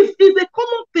 It's a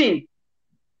common thing.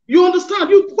 You understand?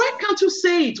 Why can't you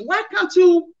say it? Why can't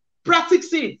you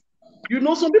practice it? You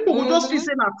know, some people will just be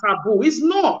saying a taboo. It's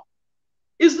not.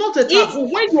 It's not a taboo.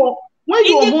 When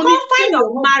you're in the confine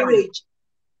of marriage,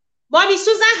 Mommy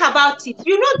Susan about it.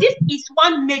 You know, this is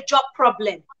one major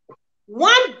problem.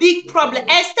 One big problem.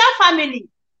 Esther family,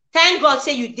 thank God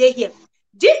say you did here.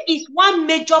 This is one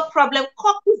major problem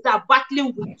couples are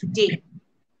battling with today.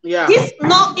 Yeah. This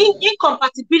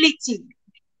incompatibility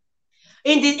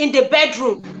in the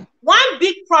bedroom. One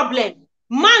big problem.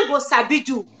 Man go sabi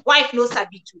do, wife no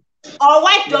sabi do. Or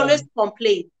wife always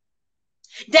complain.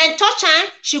 Then touch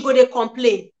her, she go dey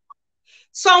complain.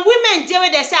 Some women dey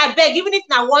where they say, I beg, even if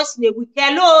na once in a week.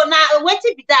 Hello, now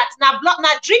wetin be that? Now blood,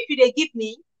 now drip you dey give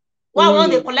me. Why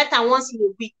won't they collect am once in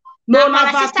a week? No, na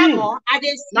na vaccine. I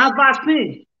dey see. Na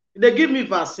vaccine. They give me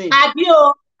vaccine. Abi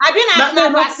na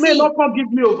vaccine. May not come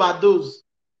give me overdose.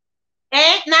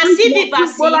 Na CV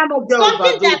vaccine.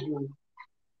 Something that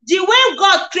the way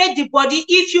God create the body,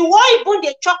 if you want even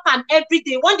dey chop am every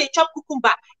day, when they chop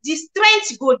cucumber, the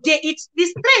strength go there. The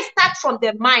strength starts from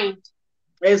the mind.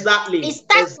 Exactly. It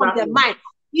starts from the mind.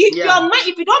 If your mind,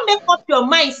 if you don't make up your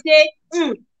mind, say,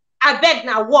 I beg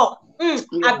now walk,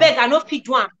 I beg I no fit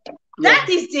do am. That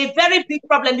is a very big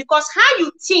problem, because how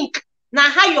you think now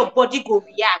how your body go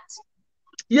react.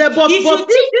 Yeah, but if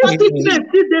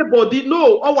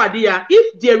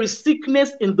there is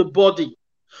sickness in the body,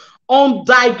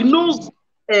 undiagnosed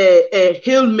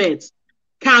ailments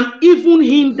can even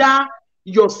hinder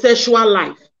your sexual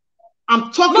life.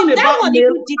 I'm talking about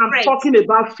male, I'm talking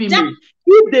about female.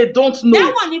 If they don't know,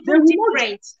 that one even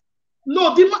different.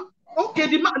 No,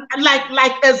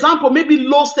 like example, maybe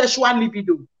low sexual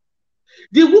libido.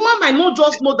 The woman might not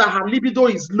just know that her libido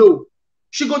is low.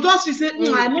 She go just say,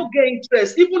 I not get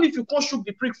interest. Even if you can't shoot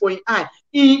the prick for an eye,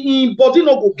 in body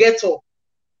no go get up.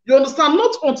 You understand?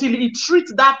 Not until he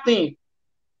treats that thing,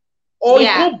 or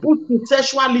it go boost in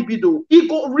sexual libido, it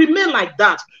go remain like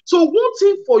that. So one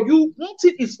thing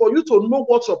is for you to know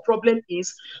what your problem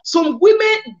is. Some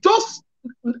women just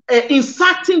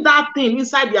inserting that thing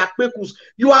inside their kwekus,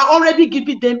 you are already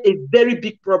giving them a very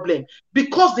big problem,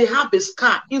 because they have a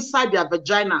scar inside their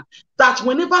vagina that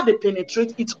whenever they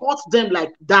penetrate, it hurts them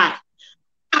like die.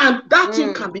 And that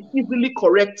thing can be easily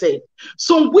corrected.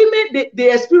 Some women,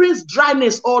 they experience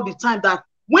dryness all the time, that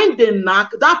when they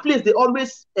knock, that place they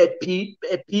always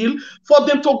peel for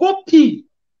them to go pee.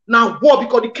 Now what?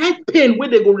 Because the kind of pain when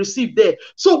they go receive there.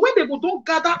 So when they go don't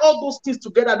gather all those things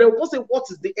together, they will say, what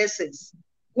is the essence?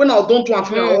 When I don't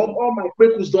want all my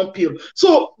kwekus don't peel.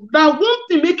 So now one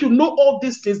thing make you know all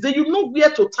these things, then you know where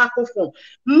to tackle from.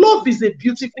 Love is a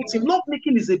beautiful thing. Love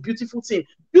making is a beautiful thing.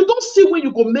 You don't see when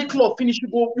you go make love finish, you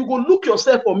go look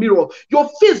yourself in mirror. Your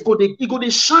face go they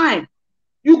shine.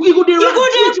 You go they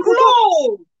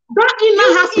glow. That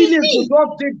inner happiness will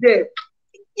just be there.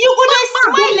 You go they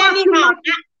smile anyhow.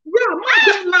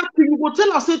 Man, you go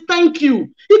tell us say thank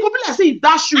you. It could be like say it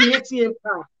dash you ATM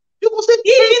card. You go say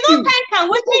if you know thank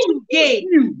what you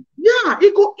gain. Yeah,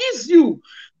 it go ease you.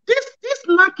 This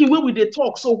knacking when we they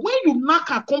talk. So when you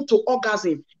knack and come to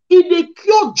orgasm, it they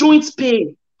cure joint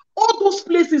pain. All those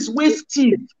places waste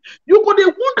teeth. You go they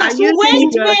wonder. So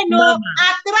waist pain,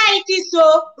 arthritis,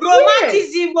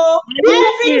 rheumatism,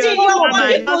 everything your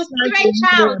body go stretch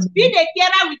out. Be the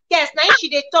carer with cares. Now she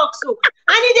they talk so,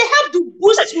 and they have to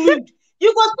boost mood.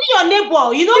 You go see your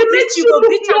neighbor. You know, greet you go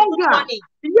greet and good morning.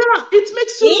 Yeah, it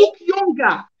makes you look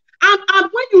younger. And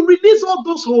when you release all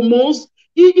those hormones,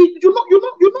 you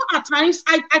know, at times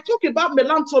I talk about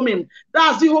melatonin.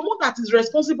 That's the hormone that is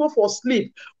responsible for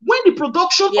sleep. When the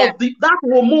production of that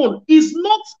hormone is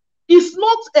not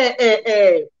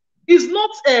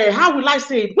how will I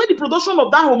say it? When the production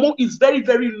of that hormone is very,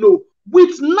 very low,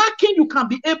 with knacking you can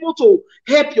be able to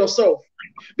help yourself,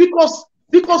 because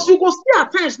you go see at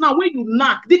times now when you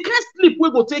knack, the kind of sleep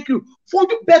will go take you for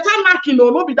you better knacking,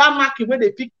 or not be that knacking when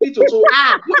they pick it so.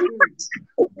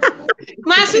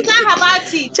 My sister, how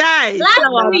about it? Last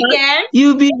weekend,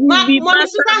 my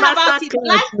sister, how about it?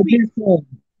 Last week,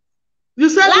 you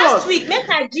said last week, make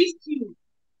I gist you.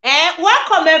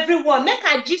 Welcome everyone. Make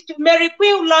I gist you. Mary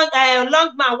Queen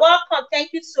Longman, welcome.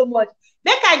 Thank you so much.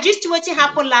 Make I gist you what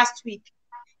happened last week.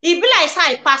 It be like say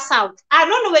I pass out. I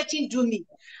don't know what do me.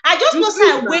 I just know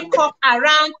say I wake up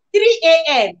around 3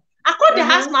 a.m. I called the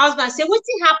house, my husband, and say, what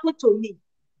happened to me?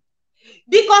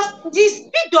 Because the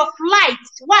speed of light,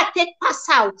 why I take pass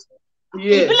out.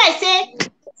 It be like say,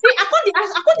 see, I called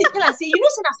the tell and say, you know,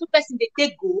 say that some person they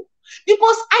take go.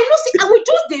 Because I know say I will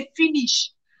just they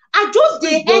finish. I just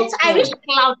they enter, I reach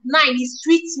cloud 9, it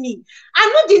sweets me. I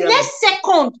know the next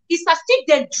second is as if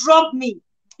they drop me.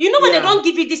 You know when they don't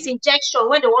give you this injection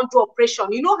when they want to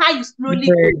operation, you know how you slowly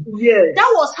go.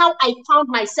 That was how I found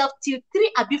myself till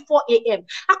 3 or 4 a.m.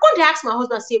 I couldn't ask my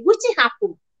husband, say, what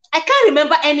happened? I can't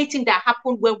remember anything that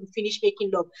happened when we finished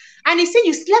making love. And he said,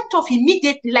 you slept off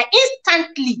immediately, like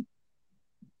instantly.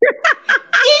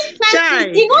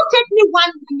 Instantly. It don't take me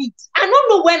 1 minute. I don't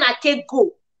know when I can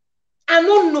go. I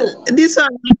don't know. This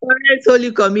one is correct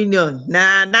Holy Communion.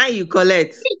 Now you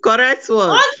collect. Correct one.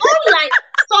 Online.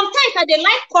 sometimes I they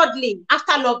like cuddling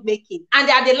after love making, and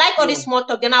they like all this small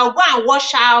talk. Then I'll go and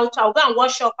wash out, I'll go and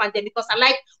wash up, and then because I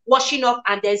like washing up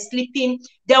and then sleeping,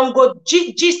 then we'll go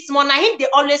gist more. I think they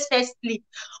always first sleep.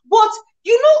 But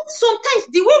you know, sometimes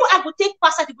the way I would take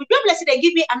passage, let's say they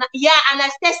give me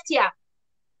anesthesia.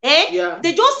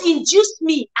 They just induce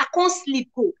me. I can't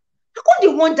sleep. Go. I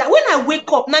can't wonder when I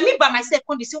wake up. Now me by myself,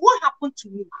 they say, what happened to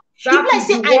me? That if I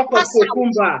say I pass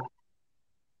out.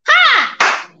 Ha!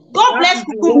 God bless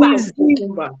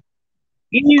Kukumba.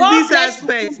 In this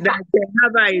aspect that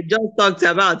Haba just talked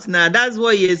about now, that's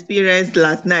what you experienced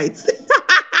last night.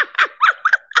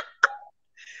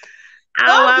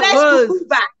 God bless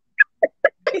Kukumba.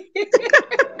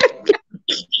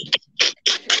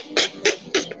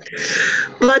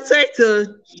 But say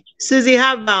to Susie,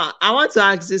 how about I want to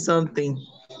ask you something.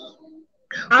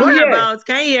 Can you hear me?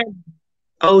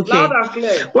 Okay. Loud and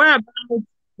clear.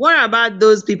 What about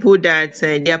those people that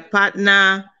their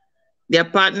partner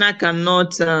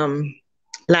cannot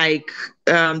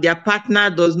their partner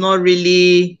does not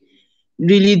really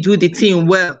do the thing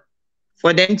well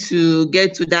for them to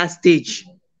get to that stage?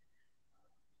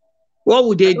 What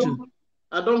would they do?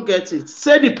 I don't get it.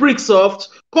 Say the prick soft.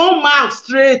 Come out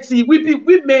straight. We be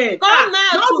women. Come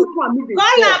out. Come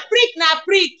na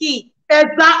pricky.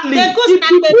 Exactly.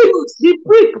 The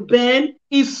prick Ben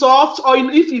is soft, or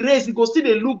if he raise, he go still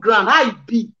they look grand. How it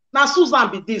be? Now Susan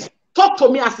be this. Talk to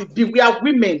me as it be. We are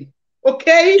women.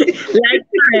 Okay?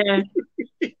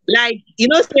 like you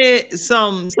know, say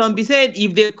some be said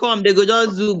if they come, they go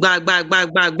just do back.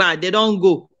 They don't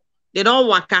go. They don't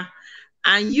waka.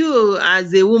 And you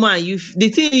as a woman, the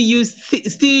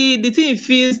thing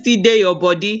feels still there your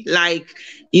body, like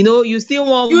you know, you still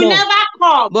want you more. Never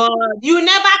come, but you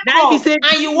never come,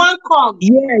 and you won't come.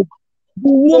 Yes, the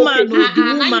woman, the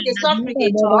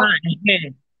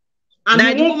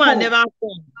woman never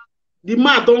come. The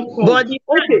man don't come. But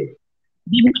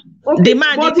the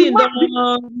man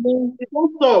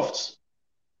don't soft.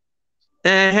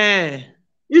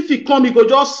 If he come, he go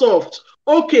just soft.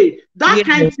 Okay, that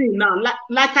kind of thing now,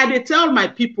 like I dey tell my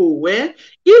people,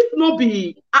 if no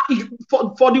be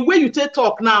for the way you take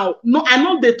talk now, no, I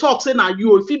know they talk say now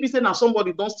you, if it be say now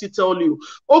somebody don't still tell you.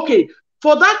 Okay,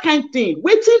 for that kind of thing,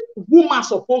 wetin woman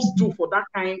supposed to do for that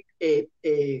kind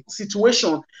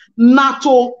situation, na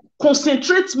to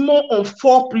concentrate more on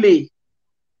foreplay.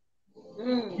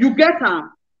 You get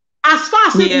am? As far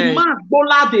as the man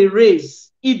bola dey raise,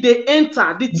 if they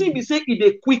enter, the thing be say if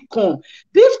they quick come.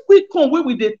 This quick come where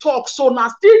we they talk, so now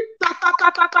still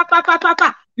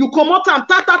ta. You come out and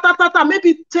ta,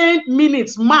 maybe 10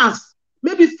 minutes mass,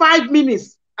 maybe 5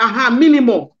 minutes,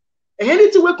 minimum.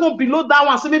 Anything we come below that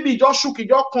one, so maybe just shook it,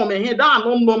 just come and that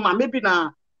no normal, maybe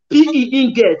na PE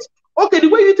in get. Okay, the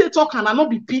way you take talk and not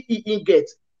be PE in get.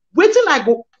 Waiting I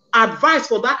go advice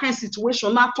for that kind of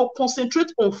situation now to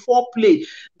concentrate on foreplay.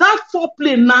 That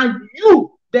foreplay now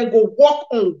you then go walk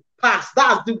on past.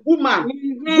 That's the woman.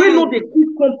 We know they quick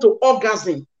come to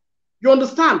orgasm. You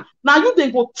understand? Now you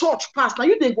then go touch past. Now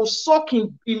you then go suck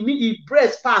in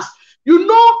breast past. You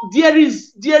know there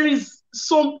is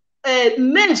some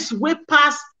names way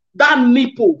past that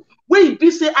nipple. Where you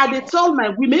be say I dey tell my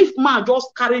women, if man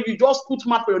just carry you, just put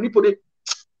man for your nipple.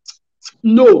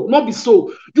 No, not be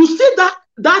so. You see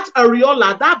that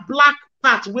areola, that black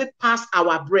part way past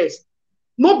our breast.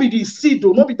 Not be the seed,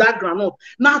 though, not be that granite.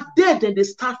 Now there, then they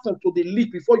start from to the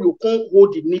lip before you can't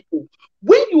hold the nipple.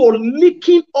 When you are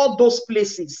licking all those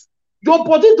places, your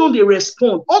body don't they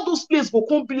respond. All those places will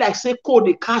come be like say cold,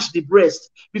 they catch the breast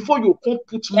before you can't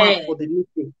put mark for the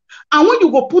nipple. And when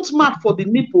you go put mark for the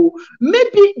nipple,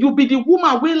 maybe you be the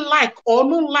woman will like or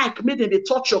not like, maybe they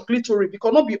touch your clitoris,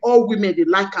 because not be all women they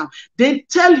like him. Then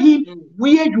tell him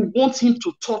where you want him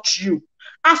to touch you.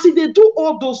 As if they do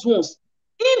all those ones,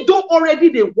 he don't already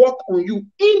they work on you.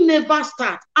 He never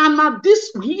start. And at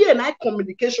this here and I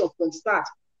communication from start.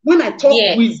 When I talk,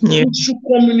 we should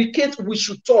communicate, we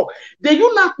should talk. Then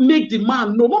you not make the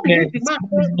man know. Not because the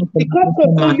man he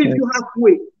can't leave you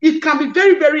halfway. It can be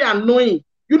very, very annoying.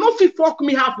 You know, if you fuck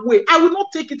me halfway, I will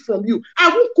not take it from you. I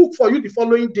will cook for you the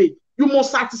following day. You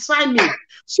must satisfy me.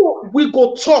 So we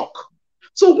go talk.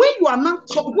 So when you are not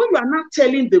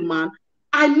telling the man,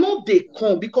 I know they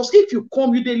come, because if you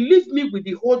come, they leave me with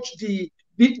the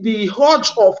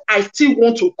urge of I still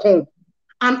want to come,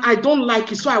 and I don't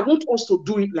like it. So I want us to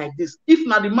do it like this. If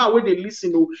not the man where they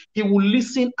listen, he will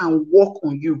listen and work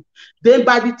on you. Then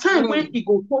by the time when he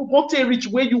go to reach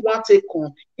where you want to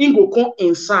come, he go come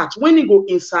insert. When he go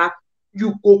insert,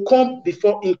 you go come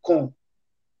before he come.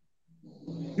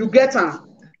 You get her?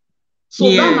 So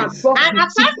and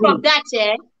apart from that,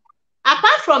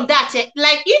 apart from that,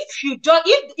 like if you don't,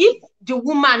 if the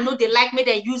woman know they like me,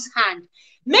 they use hand.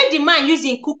 Make the man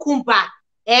using cucumber,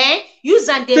 use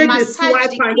and they massage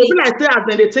the clit. Be like say as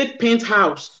when they take paint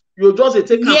house, you just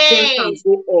take and paint and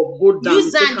go up, go down.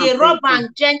 Use and they rub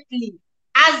and gently.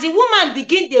 As the woman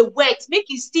begin the wet, make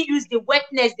you still use the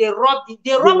wetness. They rub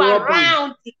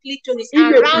around the clitoris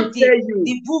and around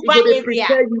the vulva area.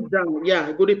 Prepare you down.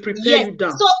 Yeah, go to prepare you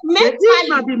down. So mentally,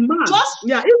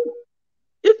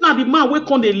 if not the man we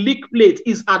on the lick plate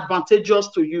is advantageous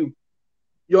to you.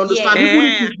 You understand?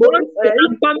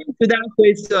 I'm coming to that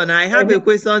question. I have a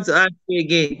question to ask you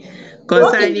again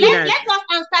concerning that. Let us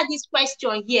answer this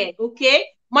question here, okay?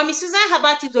 Mommy Susan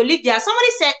Herbert is Olivia. Somebody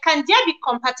said, can there be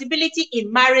compatibility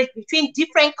in marriage between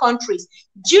different countries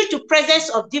due to presence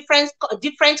of different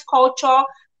culture?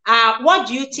 What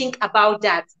do you think about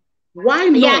that? Why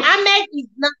not? Yeah, Ahmed is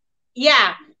not.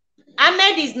 Yeah,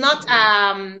 Ahmed is not.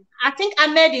 I think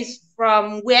Ahmed is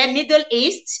from where Middle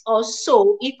East or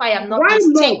so, if I am not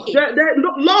mistaken.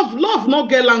 Love not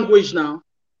get language now.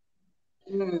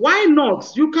 Why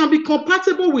not? You can be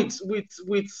compatible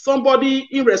with somebody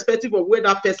irrespective of where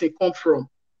that person come from.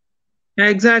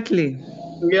 Exactly.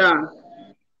 Yeah.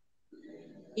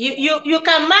 You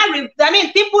can marry. I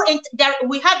mean,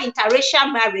 we have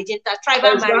interracial marriage,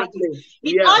 intertribal marriages.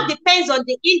 It all depends on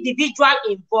the individual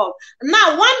involved.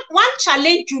 Now, one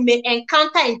challenge you may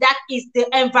encounter in that is the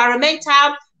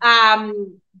environmental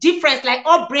difference, like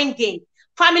upbringing,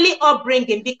 family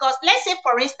upbringing. Because let's say,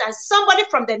 for instance, somebody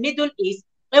from the Middle East,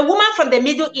 a woman from the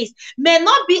Middle East may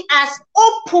not be as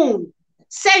open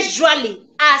sexually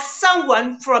as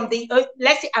someone from the,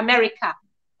 let's say, America.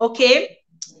 Okay.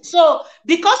 So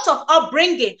because of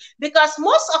upbringing, because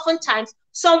most oftentimes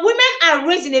some women are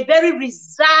raised in a very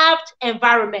reserved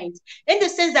environment, in the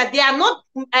sense that they are not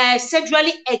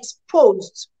sexually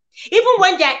exposed. Even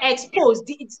when they are exposed,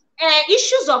 the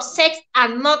issues of sex are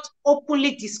not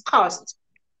openly discussed.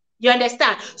 You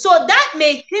understand? So that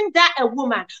may hinder a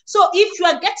woman. So if you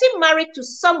are getting married to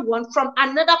someone from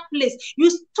another place, you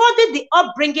study the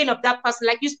upbringing of that person,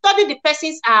 like you study the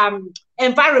person's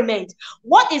environment.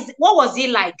 What was he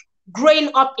like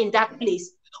growing up in that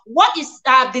place? What is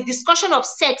the discussion of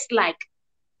sex like?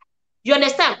 You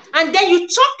understand? And then you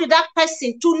talk to that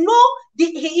person to know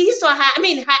his or her,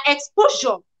 her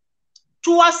exposure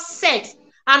towards sex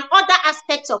and other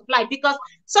aspects of life, because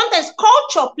sometimes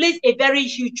culture plays a very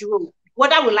huge role,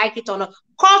 whether we like it or not.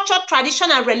 Culture, tradition,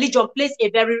 and religion plays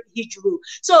a very huge role.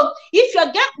 So if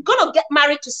you're going to get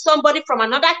married to somebody from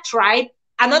another tribe,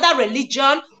 another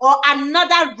religion, or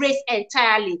another race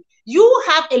entirely, you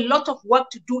have a lot of work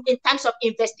to do in terms of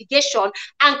investigation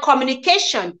and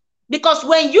communication. Because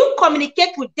when you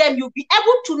communicate with them, you'll be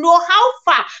able to know how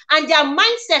far and their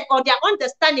mindset or their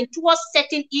understanding towards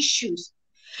certain issues.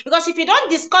 Because if you don't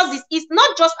discuss this, it's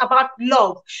not just about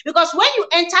love. Because when you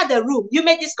enter the room, you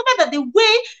may discover that the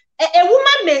way a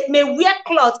woman may wear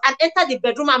clothes and enter the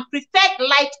bedroom and prefer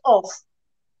light off.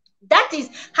 That is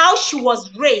how she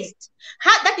was raised.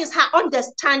 That is her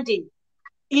understanding.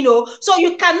 So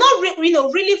you cannot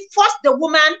really force the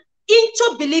woman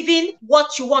into believing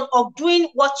what you want or doing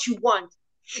what you want.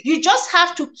 You just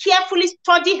have to carefully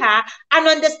study her and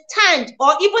understand,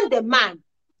 or even the man.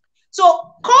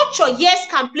 So culture, yes,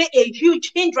 can play a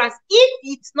huge hindrance if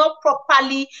it's not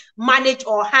properly managed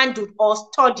or handled or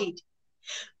studied.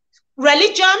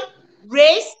 Religion,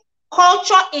 race,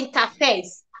 culture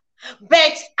interferes.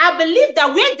 But I believe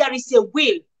that where there is a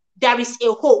will, there is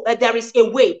a hope, there is a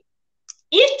way.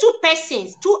 If two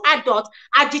persons, two adults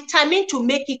are determined to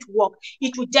make it work,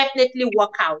 it will definitely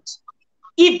work out.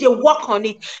 If they work on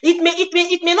it,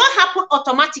 it may not happen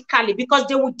automatically, because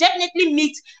they will definitely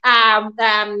meet how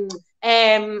do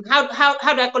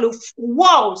I call it,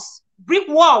 walls, brick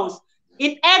walls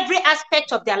in every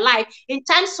aspect of their life, in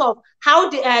terms of how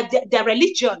their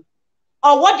religion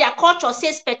or what their culture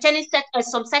says pertaining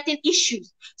some certain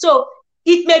issues. So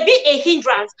it may be a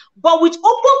hindrance, but with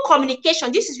open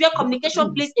communication, this is where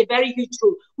communication plays a very huge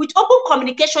role. With open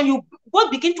communication, you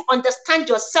both begin to understand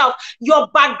yourself, your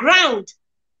background,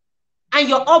 and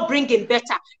your upbringing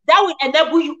better. That will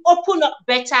enable you open up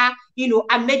better,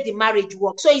 and make the marriage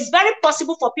work. So it's very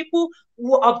possible for people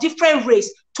of different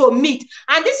race to meet.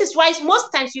 And this is why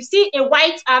most times you see a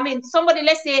white, somebody,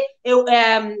 let's say,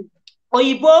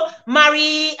 Oyibo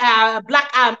marry black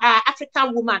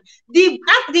African woman. The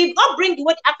upbringing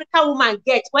what African woman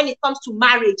gets when it comes to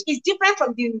marriage is different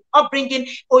from the upbringing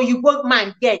Oyibo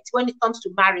man gets when it comes to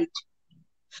marriage.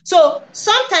 So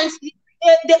sometimes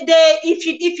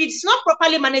if it's not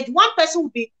properly managed, one person will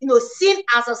be seen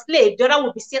as a slave, the other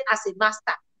will be seen as a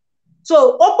master.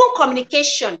 So open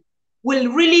communication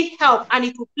will really help, and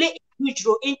it will play a huge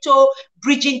role into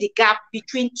bridging the gap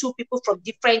between two people from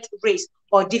different race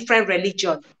or different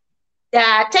religion.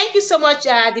 Thank you so much,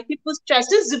 the People's Choice.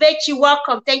 Zubechi,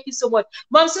 welcome. Thank you so much.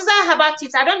 Mom Susan, how about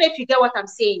it? I don't know if you get what I'm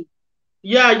saying.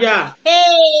 Yeah.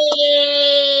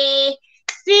 Hey,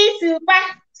 see super.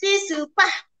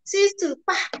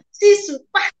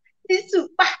 Hey,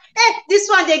 this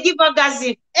one they give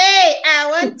orgasm. Hey, I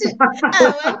want to.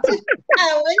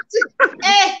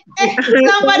 Hey,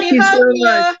 somebody help me.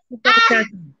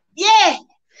 Yeah.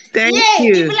 Thank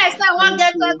you. People like that one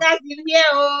get orgasm here.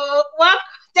 Oh, what?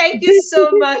 Thank you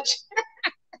so much.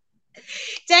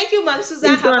 Thank you, Mom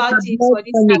Susan, about it for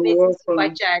this amazing super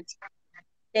chat.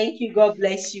 Thank you. God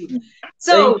bless you.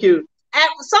 So, thank you.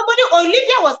 Somebody,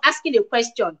 Olivia was asking a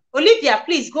question. Olivia,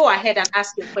 please go ahead and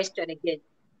ask your question again.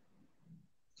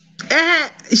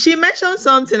 She mentioned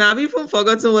something. I've even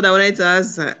forgotten what I wanted to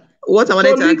ask her. She I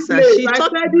said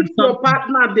if your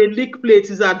partner the lick plate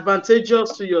is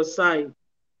advantageous to your side.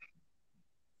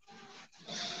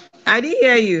 I didn't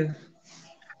hear you.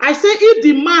 I said if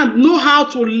the man know how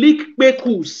to lick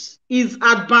pekus, is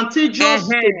advantageous to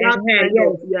that kind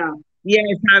of, yeah. Yes,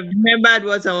 I've remembered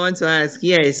what I want to ask.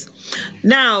 Yes.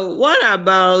 Now, what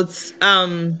about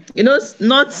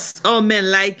not all men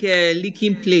like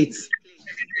licking plates.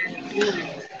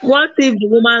 What if the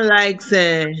woman likes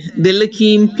the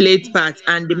licking plate part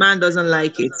and the man doesn't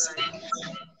like it?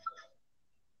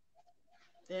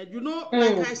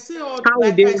 Like I say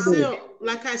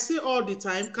all the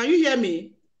time. Can you hear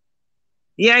me?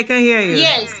 Yeah, I can hear you.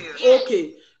 Yes.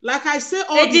 Okay. Like I say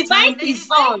all the time, the device is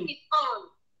on.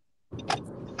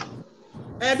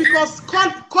 Because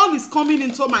call is coming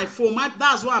into my phone.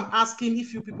 That's why I'm asking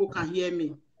if you people can hear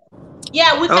me.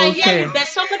 Yeah, we can hear you, but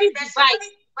somebody's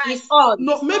device is on.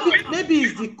 No, maybe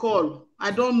it's the call.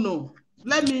 I don't know.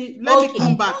 Let me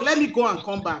come back. Let me go and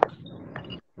come back.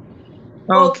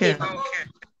 Okay.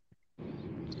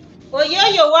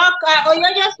 Oyoyo, welcome.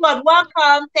 Oyoyo's word,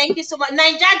 welcome. Thank you so much.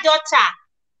 Naija daughter,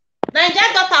 I want to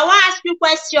ask you a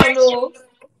question. No.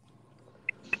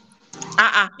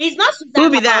 It's not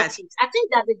Susan about it. I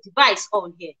think that the device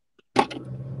on here.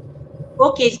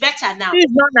 Okay, it's better now.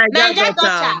 It's not Naija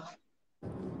daughter.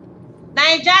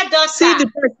 Naija daughter. See the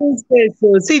person's face.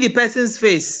 So see the person's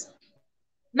face.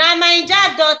 Now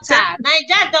Naija daughter.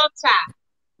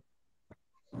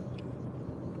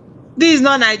 This is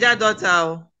not Naija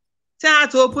daughter. Tell her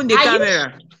to open the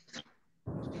camera.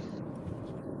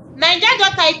 Naija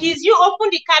daughter, it is you. Open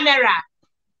the camera.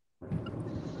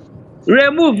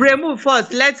 Remove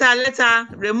first. Let her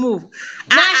remove.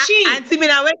 Auntie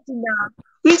Mina, wait now.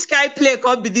 Which guy play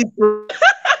can't be this?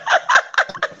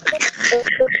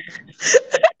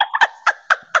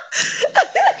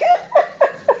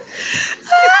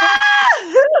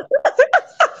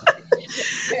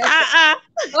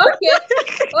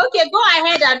 Okay, go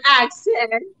ahead and ask.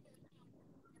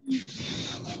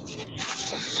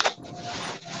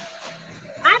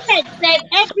 Ahmed said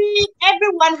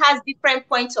everyone has different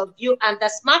points of view, and the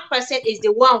smart person is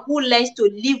the one who learns to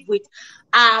live with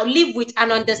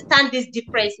and understand these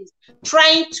differences.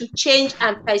 Trying to change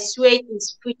and persuade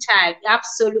is futile.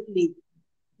 Absolutely.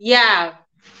 Yeah.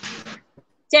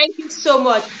 Thank you so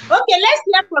much. Okay, let's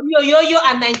hear from you, Yo-Yo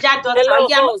and Naija daughter. Hello,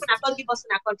 yeah, can give us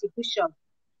a contribution.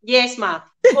 Yes, ma'am.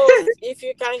 If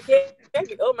you can hear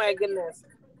me, oh my goodness.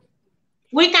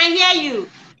 We can hear you.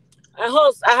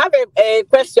 Host, I have a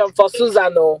question for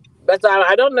Susan, but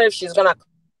I don't know if she's gonna.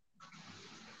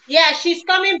 Yeah, she's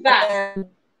coming back.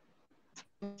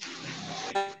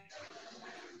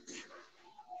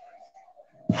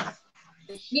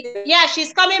 Yeah,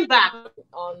 she's coming back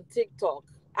on TikTok.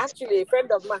 Actually, a friend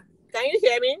of mine. Can you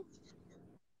hear me?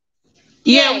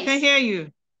 Yeah, we can hear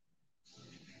you.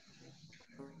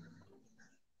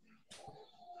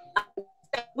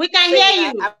 We can hear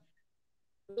you.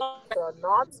 Or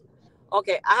not.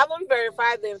 Okay, I haven't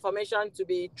verified the information to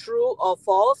be true or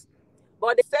false,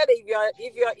 but they said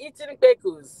if you're eating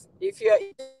pekus, if you're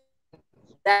eating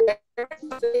that,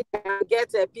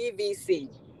 get a PVC,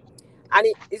 and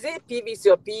is it PVC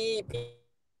or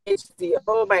PHC?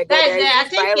 Oh my God! I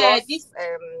think virus,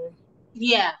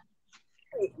 yeah.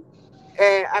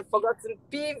 I've forgotten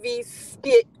PVC.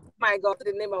 Oh my God,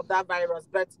 the name of that virus,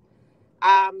 but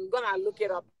I'm gonna look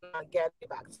it up and get it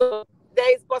back. So there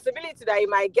is possibility that you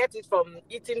might get it from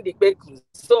eating the pekus.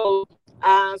 So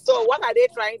what are they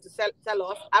trying to tell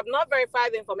us? I've not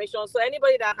verified the information. So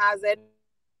anybody that has it.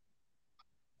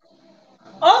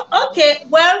 Oh, okay.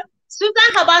 Well,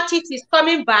 Susan about it is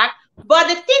coming back, but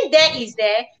the thing there is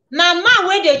now man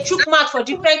when they chook mark for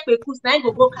different pekus, now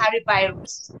go carry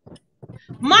virus.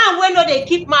 Man, when no they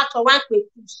keep mouth for one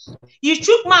kwekus. You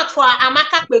chook mouth for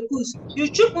Amaka kwekus. You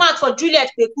chook mouth for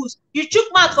Juliet kwekus. You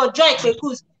chook mouth for Joy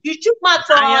kwekus. You chook mouth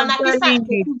for Nafisa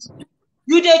kwekus.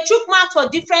 You dey chook mouth for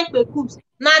different kwekus.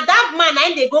 Now that man,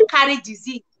 and they go carry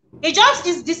disease. It just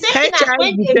is the same thing as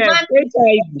when a man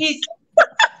is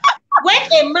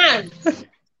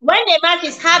when a man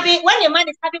is having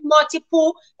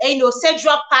multiple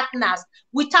sexual partners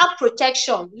without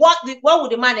protection, what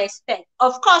would the man expect?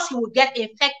 Of course, he will get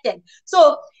infected.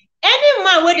 So any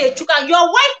man where they chook out,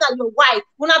 your wife and your wife,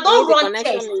 when I don't run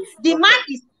test, the man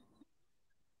is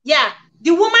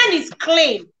the woman is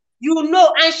clean,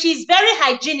 and she's very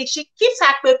hygienic. She keeps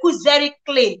her kwekus very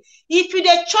clean. If you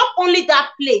dey chop only that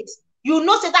plate, say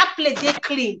that plate they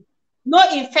clean, no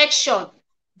infection.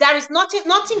 There is nothing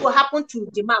will happen to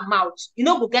the man mouth.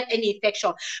 Will get any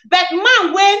infection. But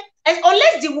man,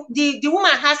 unless the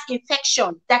woman has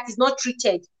infection that is not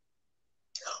treated,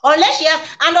 unless she has,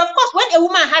 and of course, when a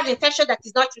woman has infection that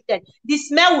is not treated, the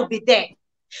smell will be there.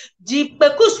 The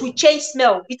kwekus will change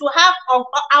smell. It will have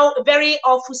a very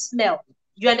awful smell.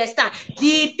 You understand?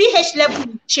 The pH level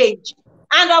will change.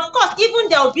 And of course, even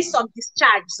there will be some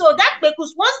discharge. So that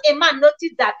kwekus, once a man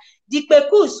notices that the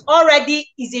kwekus already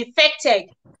is infected,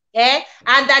 and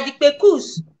that the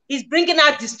kwekus is bringing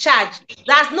out discharge,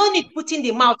 there's no need putting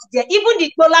the mouth there. Even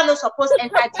the dollar not supposed to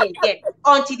enter there again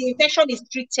until the infection is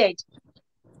treated.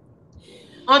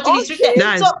 It's treated.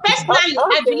 Nice. So personally,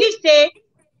 I believe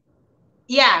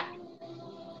yeah,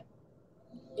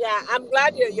 I'm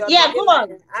glad you're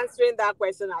answering that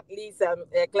question, at least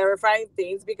clarifying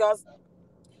things, because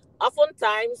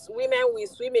oftentimes women will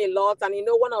swim a lot, and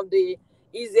one of the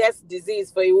easiest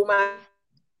disease for a woman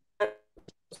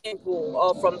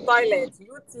or from toilet,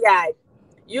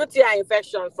 UTI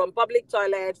infection from public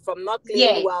toilet, from not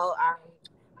cleaning well,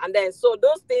 and then so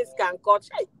those things can catch.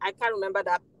 I can't remember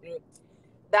that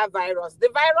virus. The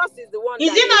virus is the one.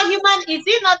 Is it not a human Is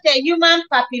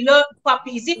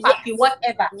it papi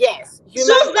whatever? Yes.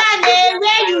 Susan,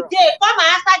 where you dey? Come and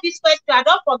answer this question. I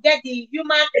don't forget the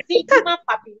human. Human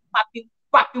papi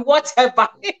whatever.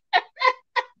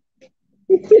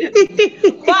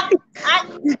 But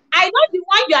I know the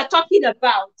one you are talking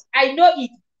about. I know it.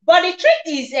 But the truth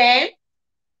is,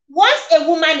 once a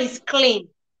woman is clean,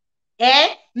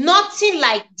 nothing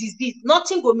like disease,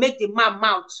 nothing will make the man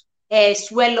mouth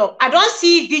swell up. I don't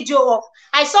see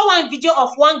I saw one video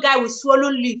of one guy with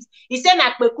swollen lips. He said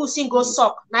that kwekus go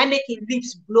suck. Now make his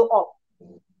lips blow up.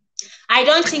 I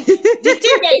don't think the thing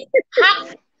is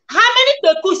how many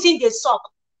kwekus in the suck?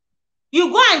 You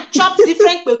go and chop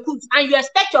different kwekus and you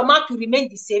expect your mouth to remain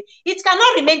the same. It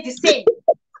cannot remain the same.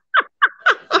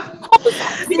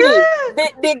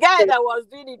 The guy that was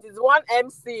doing it is one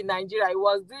MC in Nigeria. He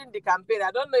was doing the campaign.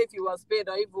 I don't know if he was paid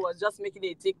or if he was just making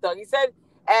a TikTok. He said,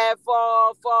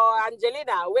 for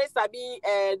Angelina, where Sabi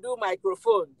do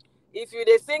microphone. If you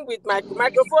sing with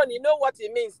microphone, you know what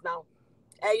it means now.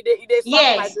 You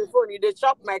suck microphone, you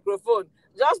chop microphone.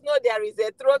 Just know there is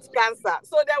a throat cancer.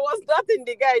 So there was nothing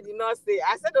the guy did not say.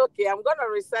 I said, okay, I'm going to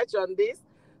research on this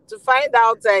to find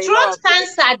out. Throat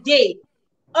cancer day.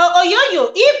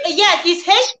 It's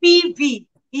HPV,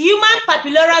 human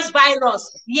papillomavirus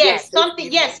virus. Yes, something.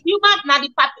 HPV.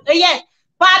 Yes,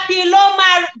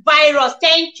 papilloma virus.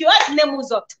 Thank you.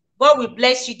 God will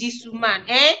bless you, this woman.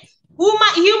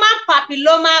 Human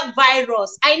papilloma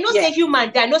virus. I know say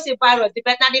human, I know say virus,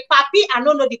 but now the papi, I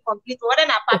don't know the complete. What is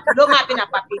a papilloma? Been a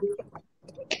papilloma.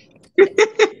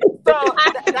 So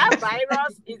that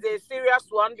virus is a serious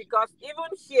one, because even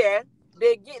here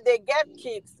they get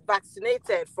kids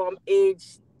vaccinated from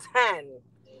age 10.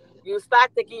 You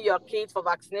start taking your kids for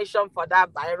vaccination for that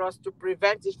virus to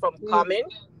prevent it from coming.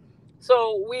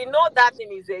 So we know that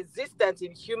thing is existent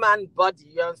in human body.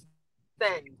 You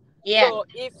understand? Yeah. So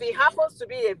if it happens to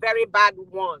be a very bad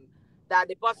one that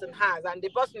the person has, and the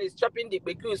person is chopping the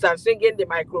kwekus and singing the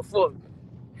microphone,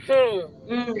 I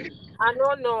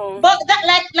don't know. But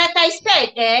that, like I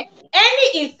said,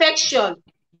 any infection,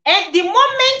 and the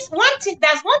moment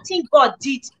there's one thing God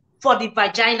did for the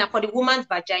vagina, for the woman's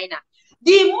vagina.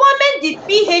 The moment the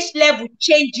pH level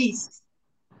changes,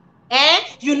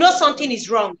 you know something is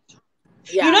wrong.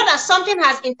 Yeah. You know that something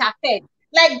has interfered.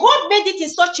 Like God made it in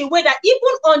such a way that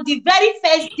even on the very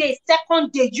first day,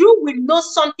 second day, you will know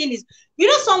something is.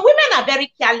 Some women are very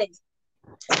careless.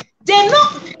 They know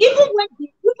even when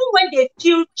they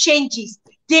feel changes,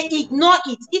 they ignore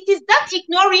it. It is that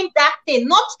ignoring that thing,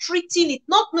 not treating it,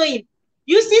 not knowing.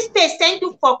 You see, Space, thank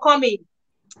you for coming.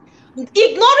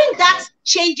 Ignoring that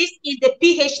changes in the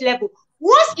pH level.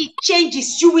 Once it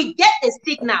changes, you will get a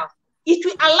signal. It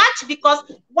will alert, because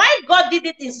why God did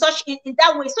it in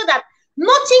that way, so that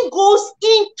Nothing goes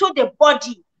into the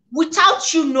body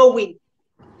without you knowing.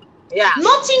 Yeah.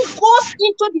 Nothing goes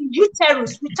into the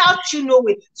uterus without you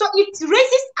knowing. So it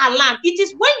raises alarm. It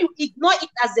is when you ignore it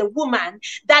as a woman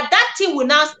that thing will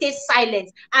now stay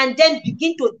silent and then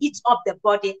begin to eat up the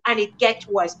body, and it gets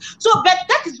worse. So, but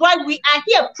that is why we are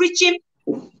here preaching,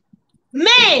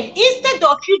 men, instead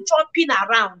of you jumping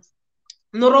around,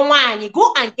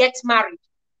 go and get married.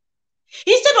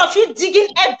 Instead of you digging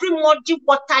every muddy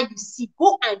water you see,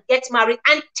 go and get married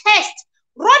and test.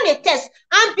 Run a test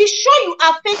and be sure you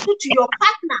are faithful to your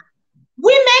partner.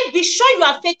 Women, be sure you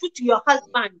are faithful to your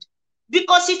husband.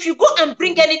 Because if you go and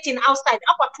bring anything outside,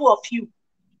 up two of you,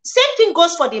 same thing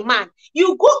goes for the man.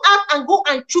 You go out and go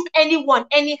and choke anyone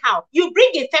anyhow. You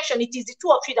bring infection, it is the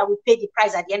two of you that will pay the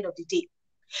price at the end of the day.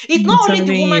 It's not only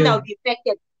the woman that will be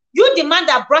affected. You, the man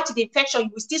that brought the infection, you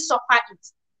will still suffer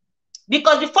it.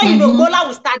 Because before you know, Gola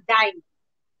will start dying.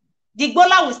 The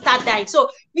Gola will start dying. So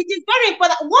it is very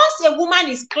important. Once a woman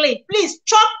is clean, please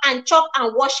chop and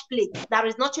wash plate. There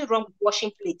is nothing wrong with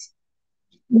washing plate.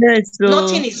 Yes, so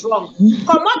nothing is wrong.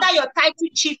 Come out that your title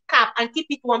chief cap and keep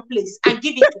it one place and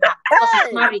give it to her because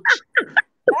it's marriage.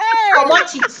 Come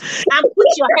out it and put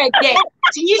your head there.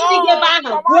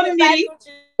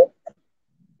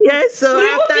 Yes, so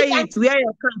after it, wear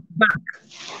your cap back.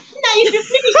 Now, if you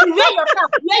finish, you wear your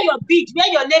cap, wear your bead,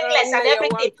 wear your necklace and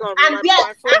everything,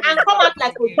 and come out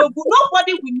like a dog.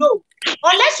 Nobody will know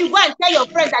unless you go and tell your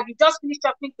friend that you just finished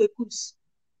chopping pekus.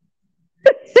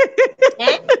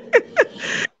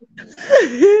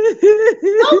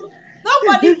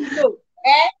 Nobody will know.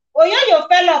 Oh, you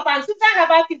fell off, and Susan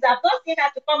Herbert is I've not seen her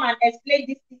to come and explain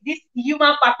this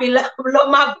human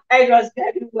papilloma virus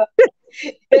very well.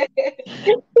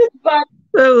 But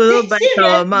seriously,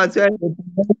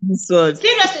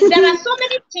 there are so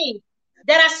many things.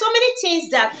 There are so many things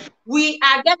that we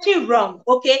are getting wrong,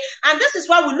 okay? And this is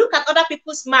why we look at other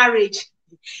people's marriage.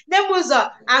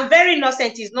 Nemuzo, I'm very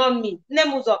innocent, it's not me.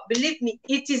 Nemuzo, believe me,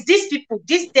 it is these people,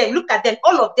 them, look at them,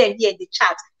 all of them here in the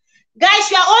chat.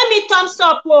 Guys, you are all me thumbs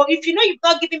up. Oh, if you know you've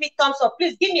not given me thumbs up,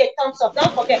 please give me a thumbs up.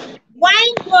 Don't forget.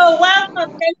 Wine Go, welcome.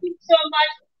 Thank you so much.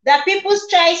 The People's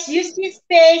Choice, UC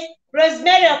Space,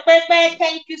 Rosemary Okwepe,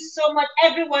 thank you so much.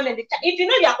 Everyone in the chat. If you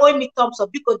know you are all me thumbs up,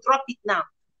 you could drop it now.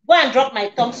 Go and drop my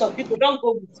thumbs up. People, don't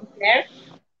go with it there.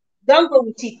 Don't go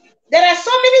with it. There are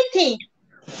so many things.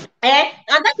 And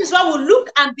that is why we look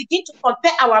and begin to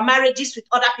compare our marriages with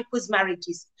other people's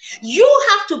marriages. You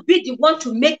have to be the one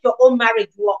to make your own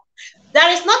marriage work. There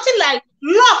is nothing like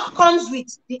luck comes with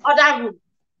the other room,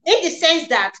 in the sense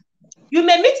that you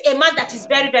may meet a man that is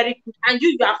very, very good, and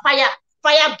you are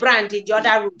fire brand in the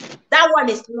other room. That one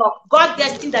is luck. God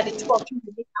destined that the two of you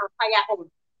will meet and fire on.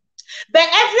 But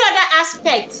every other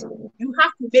aspect, you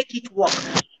have to make it work.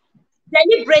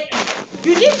 Deliberately.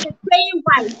 You need a praying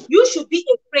wife. You should be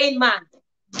a praying man.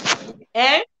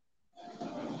 Eh?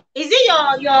 Is it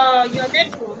your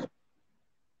network?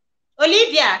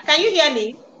 Olivia, can you hear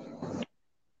me?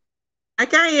 I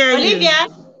can't hear Olivia,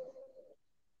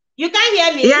 you can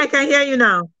hear me? Yeah, I can hear you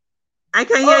now. I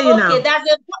can hear you now. Okay,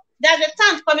 there's a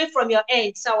sound coming from your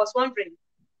end, so I was wondering.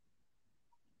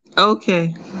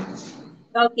 Okay.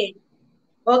 Okay,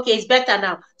 it's better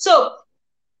now. So,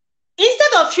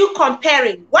 instead of you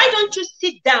comparing, why don't you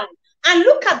sit down and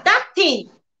look at that thing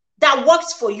that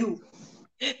works for you?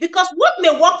 Because what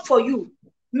may work for you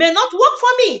may not work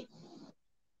for me.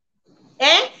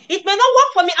 It may not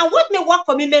work for me, and what may work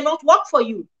for me may not work for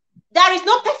you. There is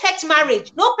no perfect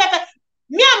marriage. No perfect.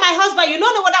 Me and my husband, you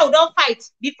don't know whether we don't fight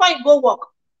before you go work.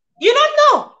 You don't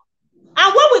know.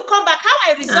 And when we come back, how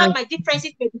I resolve my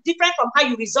differences may be different from how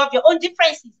you resolve your own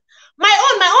differences. My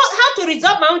own, how to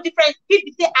resolve my own difference.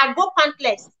 People say, I go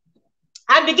pantless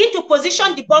and begin to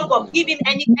position the bomb, give him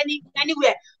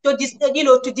anywhere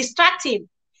to distract him.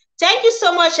 Thank you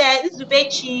so much,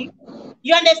 Zubechi.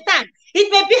 You understand? It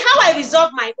may be how I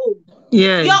resolve my own.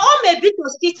 Yeah. Your own may be to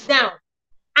sit down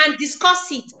and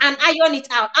discuss it and iron it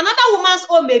out. Another woman's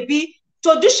own may be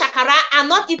to do shakara and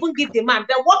not even give the man.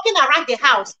 They're walking around the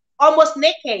house almost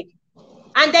naked.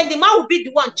 And then the man will be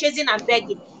the one chasing and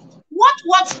begging. What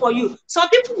works for you? Some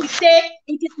people will say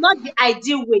it is not the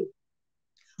ideal way.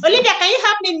 Olivia, can you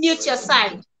help me mute your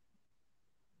side?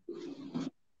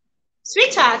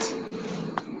 Sweetheart.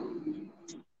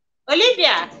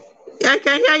 Olivia. I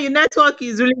can hear you. Network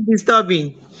is really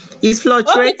disturbing. It's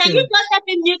fluctuating. Okay, can you just help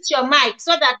me mute your mic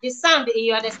so that the sound,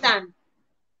 you understand?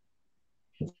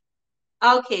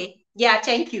 Okay. Yeah,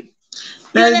 thank you.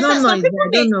 There's no noise. I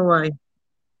don't know why.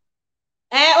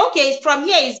 Okay, from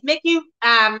here it's making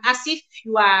as if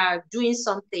you are doing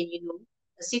something,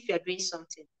 as if you're doing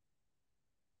something.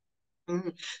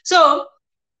 So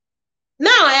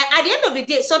Now, at the end of the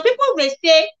day, some people may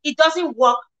say it doesn't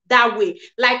work that way.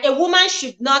 Like a woman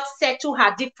should not settle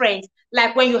her difference.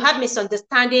 Like when you have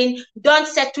misunderstanding, don't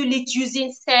settle it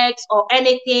using sex or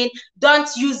anything. Don't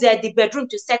use the bedroom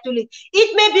to settle it.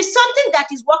 It may be something that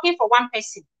is working for one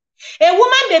person. A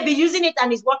woman may be using it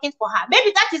and is working for her.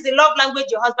 Maybe that is the love language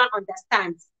your husband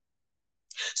understands.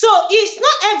 So it's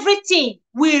not everything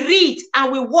we read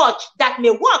and we watch that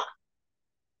may work.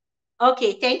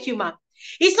 Okay, thank you, ma'am.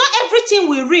 It's not everything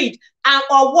we read and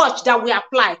or watch that we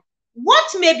apply. What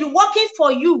may be working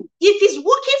for you, if it's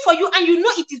working for you and you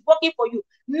know it is working for you,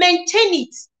 maintain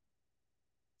it.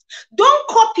 Don't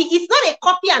copy. It's not a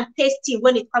copy and pasting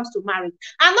when it comes to marriage.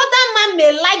 Another man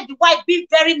may like the wife be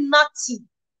very naughty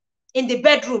in the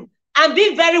bedroom and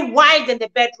be very wild in the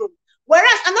bedroom.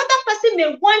 Whereas another person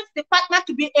may want the partner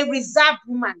to be a reserved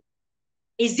woman.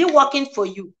 Is it working for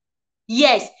you?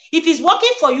 Yes. If it's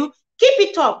working for you, keep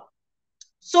it up.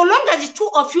 So long as the two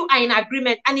of you are in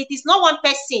agreement and it is not one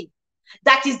person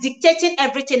that is dictating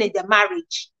everything in the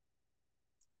marriage.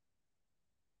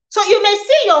 So you may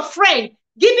see your friend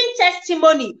giving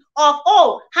testimony of,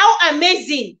 oh, how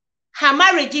amazing her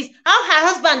marriage is, how her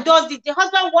husband does it. The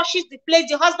husband washes the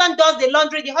plates, the husband does the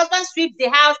laundry, the husband sweeps the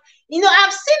house. You know,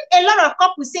 I've seen a lot of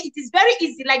couples say it is very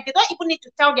easy. Like they don't even need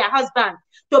to tell their husband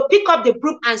to pick up the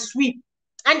broom and sweep.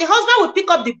 And the husband will pick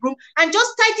up the broom and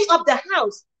just tidy up the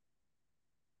house.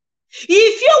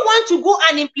 If you want to go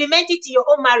and implement it in your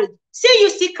own marriage, say you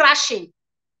see crashing,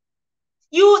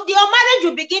 your marriage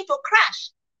will begin to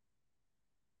crash.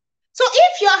 So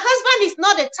if your husband is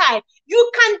not the type,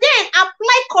 you can then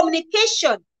apply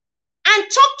communication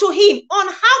and talk to him on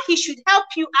how he should help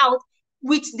you out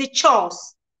with the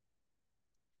chores.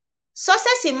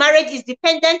 Success in marriage is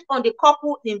dependent on the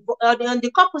couples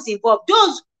involved.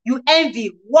 Those you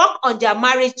envy work on their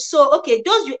marriage. So okay,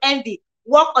 those you envy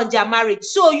work on their marriage.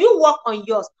 So you work on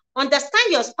yours. Understand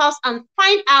your spouse and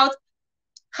find out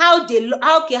how they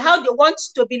want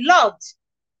to be loved.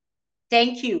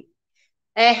 Thank you.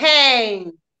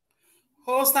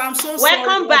 Host, I'm so sorry.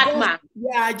 Welcome back, ma.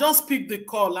 Yeah, I just picked the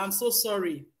call. I'm so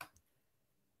sorry.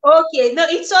 Okay, no,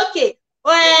 it's okay.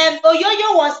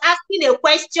 Oyoyo was asking a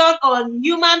question on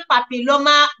human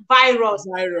papilloma virus.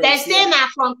 They say now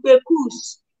from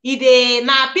Pekus. If they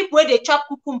now people where they chop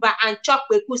cucumber and chop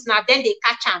Pekus, now then they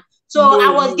catch them. So I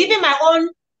was giving my own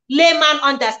layman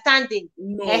understanding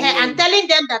and telling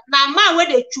them that now man where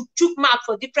they chook mouth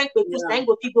for different Pekus, then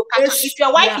go people catch them. If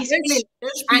your wife is clean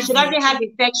and she doesn't have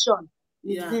infection.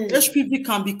 Yeah, HPV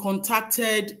can be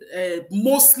contacted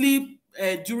mostly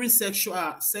during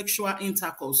sexual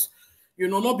intercourse. You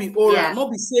know, not be oral,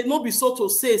 not be so to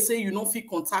say you know fit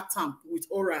contact them with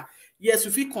oral. Yes,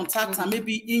 if you contact them,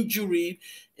 maybe injury,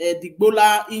 the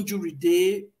Ebola injury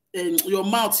day, your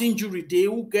mouth injury day,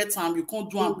 who get them, you can't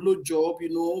do a blow job,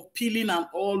 you know, peeling and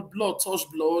all, blood touch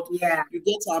blood, you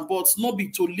get them, but not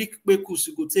be to lick Pekus,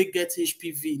 you go take get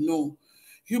HPV, no.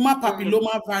 Human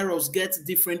papilloma virus gets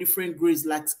different grades,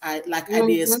 like I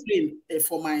explain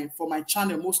for my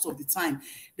channel most of the time.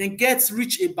 Then gets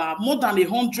reach about more than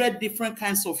 100 different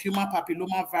kinds of human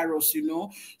papilloma virus, you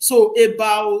know. So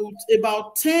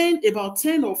about 10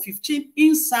 or 15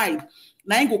 inside,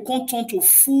 now go come turn to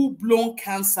full-blown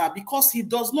cancer because he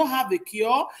does not have a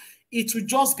cure. It will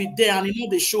just be there and you know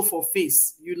they show for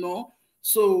face, you know.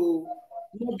 So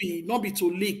not be to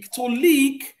leak.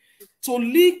 To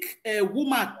leak a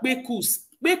woman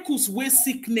Pekus where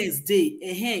sickness day.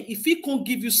 If he can't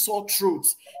give you sore throat,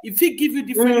 if he give you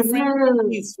different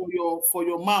things for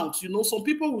your mouth, you know, some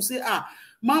people will say,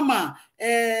 mama,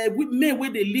 with me where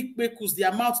they leak Pekus,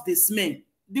 their mouth they smell.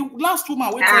 The last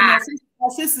woman wait I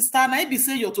say sister, I be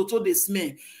say your toto they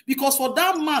smell because for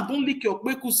that man don't lick your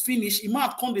Pekus finish, he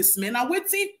might come they smell. Now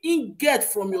waiting in get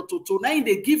from your toto, now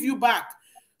they give you back.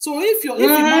 So if your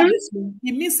mouth dey smell,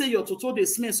 it means say your toto dey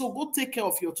smell. So go take care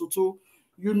of your toto,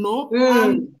 you know.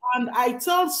 And I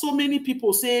tell so many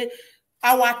people say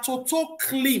our toto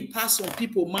clean pass on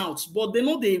people mouths, but they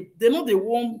know they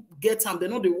won't get them, they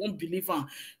know they won't believe them.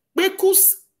 Pekus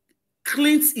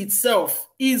cleans itself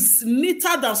is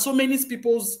neater than so many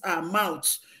people's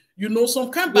mouths. You know, some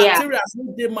kind of bacteria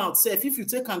in their mouth. Say if you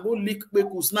take and go lick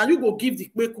Pekus, now you go give the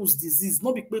Pekus disease.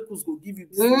 Not the Pekus go give you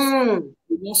disease.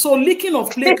 You know? So licking of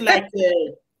plate like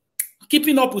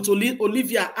keeping up with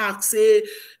Olivia asks, say,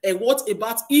 what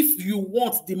about if you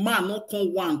want the man not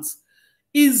come want?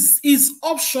 Is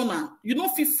optional. You know,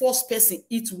 if you force person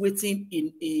eat waiting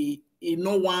in a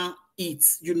no one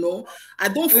eats. You know, I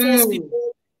don't force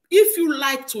people If you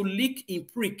like to lick in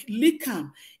prick, lick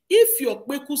them. If your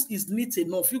kpekus is neat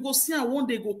enough, you go see and one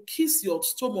day go kiss your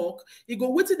stomach. You go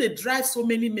wait till they drive so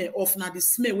many men off. Now the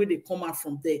smell where they come out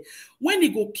from there. When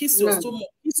you go kiss your stomach,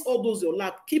 kiss all those your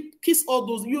lap, kiss all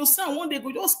those. You'll see and one day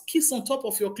go just kiss on top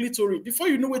of your clitoris. Before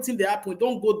you know what's in the happen,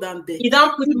 don't go down there. You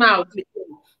don't put mouth.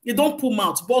 You don't pull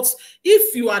mouth. But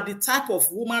if you are the type of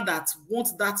woman that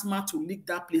wants that man to lick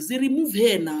that place, they remove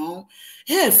hair now.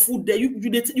 Hair, food there. You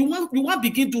want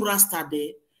begin to rasta there.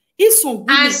 If some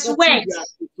women sweat.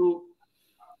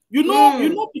 You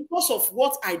know, because of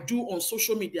what I do on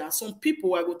social media, some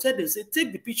people I will tell them, say,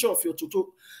 take the picture of your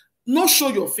toto, not show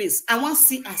your face. I want to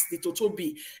see as the toto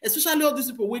be. Especially all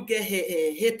these people will get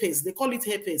herpes. They call it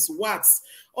herpes, warts,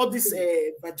 all this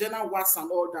vaginal warts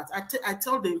and all that. I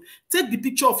tell them, take the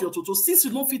picture of your toto. Since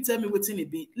you don't fit tell me what's in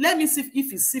it be, let me see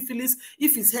if it's syphilis,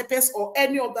 if it's herpes or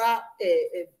any other.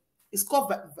 It's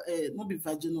called not be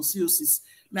vaginosiosis.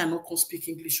 Me, I not can speak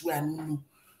English where I don't know.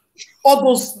 All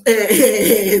those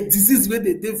diseases where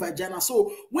they do vagina.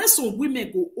 So when some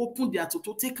women go open their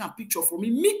toto, take a picture for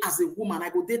me as a woman, I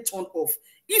go they turn off.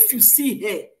 If you see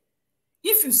her,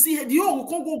 the young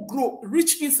can go grow,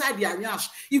 reach inside the anyash,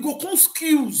 it go come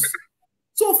skews.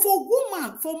 So for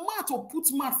woman, for man to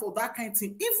put man for that kind of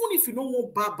thing, even if you don't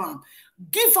want barbam,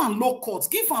 give her low cuts,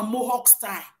 give her mohawk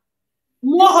style.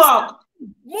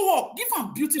 Mohawk, give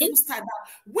her beautiful style. That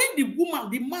when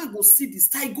the man go see the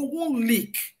style, go one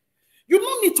lick. You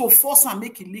don't need to force and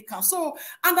make it lick. So,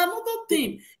 and another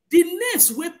thing, the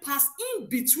nails will pass in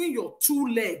between your two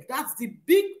legs. That's the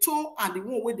big toe and the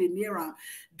one where they near them.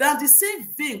 That the same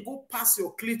vein go past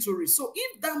your clitoris. So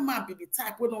if that man be the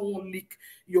type who don't want to lick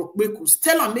your kpekus,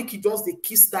 tell him make it just they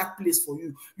kiss that place for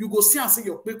you. You go see and say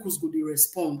your kpekus go they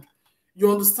respond. You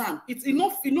understand? It's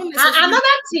enough. Another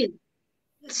thing.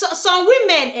 So some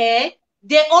women,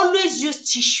 they always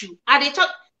use tissue. And they talk,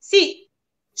 see,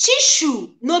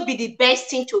 tissue no be the best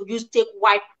thing to use take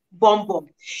wipe bum. Even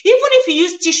if you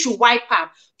use tissue wipe am,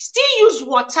 still use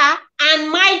water and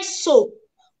mild soap.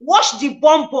 Wash the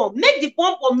bum, make the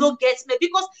bum no get smell.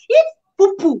 Because if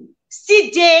poo still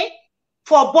there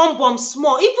for bum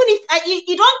small, even if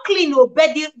you don't clean your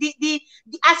bed,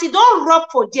 as it don't rub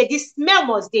for there, the smell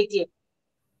must be there.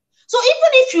 So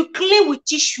even if you clean with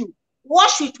tissue,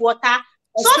 wash with water.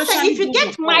 Sometimes if you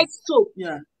get mild soap,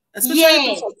 especially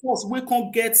those of us we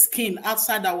can't get skin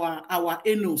outside our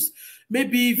anus,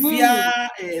 maybe via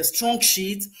a strong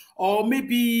sheet, or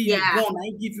maybe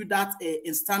I give you that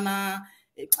internal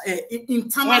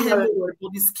hemorrhoid,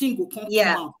 but the skin will come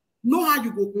out. Know how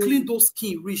you go clean those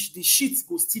skin reach, the sheets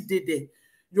go still there.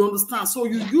 You understand? So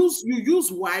you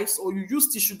use wipes or you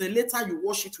use tissue, then later you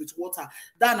wash it with water.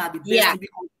 That are the best thing,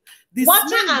 because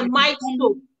water and mild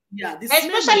soap. Yeah,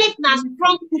 especially if na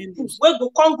strong poo wey go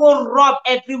come go rub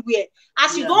everywhere.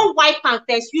 As you don't wipe and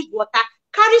first use water,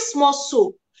 carry small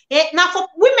soap. Now for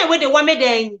women where they want me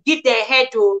then give their head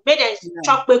to make them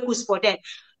chop kpekus for them.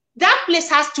 That place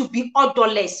has to be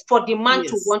odorless for the man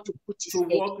to want to put his head.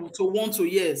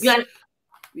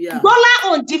 Bola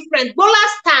on different, bola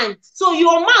stand. So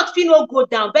your mouth will not go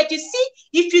down. But you see,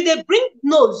 if you they bring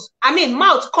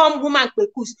mouth come woman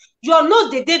kpekus, your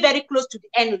nose they very close to the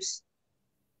anus.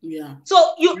 Yeah.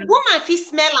 So you woman feel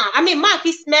smell man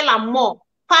feel smell more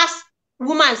past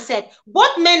woman said.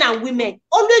 Both men and women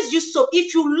always use soap.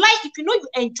 If you know you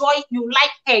enjoy, you like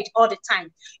head all the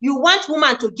time. You want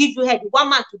woman to give you head, you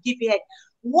want man to give you head.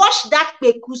 Wash that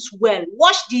kpekus well.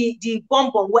 Wash the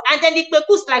bum well. And then the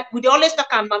kpekus, like we always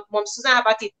talk about Mom Susan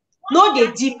about it. No,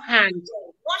 they deep hand.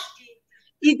 Wash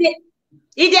it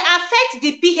affect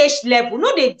the pH level.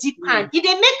 No, they deep hand. It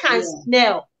they make can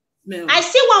smell. I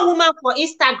see one woman for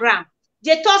Instagram.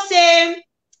 They talk say,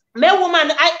 "My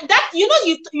woman, you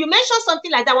mentioned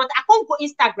something like that. I can't go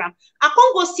Instagram. I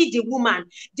can't go see the woman.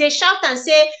 They shout and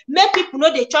say, make people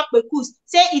know they chop kpekus.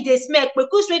 Say it they smell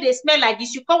kpekus where they smell like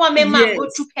this. You can't want man go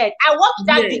chook head. I watched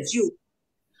that video.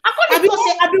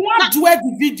 I be one do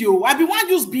the video. I be one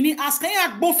use Bini ask. Can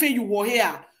you both you were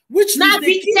here? Which now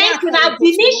be thank you now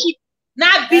Bini.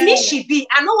 Now Bini be.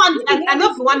 I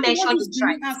know the one mentioned it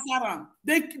right.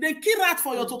 They kill rat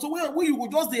for your toto where you will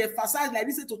just they emphasize like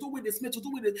this toto with the smell, toto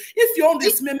with the if you own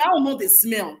the smell, I don't know the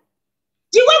smell.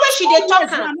 The way where she they talk,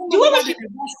 the way where she the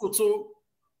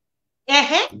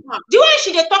way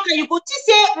she they talk, you go to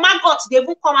say maggot they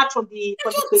will come out from the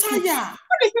kpekus. What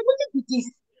is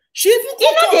this? She even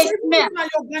they smell.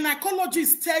 Your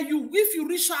gynecologist tell you if you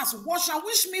reach us wash her,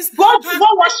 which means go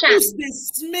wash her. They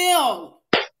smell.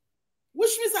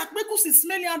 Which means that kpekus is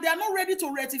smelling and they are not ready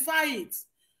to rectify it.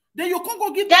 Then you can't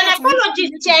go give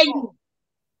gynecologist tell you.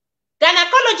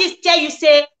 Gynecologist tell you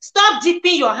say stop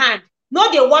dipping your hand. No,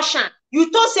 they wash hand. You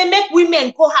don't say make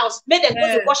women go house, make them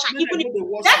go to wash and even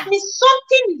that means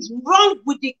something is wrong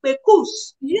with the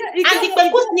pekus. Yeah, and the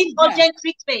pekus need urgent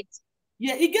treatment.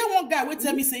 Yeah, he get one guy will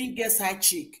tell me saying get side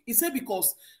chick. He said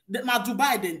because na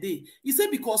Dubai then day. He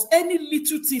said because any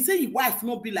little thing, say his wife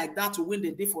not be like that to win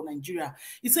the day for Nigeria.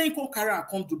 He said he come carry and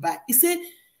come Dubai. He said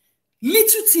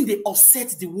little thing they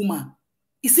upset the woman.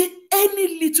 He said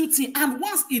any little thing, and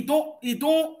once he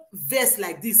don't verse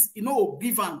like this, you know,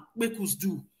 give and make us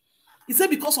do. He said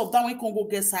because of that, when he can go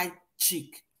get side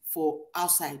chick for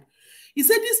outside. He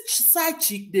said this side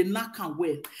chick, they knock and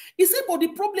well. He said, but the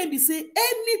problem is, say,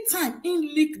 anytime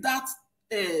he lick that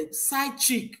side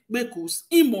chick, because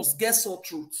he must get sore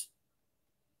throat.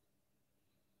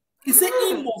 He said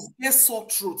he must get sore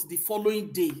throat the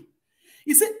following day.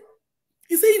 He said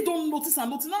he don't notice and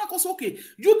notice. Now, because okay,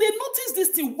 you they notice this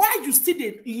thing. Why you still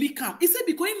they lick him? He said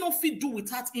because he not fit do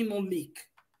without him no lick.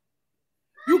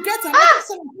 You get another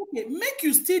okay, make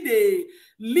you still the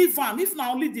leave him if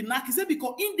not only the knack. He said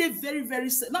because in the very, very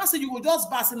now say you go just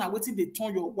bass and waiting they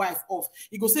turn your wife off.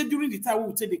 He go say during the time we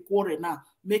will take the quarrel now,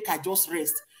 make her just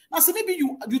rest. Now say maybe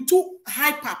you too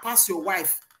hyper pass your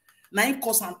wife. Now in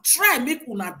course and try make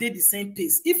una dey the same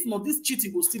pace. If not, this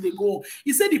cheating will still they go on.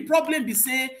 He said the problem be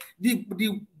say the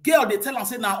girl they tell and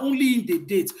say now only in the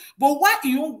date. But why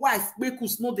your own wife make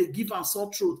us know they give and sore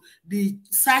throat? The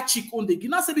side chick on the give.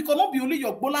 Now say because not be only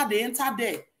your bola they enter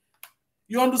there.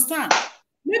 You understand?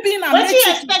 Maybe in a what do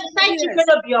you expect side chick will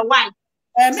not be your wife?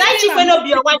 Side chick will not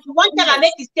be your wife. You want to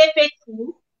make it stay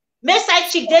faithful? Make side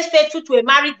chick they faithful to a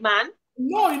married man?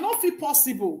 No, it not feel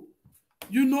possible.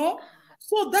 You know?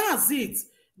 So that's it.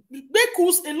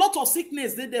 Because a lot of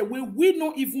sickness they there when we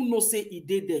don't even know say it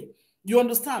did there. You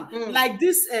understand? Like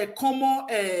this common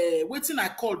waiting I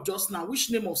called just now.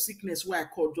 Which name of sickness where I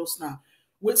called just now?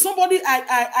 With somebody,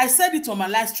 I said it on my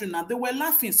live stream now. They were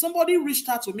laughing. Somebody reached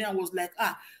out to me and was like,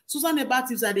 Susan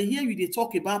Baptist, I hear you they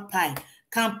talk about pile.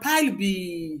 Can pile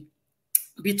be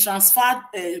transferred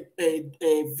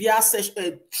via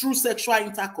through sexual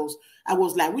intercourse? I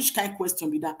was like, which kind of question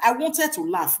be that? I wanted to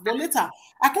laugh, but later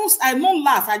I don't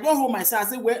laugh. I just hold myself. I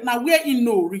say, well, now where in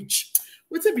no reach?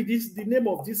 What will be this the name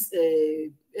of this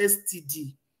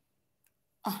STD?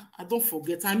 I don't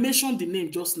forget. I mentioned the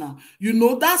name just now. You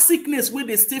know that sickness where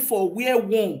they stay for where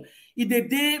warm. It the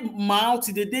day mouth,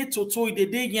 it the day toto, it the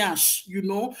day yash. You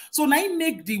know. So now it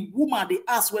make the woman they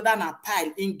ask whether a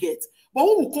pile in get. But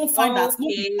we will can't find that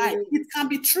it can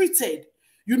be treated.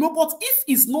 You know, but if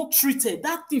it's not treated,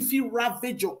 that thing will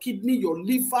ravage your kidney, your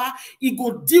liver, it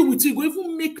go deal with it, it go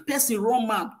even make person run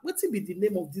mad. What will be the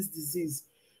name of this disease?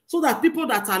 So that people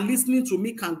that are listening to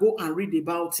me can go and read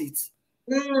about it.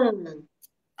 What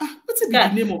will be the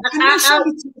name of it? I mentioned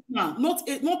it just now,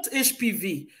 not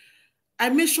HPV. I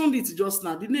mentioned it just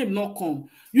now. The name not come.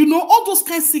 You know, all those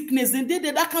kind of sickness, then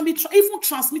that can be even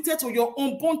transmitted to your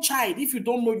unborn child if you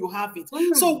don't know you have it.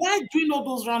 So why doing all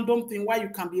those random things why you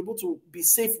can be able to be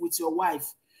safe with your wife,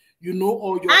 you know,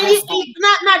 or your husband?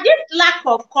 Now this lack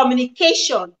of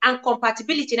communication and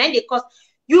compatibility, and because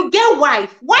you get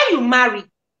wife, why you marry?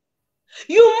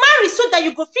 You marry so that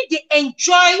you go fit to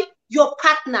enjoy your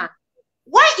partner.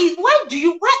 Why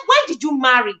did you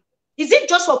marry? Is it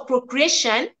just for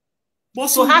procreation? But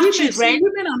to have children, some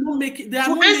women are not making. They are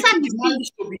not making the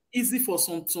marriage to be easy for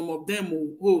some of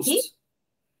them. Hosts.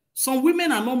 Some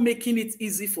women are not making it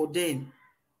easy for them.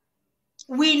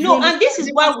 We know, and this is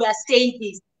why we are saying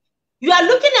this. You are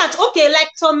looking at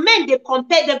like some men they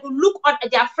compare. They go look at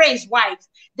their friends' wives.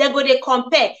 They go they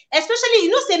compare.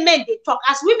 Especially say men they talk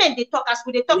as women they talk as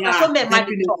we they talk. Some men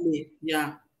they talk.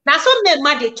 Yeah. Now some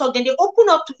men they talk, then they open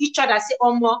up to each other, say,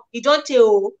 you don't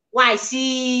tell why I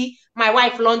see my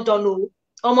wife London,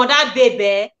 that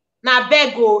baby, now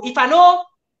beg if I know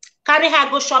carry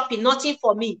her go shopping, nothing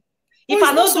for me. If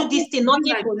I don't do this thing,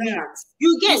 nothing for me.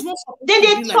 You get then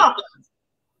they talk.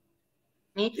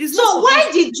 So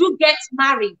why did you get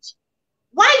married?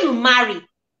 Why you marry?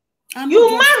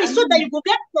 You marry so that you go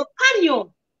get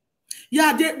companion.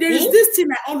 Yeah, there is this thing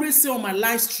I always say on my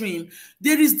live stream.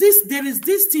 There is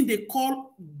this thing they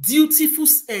call dutiful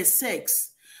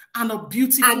sex and a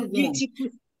beautiful one.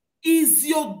 Is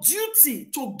your duty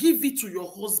to give it to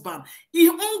your husband. He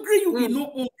hungry, you be no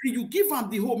hungry. You give him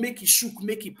the whole, make it shook,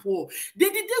 make it poor.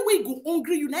 Then the day we go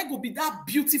hungry, you not go be that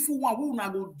beautiful one. Who na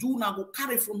go do, na go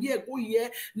carry from here, go here,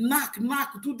 knock,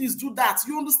 do this, do that.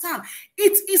 You understand?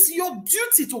 It is your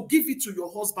duty to give it to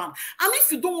your husband. And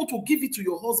if you don't want to give it to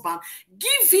your husband,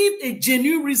 give him a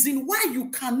genuine reason why you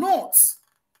cannot.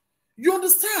 You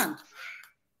understand?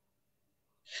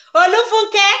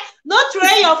 Olufunke, not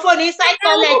throw your phone inside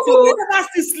toilet. Olufunke never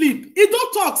still sleep. He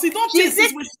don't talk. He don't chase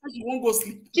his way. She won't go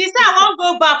sleep. She said, I won't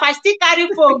go back. I still carry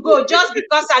phone go just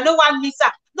because I know one miss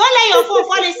her. Don't let your phone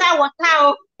fall inside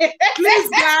water. Please,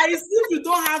 guys, if you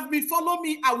don't have me, follow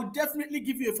me. I will definitely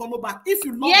give you a follow back. If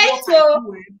you love what I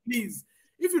do, please.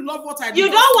 If you love what I do, you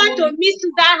don't want to miss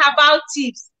that about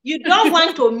tips. You don't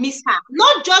want to miss her.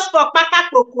 Not just for Papa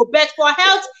Coco, but for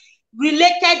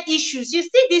health-related issues. You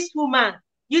see this woman.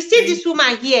 You see this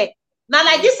woman here. Now,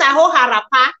 like this, I hold her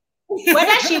rapper.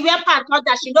 Whether she wear pants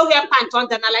under, she don't wear pants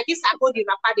under. Now, like this, I hold the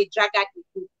rapper, they drag her to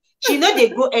go. She know they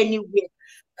go anywhere.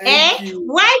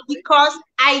 Why? Because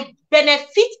I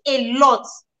benefit a lot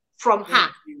from her.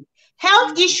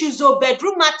 Health issues or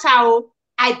bedroom matter,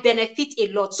 I benefit a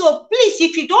lot. So please,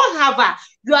 if you don't have her,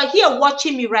 you are here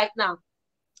watching me right now.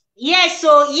 Yes,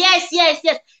 so yes.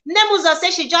 Nemuzo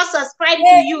says she just subscribed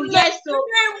to you. Yes, so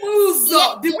Nemuzo.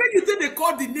 Yes. The way you say they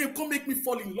call the name can't make me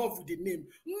fall in love with the name.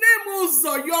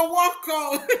 Nemuzo, you're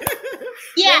welcome.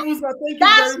 Yeah, Nemuzo,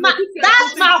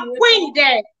 that's my queen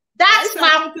there. That's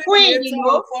my queen, you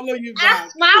know. Follow you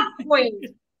that's my queen.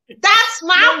 That's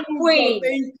my queen.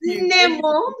 Thank you.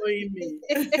 Nemo.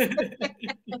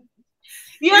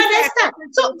 You understand?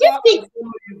 So this thing.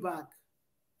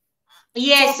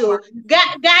 Yes, so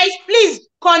guys, please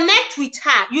connect with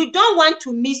her. You don't want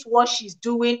to miss what she's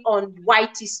doing on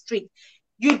Whitey Street.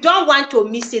 You don't want to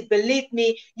miss it. Believe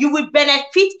me, you will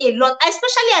benefit a lot,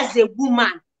 especially as a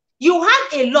woman. You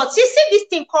have a lot. See this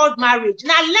thing called marriage.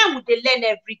 Now learn with the learn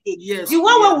every day. Yes, the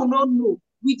one where we don't know,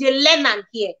 we the learn and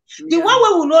hear. The one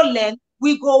where we don't learn,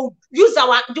 we go use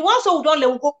our. The ones who we don't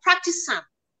learn, we go practice some.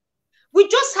 We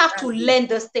just have to learn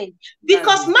this thing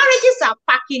because marriages are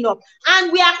packing up and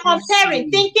we are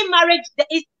comparing, thinking marriage.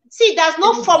 See, there's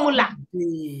no formula.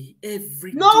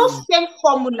 No same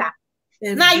formula.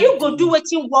 Now you go do what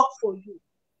you work for you.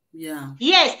 Yeah.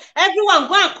 Yes, everyone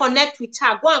go and connect with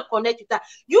her. Go and connect with her.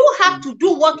 You have to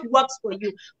do what works for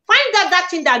you. Find out that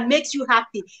thing that makes you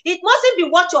happy. It mustn't be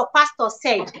what your pastor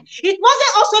said. It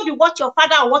mustn't also be what your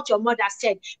father or what your mother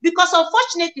said. Because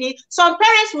unfortunately, some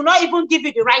parents will not even give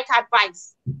you the right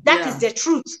advice. That is the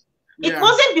truth. It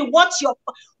mustn't be what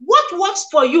works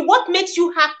for you, what makes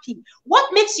you happy,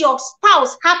 what makes your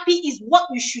spouse happy is what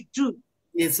you should do.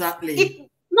 Exactly.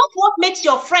 Not what makes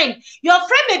your friend. Your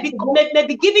friend may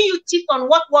be giving you tips on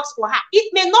what works for her.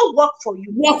 It may not work for you.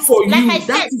 Work for you.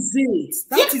 That is it.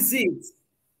 That is it.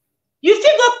 You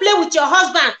feel go play with your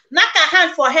husband, knock a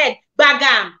hand for head,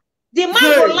 bagam. The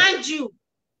man will land you.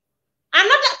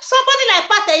 Another somebody like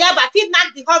Patayaba, if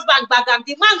knock the husband bagam,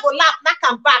 the man go laugh, knock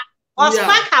him back, or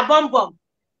spank her bum.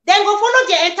 Then go follow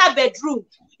the enter bedroom.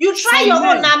 You try your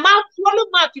own now, mouth, swallow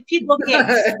mouth if you go get.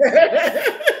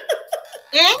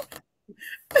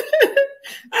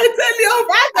 I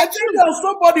tell you,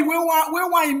 somebody when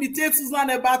one imitate Susan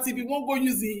about if he won't go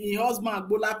use his husband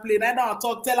bola play. Then I'll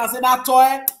talk, tell her, say that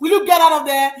toy. Will you get out of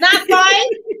there? That toy.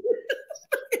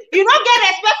 You don't get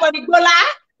respect for the bola.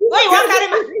 When you want carry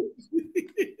my.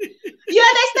 You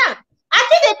understand? I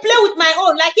think they play with my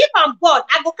own. Like if I'm bored,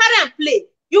 I go carry and play.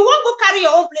 You won't go carry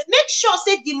your own play. Make sure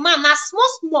say the man are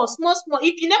small.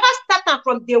 If you never start them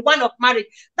from day one of marriage,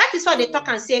 that is why they talk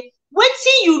and say. What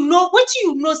you know,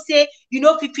 say, you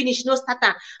know, if you finish, no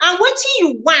starter. And what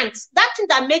you want, that thing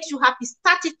that makes you happy,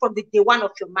 start it from the day one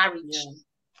of your marriage. Yeah.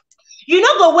 You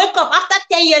know, go wake up after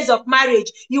 10 years of marriage,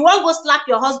 you won't go slap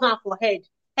your husband for head.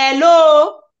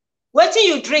 Hello? What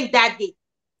you drink that day?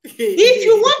 If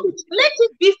you want to, let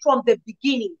it be from the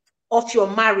beginning of your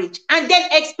marriage and then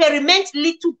experiment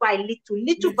little by little.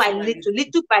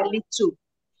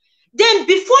 Then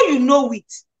before you know it,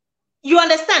 you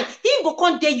understand? You go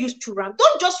come there used to run.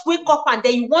 Don't just wake up and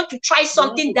then you want to try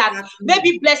something that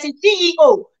maybe Blessing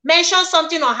CEO mention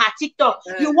something on her TikTok.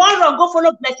 You want to go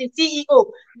follow Blessing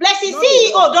CEO. Blessing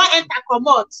CEO don't enter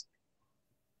commode.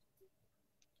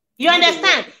 You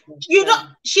understand? You don't.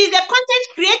 She's a content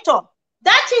creator.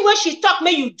 That thing where she talk,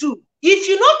 may you do. If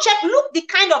you don't check, look the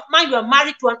kind of man you're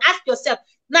married to and ask yourself,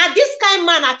 now this kind of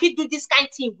man I can do this kind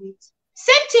of thing with.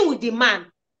 Same thing with the man.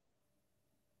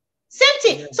 Same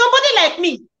thing. Somebody like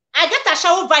me, I get a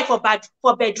shower vibe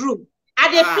for bedroom.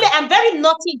 And they play. I'm very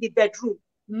naughty in the bedroom.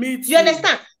 Me too. You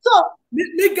understand? So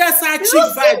me get side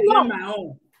chick vibe in my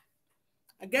own.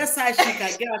 I get side chick.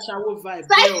 I get a shower vibe.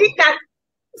 Side chick and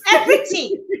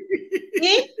everything.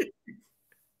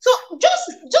 So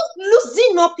just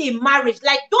loosen up in marriage.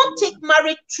 Like don't take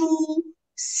marriage too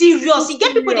serious. You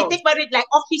get people they take marriage like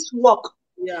office work.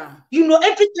 Yeah. You know,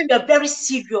 every time you're very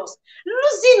serious.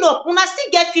 Losing up. When I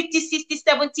still get 50, 60,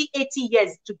 70, 80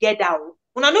 years together.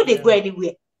 When I know they go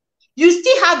anywhere. You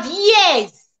still have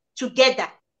years together.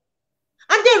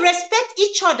 and they respect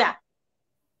each other.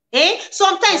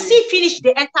 Sometimes see finish,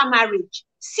 they enter marriage.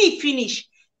 See finish.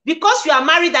 Because you are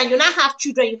married and you now have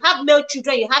children, you have male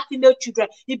children, you have female children,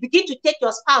 you begin to take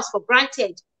your spouse for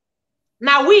granted.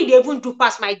 Now they even do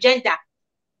pass my gender.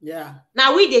 Yeah.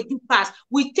 Now they do pass.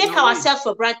 We take ourselves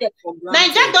for granted.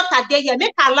 Niger daughter there here.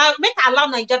 Make allow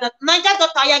Niger daughter. Niger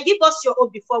daughter, yeah, give us your own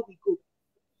before we go.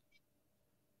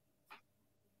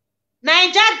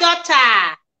 Niger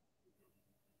daughter.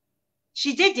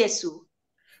 She did this so.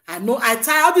 I know. I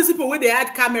tell all these people when they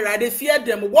had camera, they fear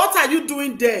them. What are you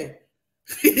doing there?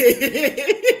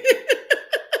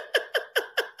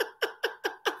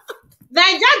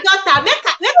 Niger daughter, make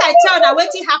I tell her what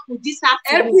happened this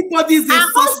afternoon. Everybody's her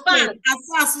husband,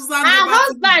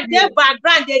 their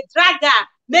background, they drag her,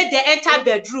 make they enter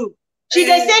bedroom. She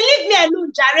they say, leave me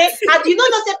alone, Jare. And you know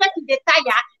no say person they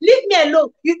tire, leave me alone.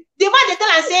 The man they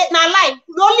tell and say, now lie,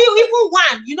 only even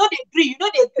one, you know they agree,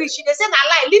 She they say, now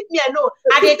lie, leave me alone.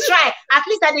 And they try, at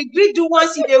least I agree do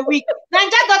once in a week.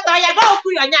 Niger daughter, you go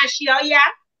open your nyashi,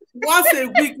 yeah. Once a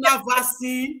week, now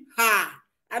vaccine, ha.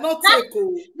 I don't take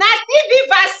o. Na TV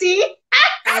vaccine.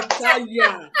 I tell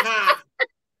ya, ha.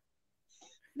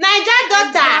 Niger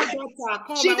daughter,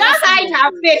 she don't hide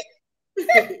her face.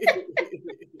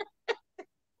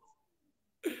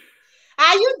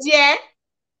 Are you there?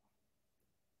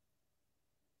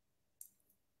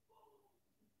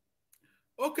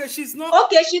 Okay, she's not.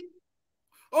 Okay, she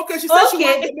said she wants to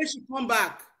make she come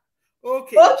back.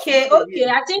 Okay.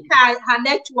 I think her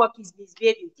network is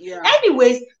misbehaving. Yeah.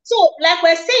 Anyways, so like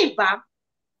we're saying, Bam,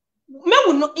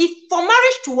 if for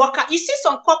marriage to work out, you see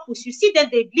some couples, you see them,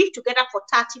 they live together for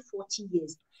 30, 40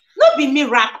 years. Not be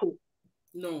miracle.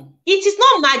 No. It is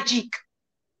not magic.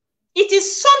 It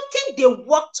is something they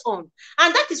worked on.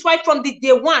 And that is why from the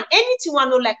day one, anything I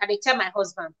know, like I tell my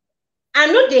husband, I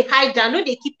know they hide, I know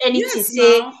they keep anything,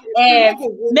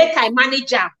 make I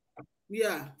manage her.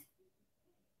 Yeah.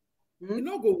 You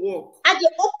know go work. And they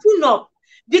open up.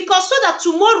 Because so that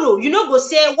tomorrow, go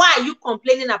say, why are you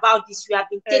complaining about this? You have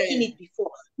been taking it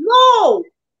before. No.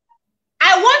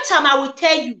 I want time, I will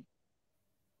tell you.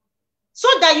 So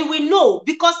that you will know.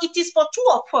 Because it is for two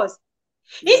of us.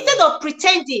 Yeah. Instead of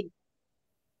pretending,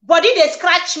 body they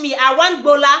scratch me, I want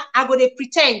bola, I go they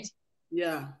pretend.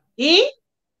 Yeah.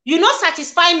 You not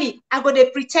satisfy me, I go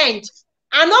they pretend.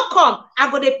 I not come,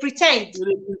 I go they pretend.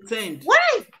 You pretend.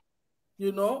 Why?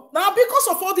 Now because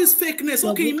of all this fakeness,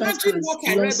 okay, imagine what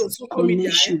I read on social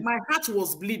media. My heart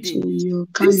was bleeding. This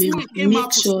man came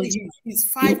out to say his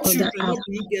 5 children, not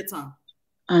being get them.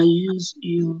 I use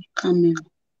your camera.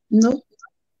 No.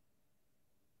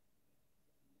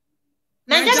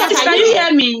 Nigeria, can you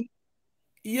hear me?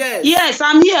 Yes. Yes,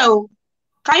 I'm here.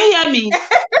 Can you hear me?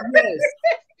 Yes.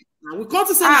 Now we come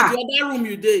to say that the other room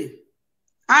you did.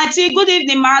 Auntie, good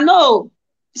evening, man. No,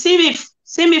 see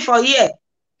me for here.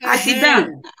 I sit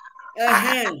down.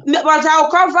 But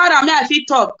I'll cover and may I fit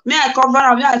talk. May I cover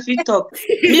and may I fit talk.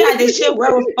 Me I dey share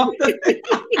well. I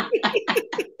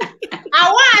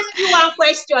want to ask you one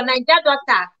question, Niger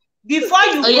daughter. Before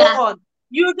you go on,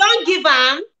 you don't give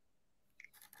am.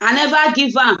 I never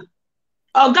give am.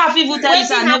 God people tell you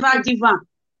I never give am.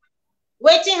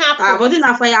 Waiting happen. But then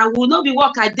after I will not be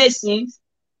work I did since.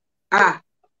 Hey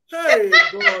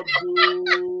God.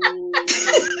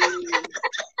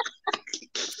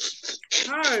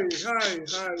 Hi.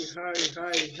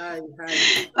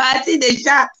 I see the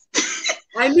chat.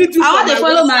 I need you. I want to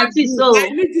follow my teeth. So I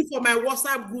need you for my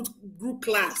WhatsApp group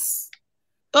class.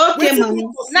 Okay, mommy.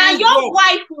 Now your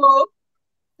wife,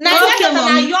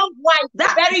 now young wife,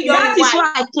 very young wife. That is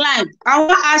why I climbed. I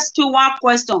want to ask you one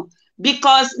question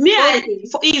because me,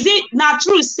 is it not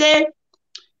true? Say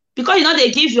because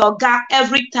they give your guy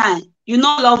every time you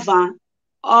love her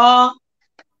or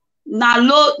na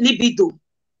low libido.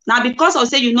 Now because of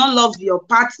say you not love your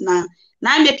partner,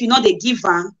 now make you they give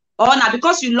her, or now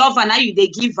because you love her, now you they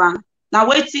give her. Now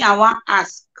waiting, I want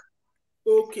ask.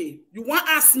 Okay, you want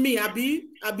ask me,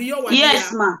 Abi your wife?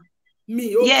 Yes, ma.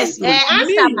 Me, okay. Yes, ma.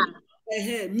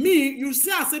 Me, you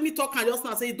see, I say me talk and just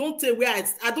now say don't tell where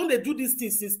I don't do this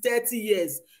thing since 30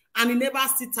 years, and it never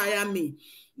still tire me.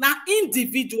 Now,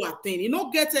 individual thing, you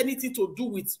don't get anything to do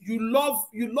with you love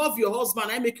your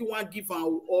husband, I make you want give her,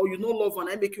 or you don't love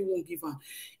her, I make you won't give her.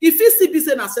 If it still be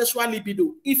say na sexual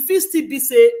libido, if it still be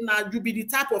say now you be the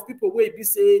type of people where be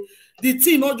say the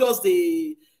thing not just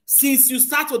the since you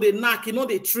start to the knack,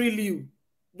 they thrill you.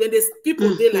 Then there's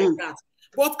people they like that.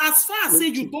 But as far as say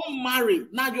you don't marry,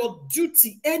 now your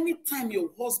duty anytime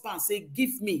your husband say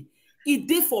give me, it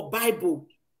dey for Bible.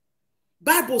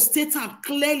 Bible states and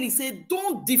clearly say,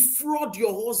 don't defraud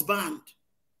your husband.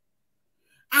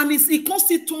 and he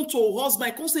constantly turn to a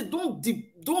husband, he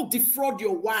constantly don't defraud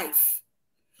your wife.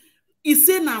 He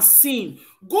say na sin.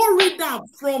 Go read down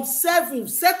from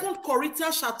 2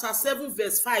 Corinthians chapter 7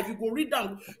 verse 5. You go read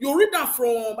down. You read down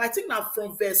from, I think now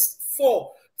from verse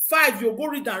 4, 5. You go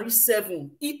read down read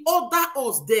 7. He order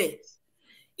us there.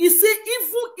 He say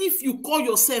even if you call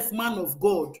yourself man of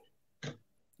God,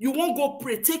 you won't go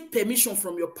pray. Take permission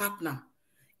from your partner.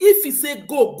 If he say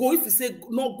go, go. If he say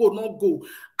no go, no go.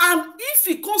 And if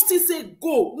he constantly say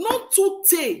go, not to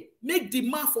take, make the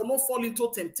man for not fall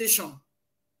into temptation.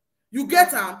 You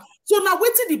get her? So now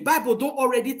waiting the Bible don't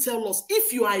already tell us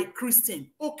if you are a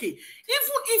Christian. Okay. Even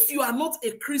if you are not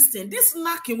a Christian, this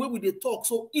knocking where we they talk,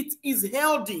 so it is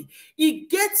healthy. It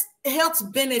gets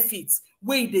health benefits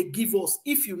where they give us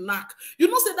if you knock. You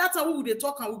know, say that's how we they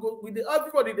talk and we go with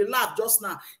everybody they laugh just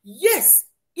now. Yes,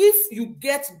 if you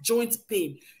get joint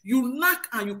pain, you knock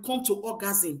and you come to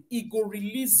orgasm, it go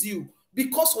release you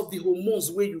because of the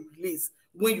hormones where you release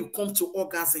when you come to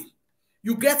orgasm.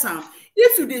 You get them.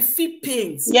 If you they feel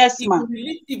pains, yes, it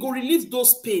go release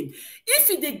those pain. If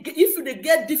you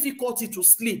get difficulty to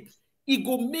sleep, it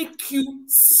go make you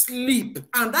sleep,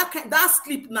 and that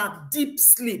sleep now deep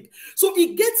sleep. So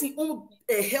it gets its own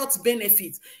health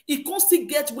benefits. It constantly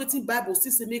get waiting Bible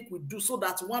still make we do so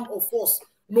that one of us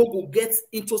no go get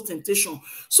into temptation.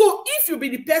 So if you be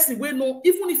the person where no,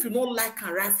 even if you don't like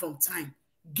and right from time,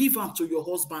 give them to your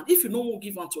husband. If you don't want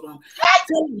give them to them,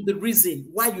 tell him the reason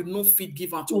why you no fit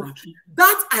give them to them.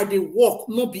 That I they work,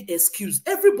 no be excuse.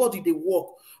 Everybody they work,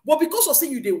 but because of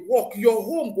saying you they work, your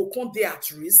home go come there at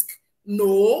risk.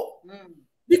 No,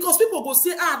 because people go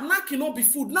say, knacking not be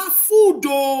food. Now food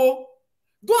though.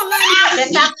 Don't allow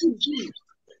me.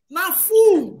 Now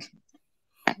food.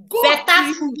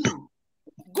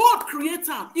 God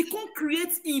creator. He can't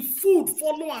create in food,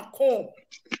 follow and come.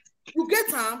 You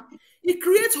get him? He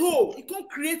creates hole. He can't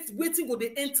create waiting when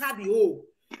they enter the hole.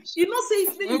 He not say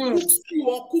if you cook stew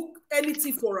or cook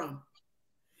anything for him.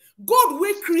 God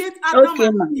will create Adam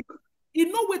and Eve. He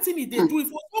know waiting he they do.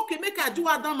 If okay, make I do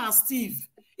Adam and Steve.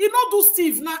 He not do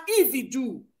Steve now. Eve he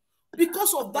do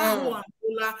because of that hole and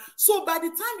so by the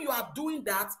time you are doing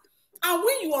that, and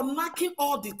when you are knocking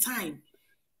all the time,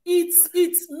 it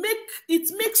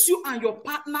makes you and your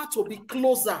partner to be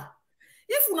closer.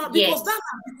 If you not, because that's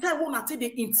the time when I tell they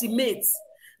intimate,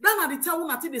 then at the time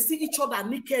when I tell they see each other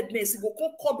nakedness, you go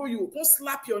come cuddle you, come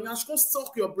slap your nyash, come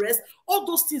suck your breast, all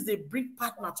those things they bring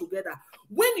partner together.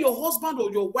 When your husband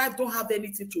or your wife don't have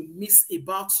anything to miss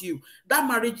about you, that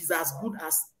marriage is as good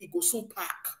as it goes soon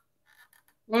pack.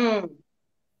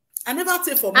 I never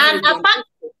say for marriage. And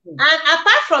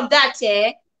apart from that,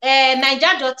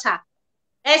 Niger daughter,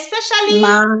 especially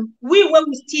we when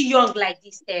we still young like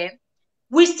this,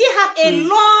 we still have a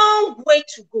long way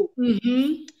to go.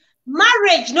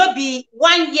 Marriage no be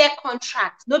 1 year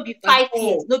contract, no be 5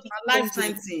 years, no be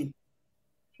lifetime thing.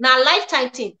 Now lifetime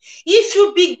thing. If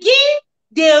you begin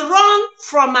they run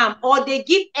from them or they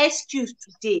give excuse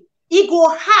today, it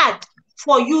go hard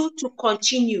for you to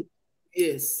continue.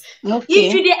 Yes. Okay.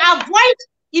 If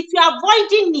you're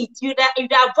avoiding it, you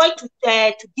avoid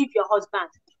to give your husband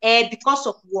because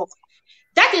of work.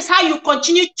 That is how you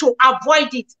continue to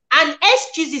avoid it. And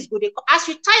excuses go there. As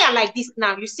you tire like this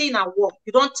now, you say now work,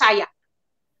 you don't tire.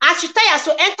 As you tire,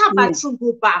 so enter bathroom,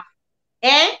 go back.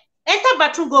 Enter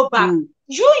bathroom, go back.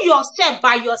 You yourself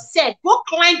by yourself, go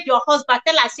climb your husband,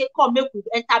 tell her, say, come, make we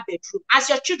enter bedroom. As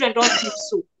your children don't sleep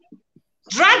so.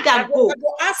 Drag and go. I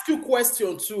will ask you a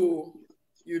question too,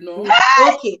 you know.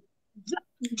 Okay.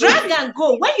 Drag and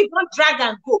go. When you don't drag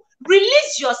and go,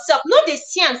 release yourself. No, they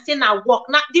see and say now work.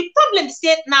 Now the problem is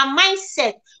say now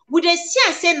mindset. Would they see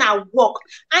and say now work?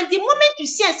 And the moment you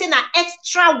see and say now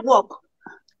extra work,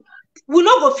 we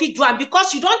not go feed one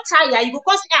because you don't tire. You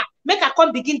because make a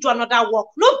come begin to another work.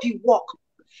 No be work.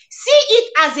 See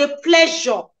it as a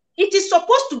pleasure. It is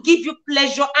supposed to give you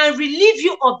pleasure and relieve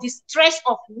you of the stress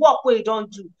of work where you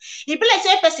don't do. If be like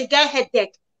say a person get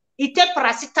headache, he take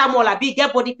paracetamol, be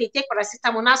get body pain, take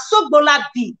paracetamol. Now so bola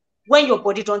be when your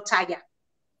body don't tire.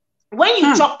 When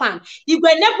you chop on, it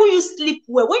will enable you sleep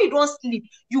well. When you don't sleep,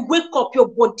 you wake up your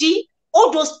body,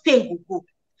 all those pain will go.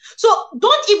 So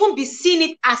don't even be seeing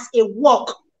it as a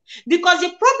work. Because the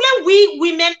problem we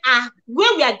women are,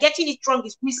 when we are getting it wrong,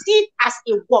 is we see it as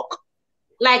a work.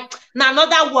 Like, now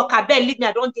another work, I bet leave me,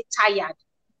 I don't get tired.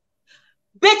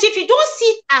 But if you don't see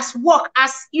it as work,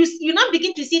 as you not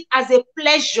begin to see it as a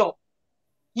pleasure,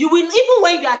 you will, even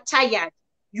when you are tired,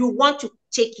 you want to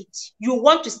take it. You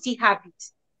want to still have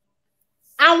it.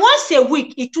 And once a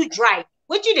week, it too dry.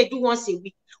 What do they do once a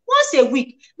week? Once a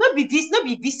week, not be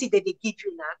visit that they give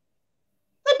you now.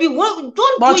 Not be one,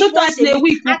 don't do it once a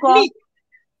week.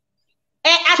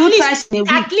 At least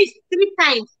 3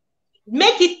 times.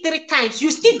 Make it 3 times.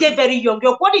 You still dey very young.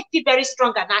 Your body is still very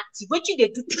strong and active. What you dey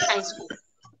do 2 times for?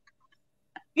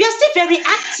 You are still very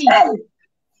active.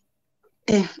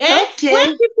 Okay.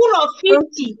 When people of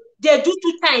 50, they do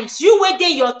 2 times. You were there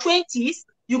in your 20s,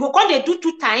 you go call they do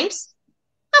 2 times.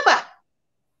 Abba.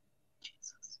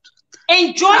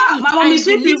 Enjoy it. My mom is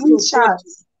even chat.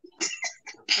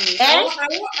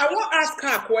 I want to ask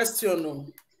her a question. No?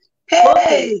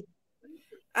 Hey.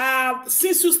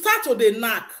 Since you start to the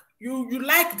knack, you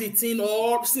like the thing,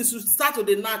 or since you start to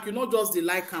the knack, you not just the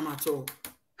like him at all.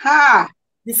 Ha.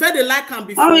 You felt the like him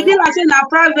before. Oh, we did like say na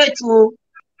private too.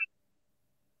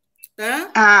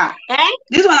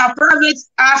 This one a private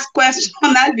ask question.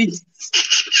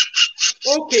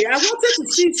 Okay, I wanted to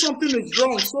see if something is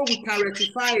wrong so we can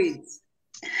rectify it.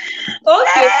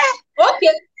 Okay.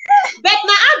 But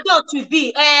now adult to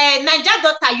be Naija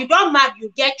daughter, you don't marry, you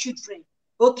get children.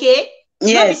 Okay?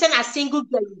 Yes. Not be saying a single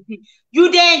girl you be.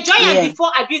 You dey enjoy it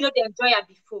before, I do know they enjoy it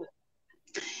before.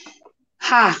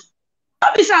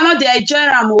 Not be say I know they enjoy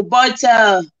am, but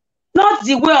not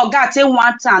the way Oga take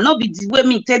one time, not be the way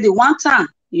me take the one time,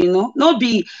 you know. No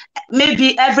be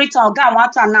maybe every time Oga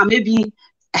one time now, maybe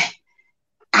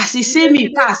as he say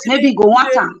me pass, maybe go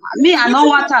one time. Me, I know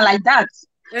one time like that.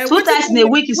 2 times in a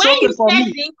week is okay for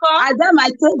me. I then my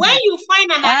when you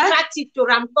find an attractive to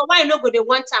Ram, why you not go the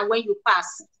one time when you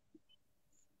pass?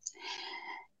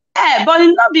 But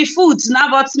it not be food now.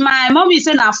 But my mommy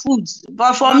say na food.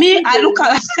 But for me, I look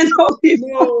at it no be food.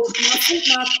 No,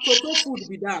 na total food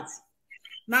be that.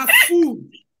 Now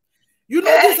food. You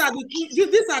know, these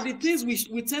are the things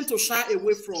we tend to shy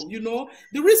away from. You know,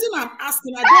 the reason I'm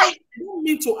asking, I don't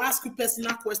mean to ask you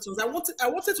personal questions. I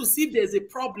wanted to see if there's a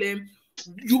problem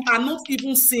you are not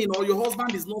even seeing or your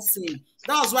husband is not seeing.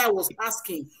 That's why I was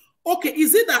asking. Okay,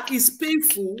 is it that it's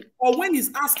painful, or when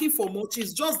he's asking for much,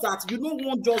 it's just that you don't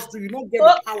want just do, you don't get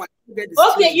the power, you get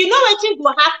the okay, you know what thing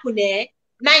will happen,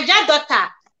 Naija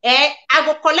daughter, I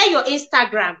go collect your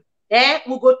Instagram,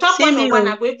 we go talk one-on-one,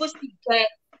 I go even see,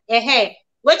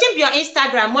 waiting for your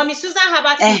Instagram, Mommy Susan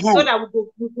Herbert, so that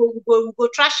we go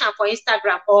trash her for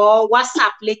Instagram or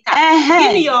WhatsApp later.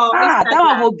 Give me your Instagram. That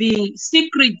one will be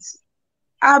secret.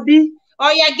 Abby. Oh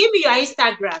yeah, give me your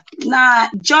Instagram. Nah,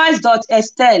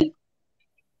 Joyce.Estelle.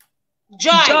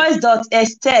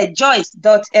 Joyce.Estelle.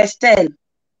 Joyce.Estelle.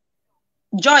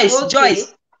 Joyce. Okay.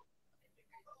 Joyce.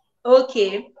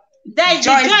 Okay. That is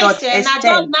Joyce. Now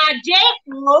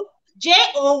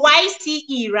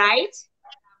Joyce, right?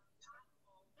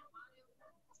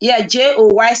 Yeah, Joyce.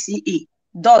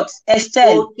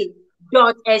 Estelle. Okay.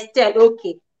 Estelle.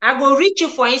 Okay. I go reach you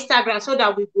for Instagram so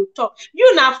that we go talk.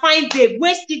 You now find babe,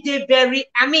 we still dey very,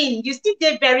 you still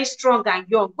dey very strong and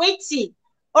young. Waiting.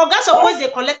 Oga suppose they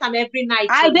collect them every night.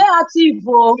 I dey active,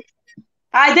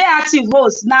 I dey active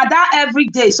host. Now that every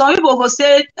day. Some people go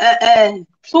say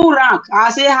 2 rank.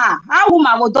 I say, how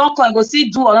woman go don't come go see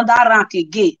do another rank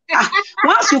again.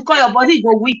 Once you call your body,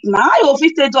 go weak now. You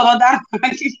fit do another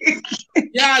rank.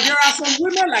 Yeah, there are some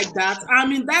women like that.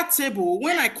 I'm in that table.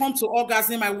 When I come to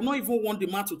orgasm, I will not even want the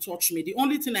man to touch me. The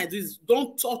only thing I do is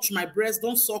don't touch my breast,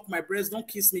 don't suck my breast, don't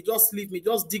kiss me, just leave me,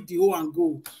 just dig the hole and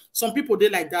go. Some people they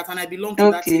like that, and I belong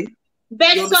to that table.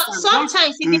 But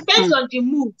sometimes it depends on the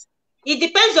mood. It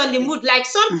depends on the mood. Like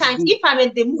sometimes if I'm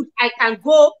in the mood, I can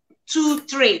go 2,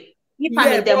 3. If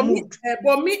I'm in the mood.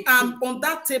 But me, I'm on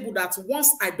that table that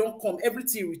once I don't come,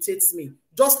 everything irritates me.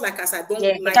 Just like as I don't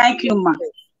like. Thank you, ma.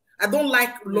 I don't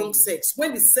like long sex.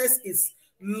 When the sex is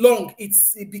long, it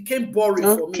became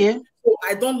boring for me. So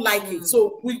I don't like it.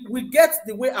 So we get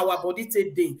the way our body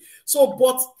take day. So,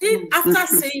 but after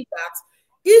saying that,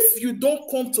 if you don't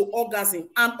come to orgasm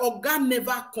and organ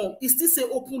never come, it still say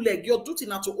open leg. Your duty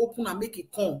now to open and make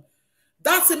it come.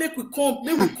 That's a make we come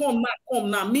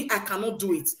now. Me, I cannot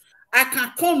do it. I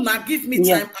can come now, give me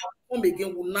time, I'll come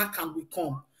again, will not can we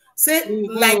come. Say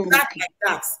like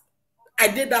that. I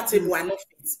did that table, I not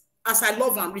fit. As I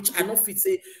love and rich, I not fit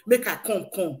say, make I come.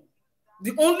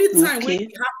 The only time when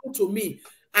it happened to me,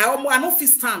 I not fit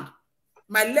stand.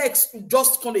 My legs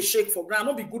just kind of shake for ground.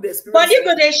 Not be good experience. But you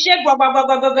go they shake.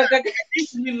 I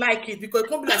really like it because it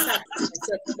can't be like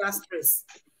that stress.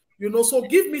 You know, so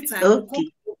give me time.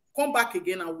 Come back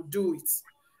again, I will do it.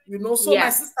 You know, so my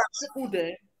sister food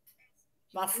there.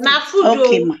 Now food.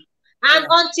 And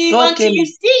until you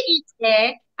see it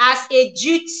there as a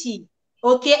duty,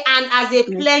 and as a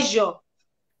pleasure.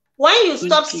 When you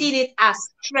stop seeing it as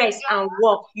stress and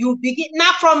work, you begin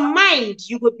now from mind,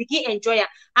 you will begin enjoy it.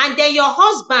 And then your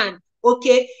husband,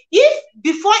 if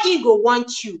before he go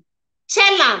want you,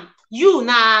 tell him you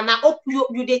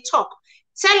they talk.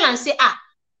 Tell him say,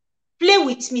 play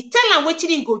with me. Tell am wetin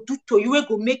him go do to you, wey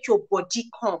go make your body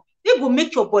come. Wey go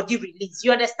make your body release.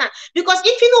 You understand? Because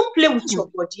if you don't play with your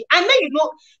body, and may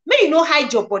you know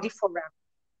hide your body for am.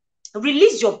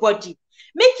 Release your body.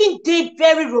 Make it dey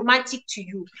very romantic to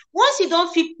you. Once you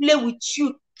don't feel play with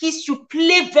you, kiss you,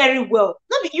 play very well.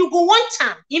 No, you go one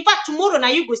time. In fact, tomorrow now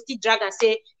you go still drag and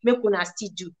say, make una still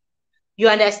do. You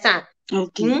understand?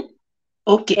 Okay.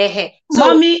 Okay. So,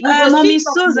 Mommy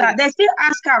Susan, they still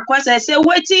ask her a question. They say,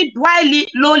 why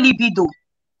low libido?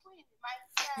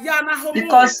 Yeah, na hormones.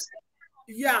 Because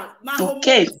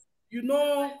hormones. You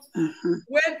know,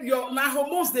 when your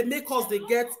hormones, they make us, they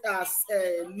get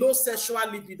low sexual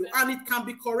libido, and it can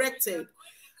be corrected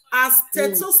as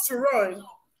testosterone.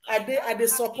 I they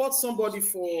support somebody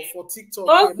for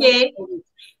TikTok. Okay.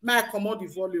 May I come on the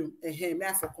volume? May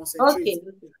I for concentrate? Okay.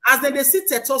 As they see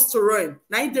testosterone,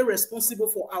 now they're responsible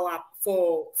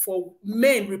for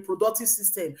men reproductive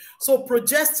system. So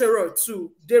progesterone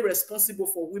too, they're responsible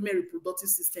for women reproductive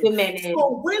system.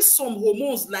 So when some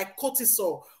hormones like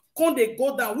cortisol can they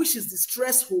go down, which is the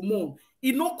stress hormone,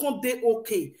 it not can they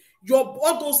okay.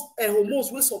 All those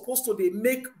hormones we're supposed to they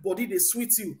make body they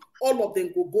sweet you, all of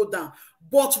them go down.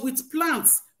 But with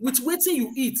plants, with waiting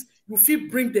you eat, you feel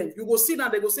bring them. You go see now,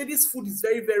 they go say this food is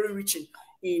very, very rich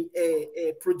in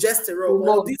progesterone,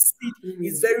 or this seed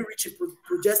is very rich in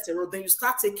progesterone. Then you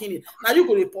start taking it. Now you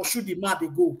go to pursue the man they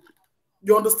go.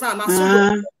 You understand? Now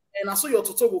and I saw your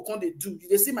toto go come they do.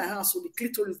 They see my hand, so the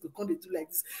clitoris go come they do like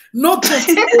this. Not just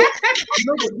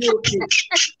okay.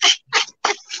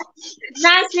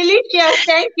 Nancy Licia,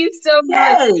 thank you so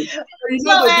much.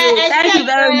 Thank you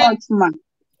very much, man.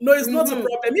 No, it's not a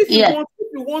problem. If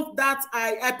you want that,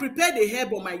 I prepared a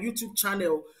herb on my YouTube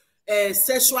channel,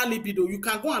 sexual libido. You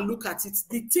can go and look at it.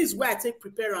 The things where I take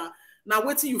prepare now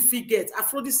wait till you forget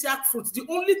aphrodisiac fruits. The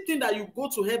only thing that you go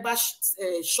to herbal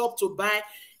shop to buy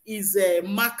is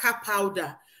maca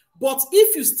powder. But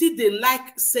if you still they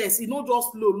like sex, you know,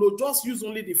 just low, just use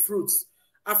only the fruits.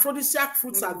 Aphrodisiac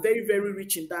fruits are very, very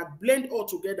rich in that. Blend all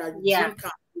together, you drink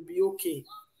them, will be okay.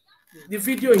 The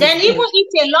video then even good. Eat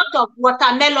a lot of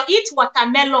watermelon. Eat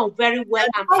watermelon very well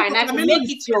and pineapple. Make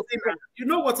it your food. You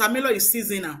know watermelon is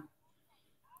seasonal.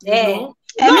 You know?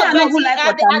 I know who like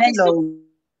watermelon.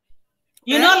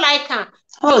 You don't like her?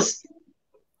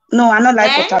 No, I don't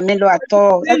like watermelon at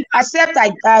all. Except I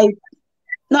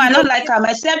don't like them.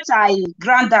 Except I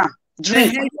grind them.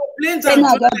 Drink.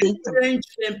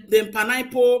 Then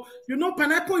pineapple. You know,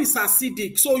 pineapple is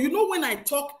acidic. So you know when I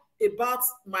talk about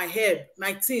my herb,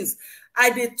 my things,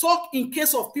 they talk in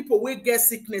case of people will get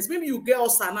sickness. Maybe you get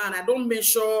ulcer and I don't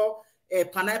measure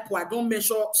pineapple. I don't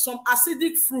measure some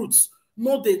acidic fruits.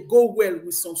 No, they go well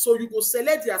with some. So you go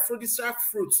select the aphrodisiac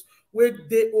fruits where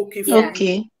they okay for you.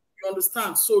 You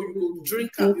understand? So you go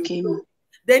drink and you go.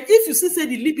 Then if you say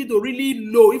the libido really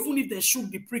low, even if they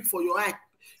shoot the prick for your eye,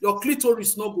 your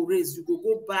clitoris not go raise. You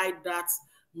go buy that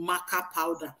maca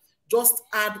powder. Just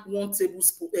add 1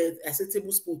 tablespoon,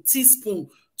 teaspoon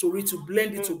to it to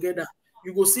blend it together.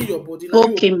 You go see your body. Now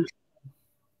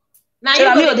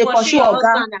now you go pursue your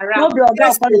husband around.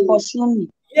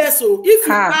 Yes, so if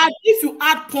you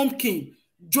add pumpkin,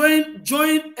 join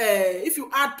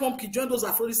those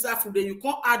aphrodisiac fruit, then you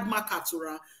can't add maca to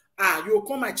her. You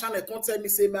come my channel, can't tell me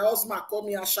say my husband call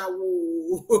me a shower.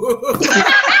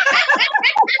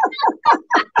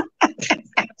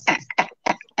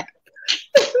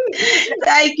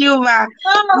 Thank you, ma.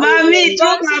 Mommy,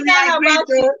 thank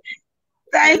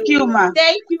you, ma.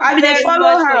 Thank you. I will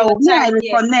follow her. I will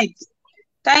connect.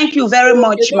 Thank you very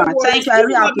much, ma. Thank you. I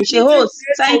really appreciate it.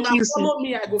 Thank you. Follow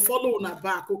me. I go follow on her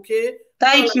back. Okay.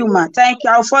 Thank you, ma. Thank you.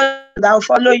 I'll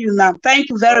follow you now. Thank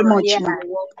you very much, ma.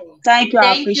 Thank you.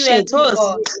 I appreciate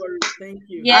it. Thank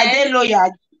you. I did lawyer.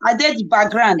 I did the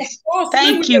background.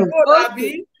 Thank you.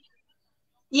 Okay.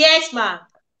 Yes, ma.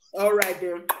 All right,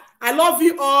 then. I love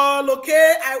you all,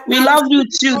 okay? We love you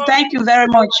too. Thank you very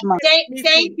much, ma.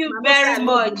 Thank you very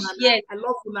much. Yes. I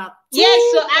love you now. Yes,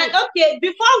 so okay,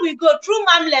 before we go through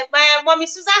my mommy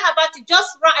Susan Habati,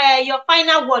 just your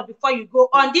final word before you go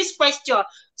on this question.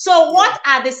 So what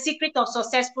are the secrets of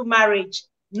successful marriage?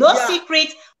 No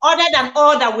secret other than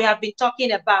all that we have been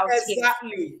talking about.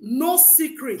 Exactly. Here. No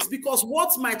secrets, because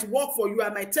what might work for you, I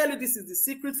might tell you this is the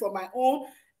secret for my own.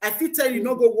 I feel tell you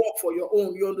not go work for your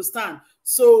own. You understand?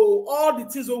 So all the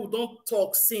things that we don't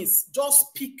talk since,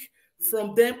 just pick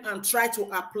from them and try to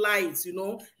apply it. You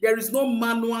know, there is no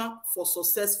manual for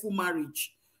successful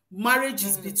marriage. Marriage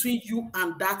is between you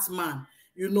and that man.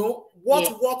 You know,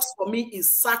 what works for me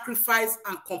is sacrifice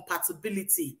and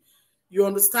compatibility. You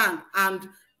understand? And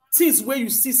things where you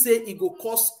see say it go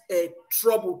cause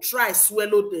trouble, try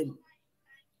swallow them.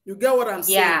 You get what I'm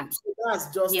saying? So That's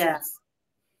just Yeah. it.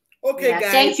 Okay, Yeah.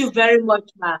 guys. Thank you very much,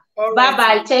 ma. Right,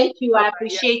 Bye-bye. Thank you. I Bye-bye.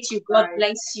 appreciate you. God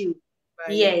bless you.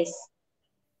 Bye. Yes.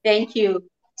 Thank you.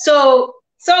 So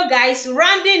guys,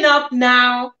 rounding up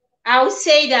now, I would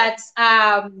say that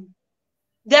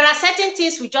there are certain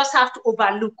things we just have to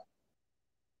overlook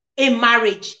in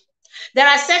marriage. There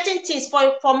are certain things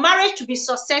for marriage to be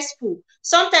successful.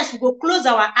 Sometimes we go close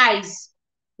our eyes.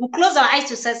 We close our eyes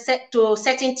to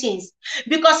certain things.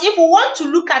 Because if we want to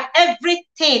look at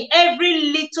everything,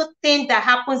 every little thing that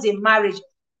happens in marriage,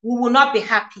 we will not be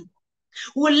happy.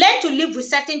 We'll learn to live with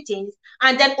certain things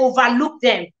and then overlook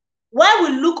them. While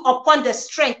we look upon the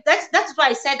strength, that's why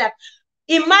I said that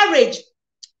in marriage,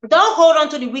 don't hold on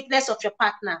to the weakness of your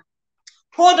partner.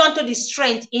 Hold on to the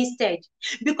strength instead.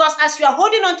 Because as you are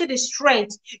holding on to the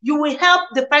strength, you will help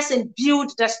the person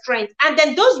build the strength. And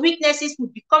then those weaknesses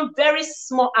will become very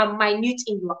small and minute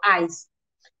in your eyes.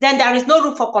 Then there is no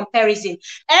room for comparison.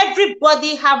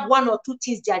 Everybody have one or two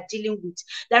things they are dealing with.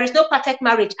 There is no perfect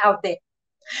marriage out there.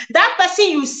 That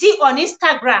person you see on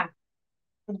Instagram,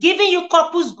 giving you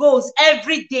couples goals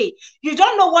every day, you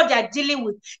don't know what they're dealing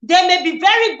with. They may be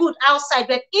very good outside,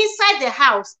 but inside the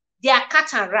house, they are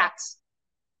cat and rats.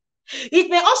 It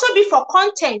may also be for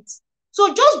content.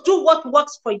 So just do what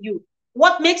works for you,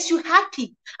 what makes you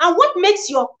happy, and what makes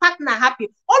your partner happy.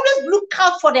 Always look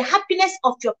out for the happiness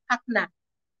of your partner.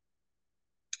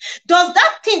 Does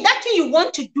that thing you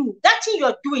want to do, that thing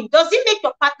you're doing, does it make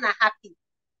your partner happy?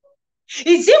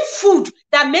 Is it food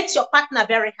that makes your partner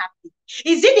very happy?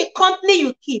 Is it the company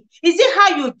you keep? Is it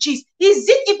how you gist? Is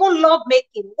it even love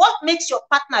making? What makes your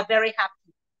partner very happy?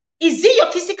 Is it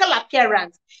your physical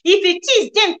appearance? If it is,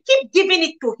 then keep giving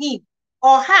it to him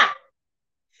or her.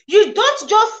 You don't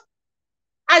just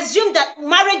assume that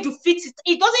marriage will fix it.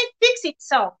 It doesn't fix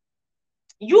itself.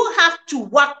 You have to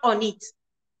work on it.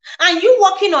 And you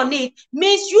working on it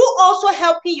means you also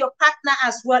helping your partner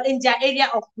as well in their area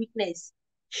of weakness.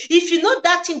 If you know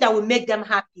that thing that will make them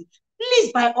happy,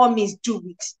 please, by all means, do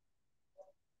it.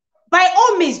 By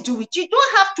all means, do it. You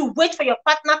don't have to wait for your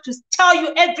partner to tell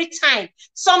you every time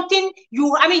something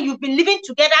you've been living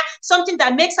together, something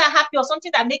that makes her happy or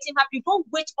something that makes him happy. Don't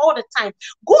wait all the time.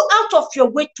 Go out of your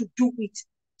way to do it.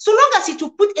 So long as it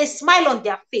will put a smile on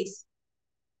their face.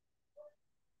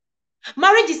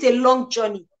 Marriage is a long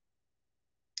journey.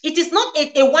 It is not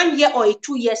a 1 year or a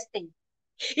 2 years thing.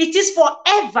 It is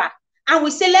forever. And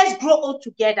we say, let's grow old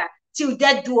together till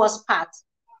death do us part.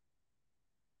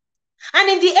 And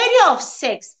in the area of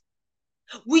sex,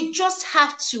 we just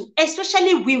have to,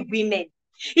 especially we women,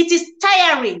 it is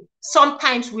tiring.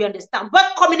 Sometimes we understand,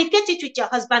 but communicate it with your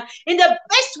husband in the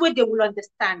best way they will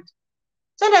understand.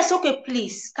 So that's okay,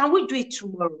 please, can we do it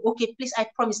tomorrow? Okay, please, I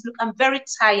promise, look, I'm very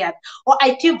tired, or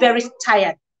I feel very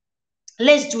tired.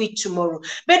 Let's do it tomorrow.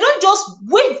 But don't just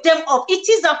wake them up. It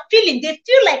is a feeling. They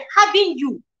feel like having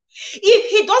you. If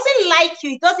he doesn't like you,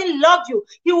 he doesn't love you,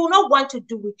 he will not want to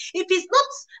do it. If he's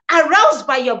not aroused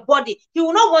by your body, he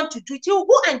will not want to do it. He will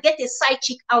go and get a side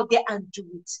chick out there and do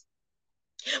it.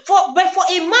 But for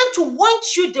a man to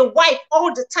want you, the wife,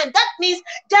 all the time, that means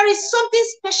there is something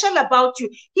special about you.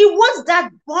 He wants that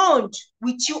bond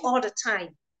with you all the time.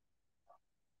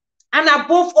 And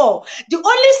above all, the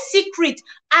only secret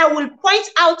I will point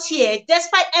out here,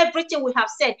 despite everything we have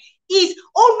said, is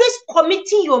always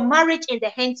committing your marriage in the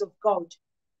hands of God.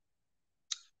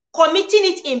 Committing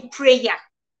it in prayer.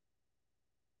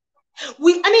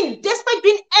 Despite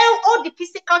doing all the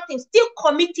physical things, still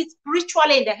commit it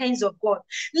spiritually in the hands of God.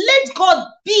 Let God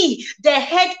be the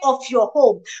head of your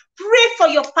home. Pray for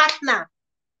your partner.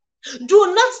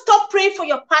 Do not stop praying for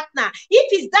your partner. If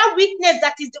it's that weakness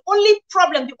that is the only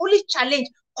problem, the only challenge,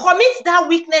 commit that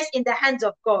weakness in the hands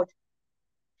of God.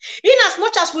 In as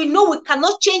much as we know we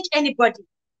cannot change anybody,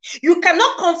 you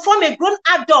cannot conform a grown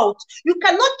adult. You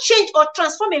cannot change or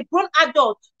transform a grown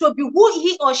adult to be who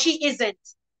he or she isn't.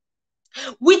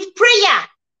 With prayer,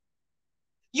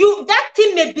 that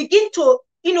thing may begin to,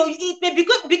 it may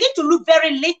begin to look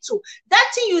very little.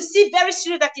 That thing you see very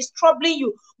serious that is troubling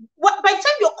you, by the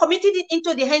time you're committed it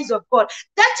into the hands of God,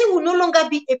 that thing will no longer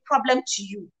be a problem to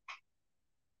you.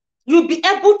 You'll be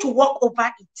able to walk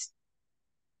over it.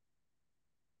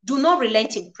 Do not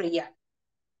relent in prayer.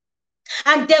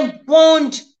 And then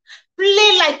bond.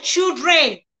 Play like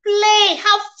children. Play.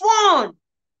 Have fun.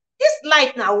 This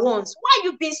life now once. Why are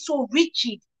you being so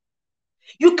rigid?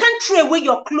 You can't throw away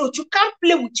your clothes. You can't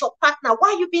play with your partner. Why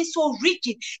are you being so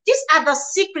rigid? These are the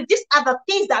secrets. These are the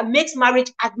things that makes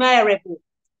marriage admirable.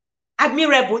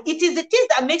 It is the things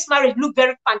that makes marriage look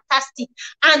very fantastic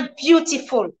and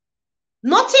beautiful.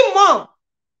 Nothing more.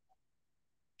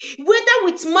 Whether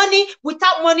with money,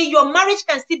 without money, your marriage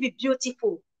can still be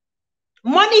beautiful.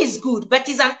 Money is good, but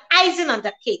it's an icing on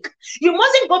the cake. You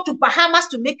mustn't go to Bahamas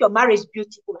to make your marriage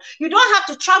beautiful. You don't have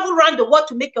to travel around the world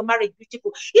to make your marriage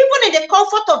beautiful. Even in the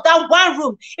comfort of that one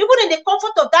room, even in the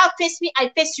comfort of that face me, I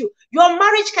face you, your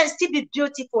marriage can still be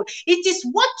beautiful. It is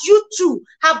what you two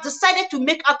have decided to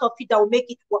make out of it that will make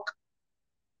it work.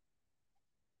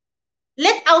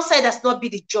 Let outsiders not be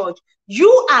the judge.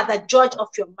 You are the judge of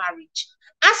your marriage.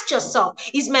 Ask yourself,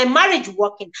 is my marriage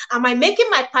working? Am I making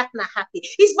my partner happy?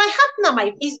 Is my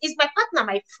partner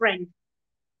my friend?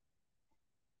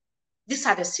 These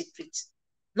are the secrets.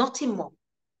 Nothing more.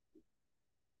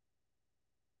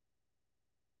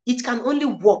 It can only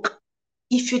work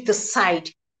if you decide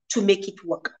to make it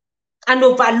work and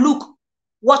overlook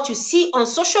what you see on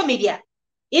social media,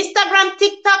 Instagram,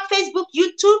 TikTok, Facebook,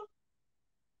 YouTube.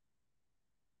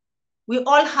 We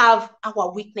all have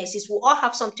our weaknesses. We all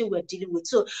have something we're dealing with.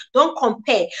 So don't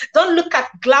compare. Don't look at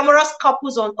glamorous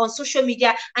couples on social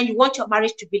media and you want your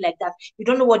marriage to be like that. You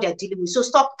don't know what they're dealing with. So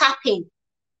stop tapping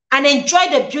and enjoy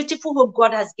the beautiful home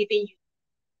God has given you.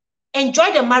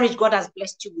 Enjoy the marriage God has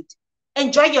blessed you with.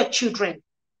 Enjoy your children.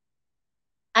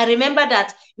 And remember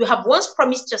that you have once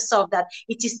promised yourself that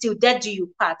it is till death do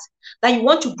you part, that you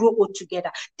want to grow old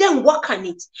together. Then work on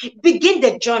it. Begin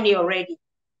the journey already.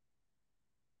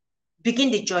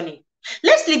 Begin the journey.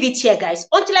 Let's leave it here, guys,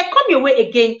 until I come your way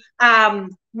again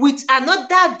with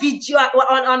another video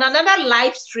on another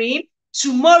live stream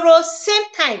tomorrow,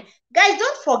 same time. Guys,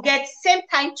 don't forget, same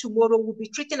time tomorrow, we'll be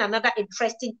treating another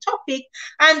interesting topic.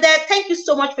 And thank you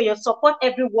so much for your support,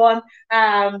 everyone.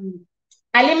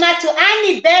 Alima to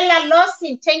Annie, Bella,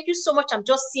 Lawson, thank you so much. I'm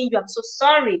just seeing you. I'm so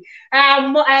sorry.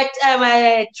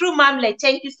 True Mamle,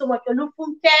 thank you so much.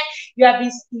 Olufunke, you have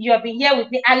been here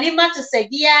with me. Alima to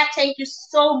Sevilla, thank you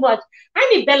so much.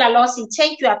 Annie, Bella, Lawson,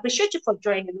 thank you. I appreciate you for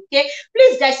joining. Okay,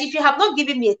 please, guys, if you have not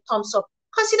given me a thumbs up,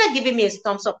 consider giving me a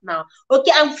thumbs up now.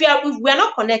 Okay, and if we are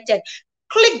not connected,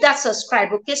 click that subscribe,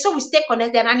 okay, so we stay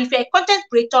connected. And if you're a content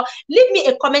creator, leave me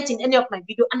a comment in any of my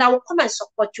video and I will come and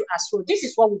support you as well. This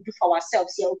is what we do for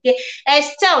ourselves here, okay?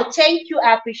 Estelle, thank you.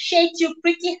 I appreciate you.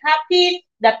 Pretty happy.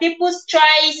 The People's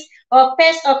Choice or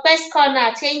Best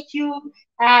Corner, thank you.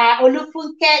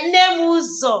 Olufunke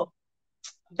Nemuzo.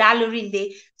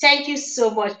 Dalurinde, thank you so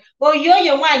much. Oh,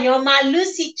 yo, Wanyoma,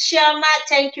 Lucy Chioma,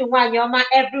 thank you, Wanyoma,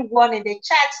 everyone in the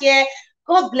chat here.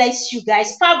 God bless you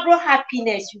guys. Pablo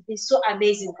Happiness, you've been so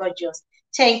amazing, gorgeous.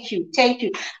 Thank you, thank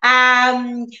you.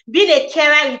 Be the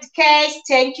carer with cares,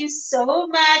 thank you so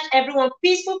much. Everyone,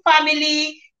 Peaceful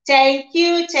Family, thank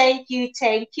you, thank you,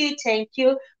 thank you, thank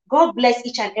you. God bless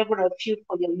each and every one of you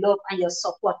for your love and your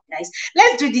support, guys.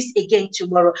 Let's do this again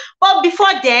tomorrow. But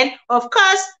before then, of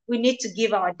course, we need to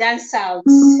give our dance out.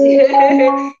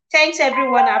 Thanks,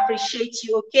 everyone. I appreciate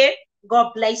you, okay?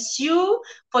 God bless you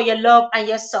for your love and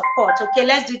your support. Okay,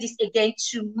 let's do this again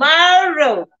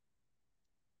tomorrow.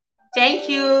 Thank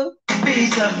you. Thank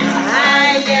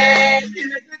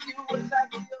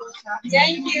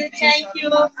you, thank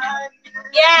you.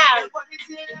 Yeah.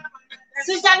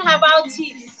 Susan, how about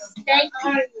it? Thank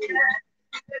you.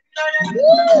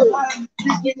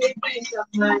 Give me peace of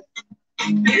mind.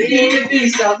 Give me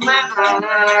peace of my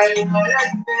heart.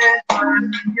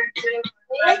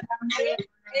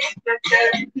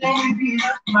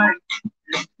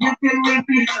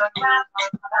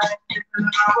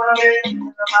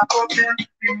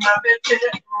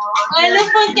 Oh,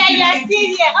 look at your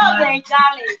CD. Oh, my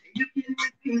darling.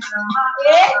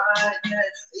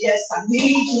 Yes, I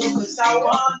need you because I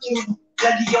want you.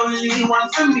 You're the only one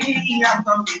for me. I'm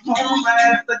gonna be home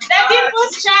after the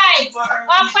People's Choice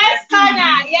on First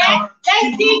Corner. Yeah,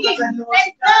 let's dig it.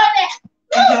 Let's go there.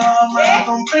 You're my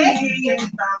company. Every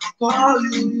time I call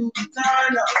you, you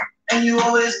turn up. And you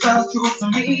always come through for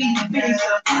me. Peace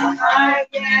of my heart,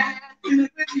 yeah.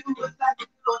 With you was like a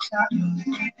little child. You give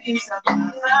me peace of my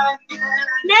heart, yeah.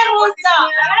 Never stop,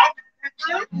 right?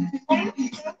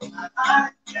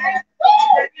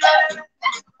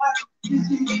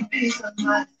 Give me peace of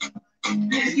mind.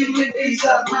 Please give me peace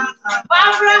of mind.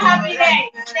 Barbara, happy day.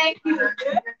 Thank you.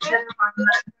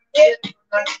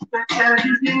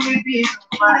 You give me peace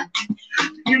of mind.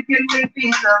 You give me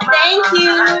peace of mind. Thank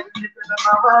you.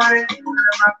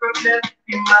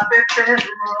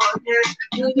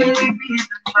 You give me peace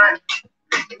of mind.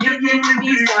 You give me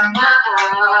peace of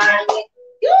mind.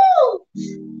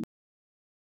 You.